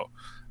whether, you know,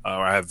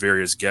 I have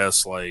various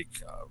guests, like,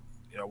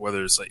 you know,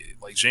 whether it's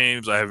like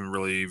James. I haven't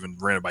really even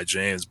ran it by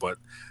James, but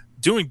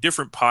doing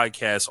different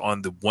podcasts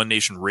on the One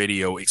Nation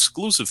Radio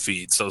exclusive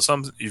feed. So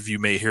some of you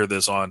may hear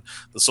this on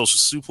the Social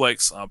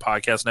Suplex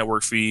podcast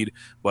network feed,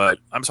 but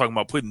I'm talking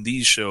about putting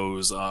these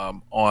shows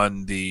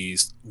on the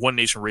One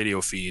Nation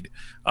Radio feed,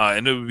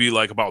 and it would be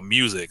like about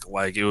music,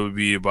 like it would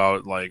be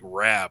about like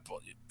rap,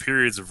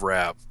 periods of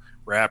rap,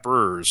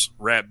 rappers,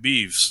 rap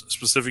beefs,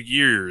 specific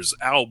years,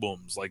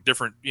 albums, like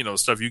different, you know,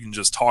 stuff you can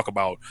just talk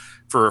about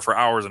for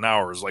hours and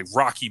hours, like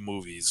Rocky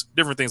movies,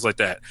 different things like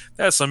that.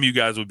 That some of you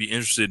guys would be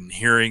interested in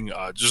hearing.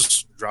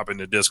 Just drop in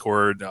the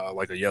Discord,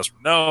 like a yes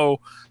or no,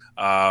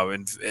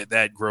 and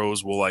that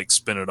grows, we'll like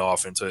spin it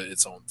off into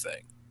its own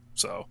thing.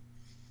 So,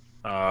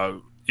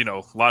 you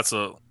know, I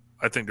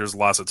think there's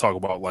lots to talk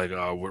about, like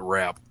with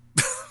rap.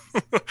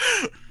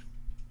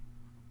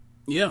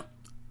 Yeah.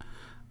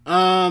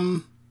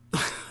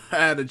 I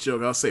had a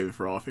joke. I'll save it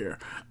for off here.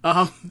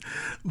 But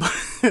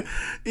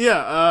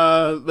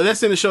yeah, but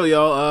that's in the show,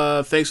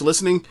 y'all. Thanks for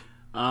listening.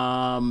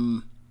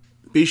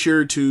 Be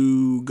sure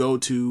to go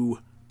to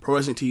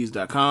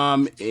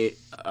ProWrestlingTees.com,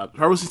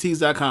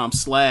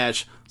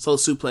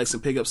 ProWrestlingTees.com/SoulSuplex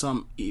and pick up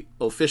some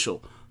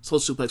official Soul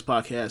Suplex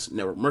Podcast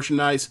Network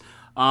merchandise.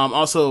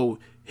 Also,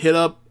 hit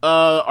up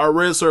our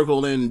Red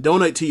Circle and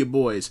donate to your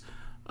boys.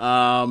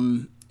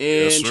 And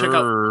check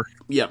out,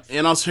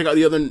 and also check out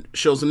the other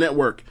shows on the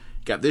network.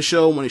 You got this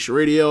show, One Nation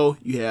Radio.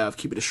 You have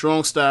Keep It a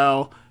Strong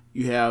Style.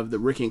 You have the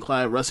Ricky and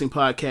Clyde Wrestling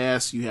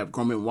Podcast. You have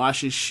Gorman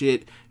Watches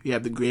Shit. You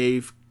have the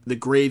Grave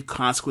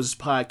Consequences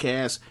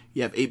Podcast.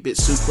 You have 8-Bit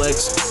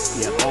Suplex.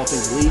 You have All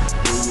Things Elite.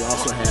 And you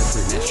also have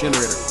Great Match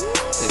Generator.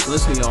 Thanks for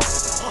listening, y'all.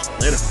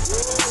 Later.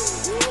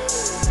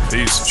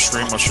 Peace.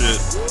 Stream my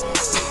shit.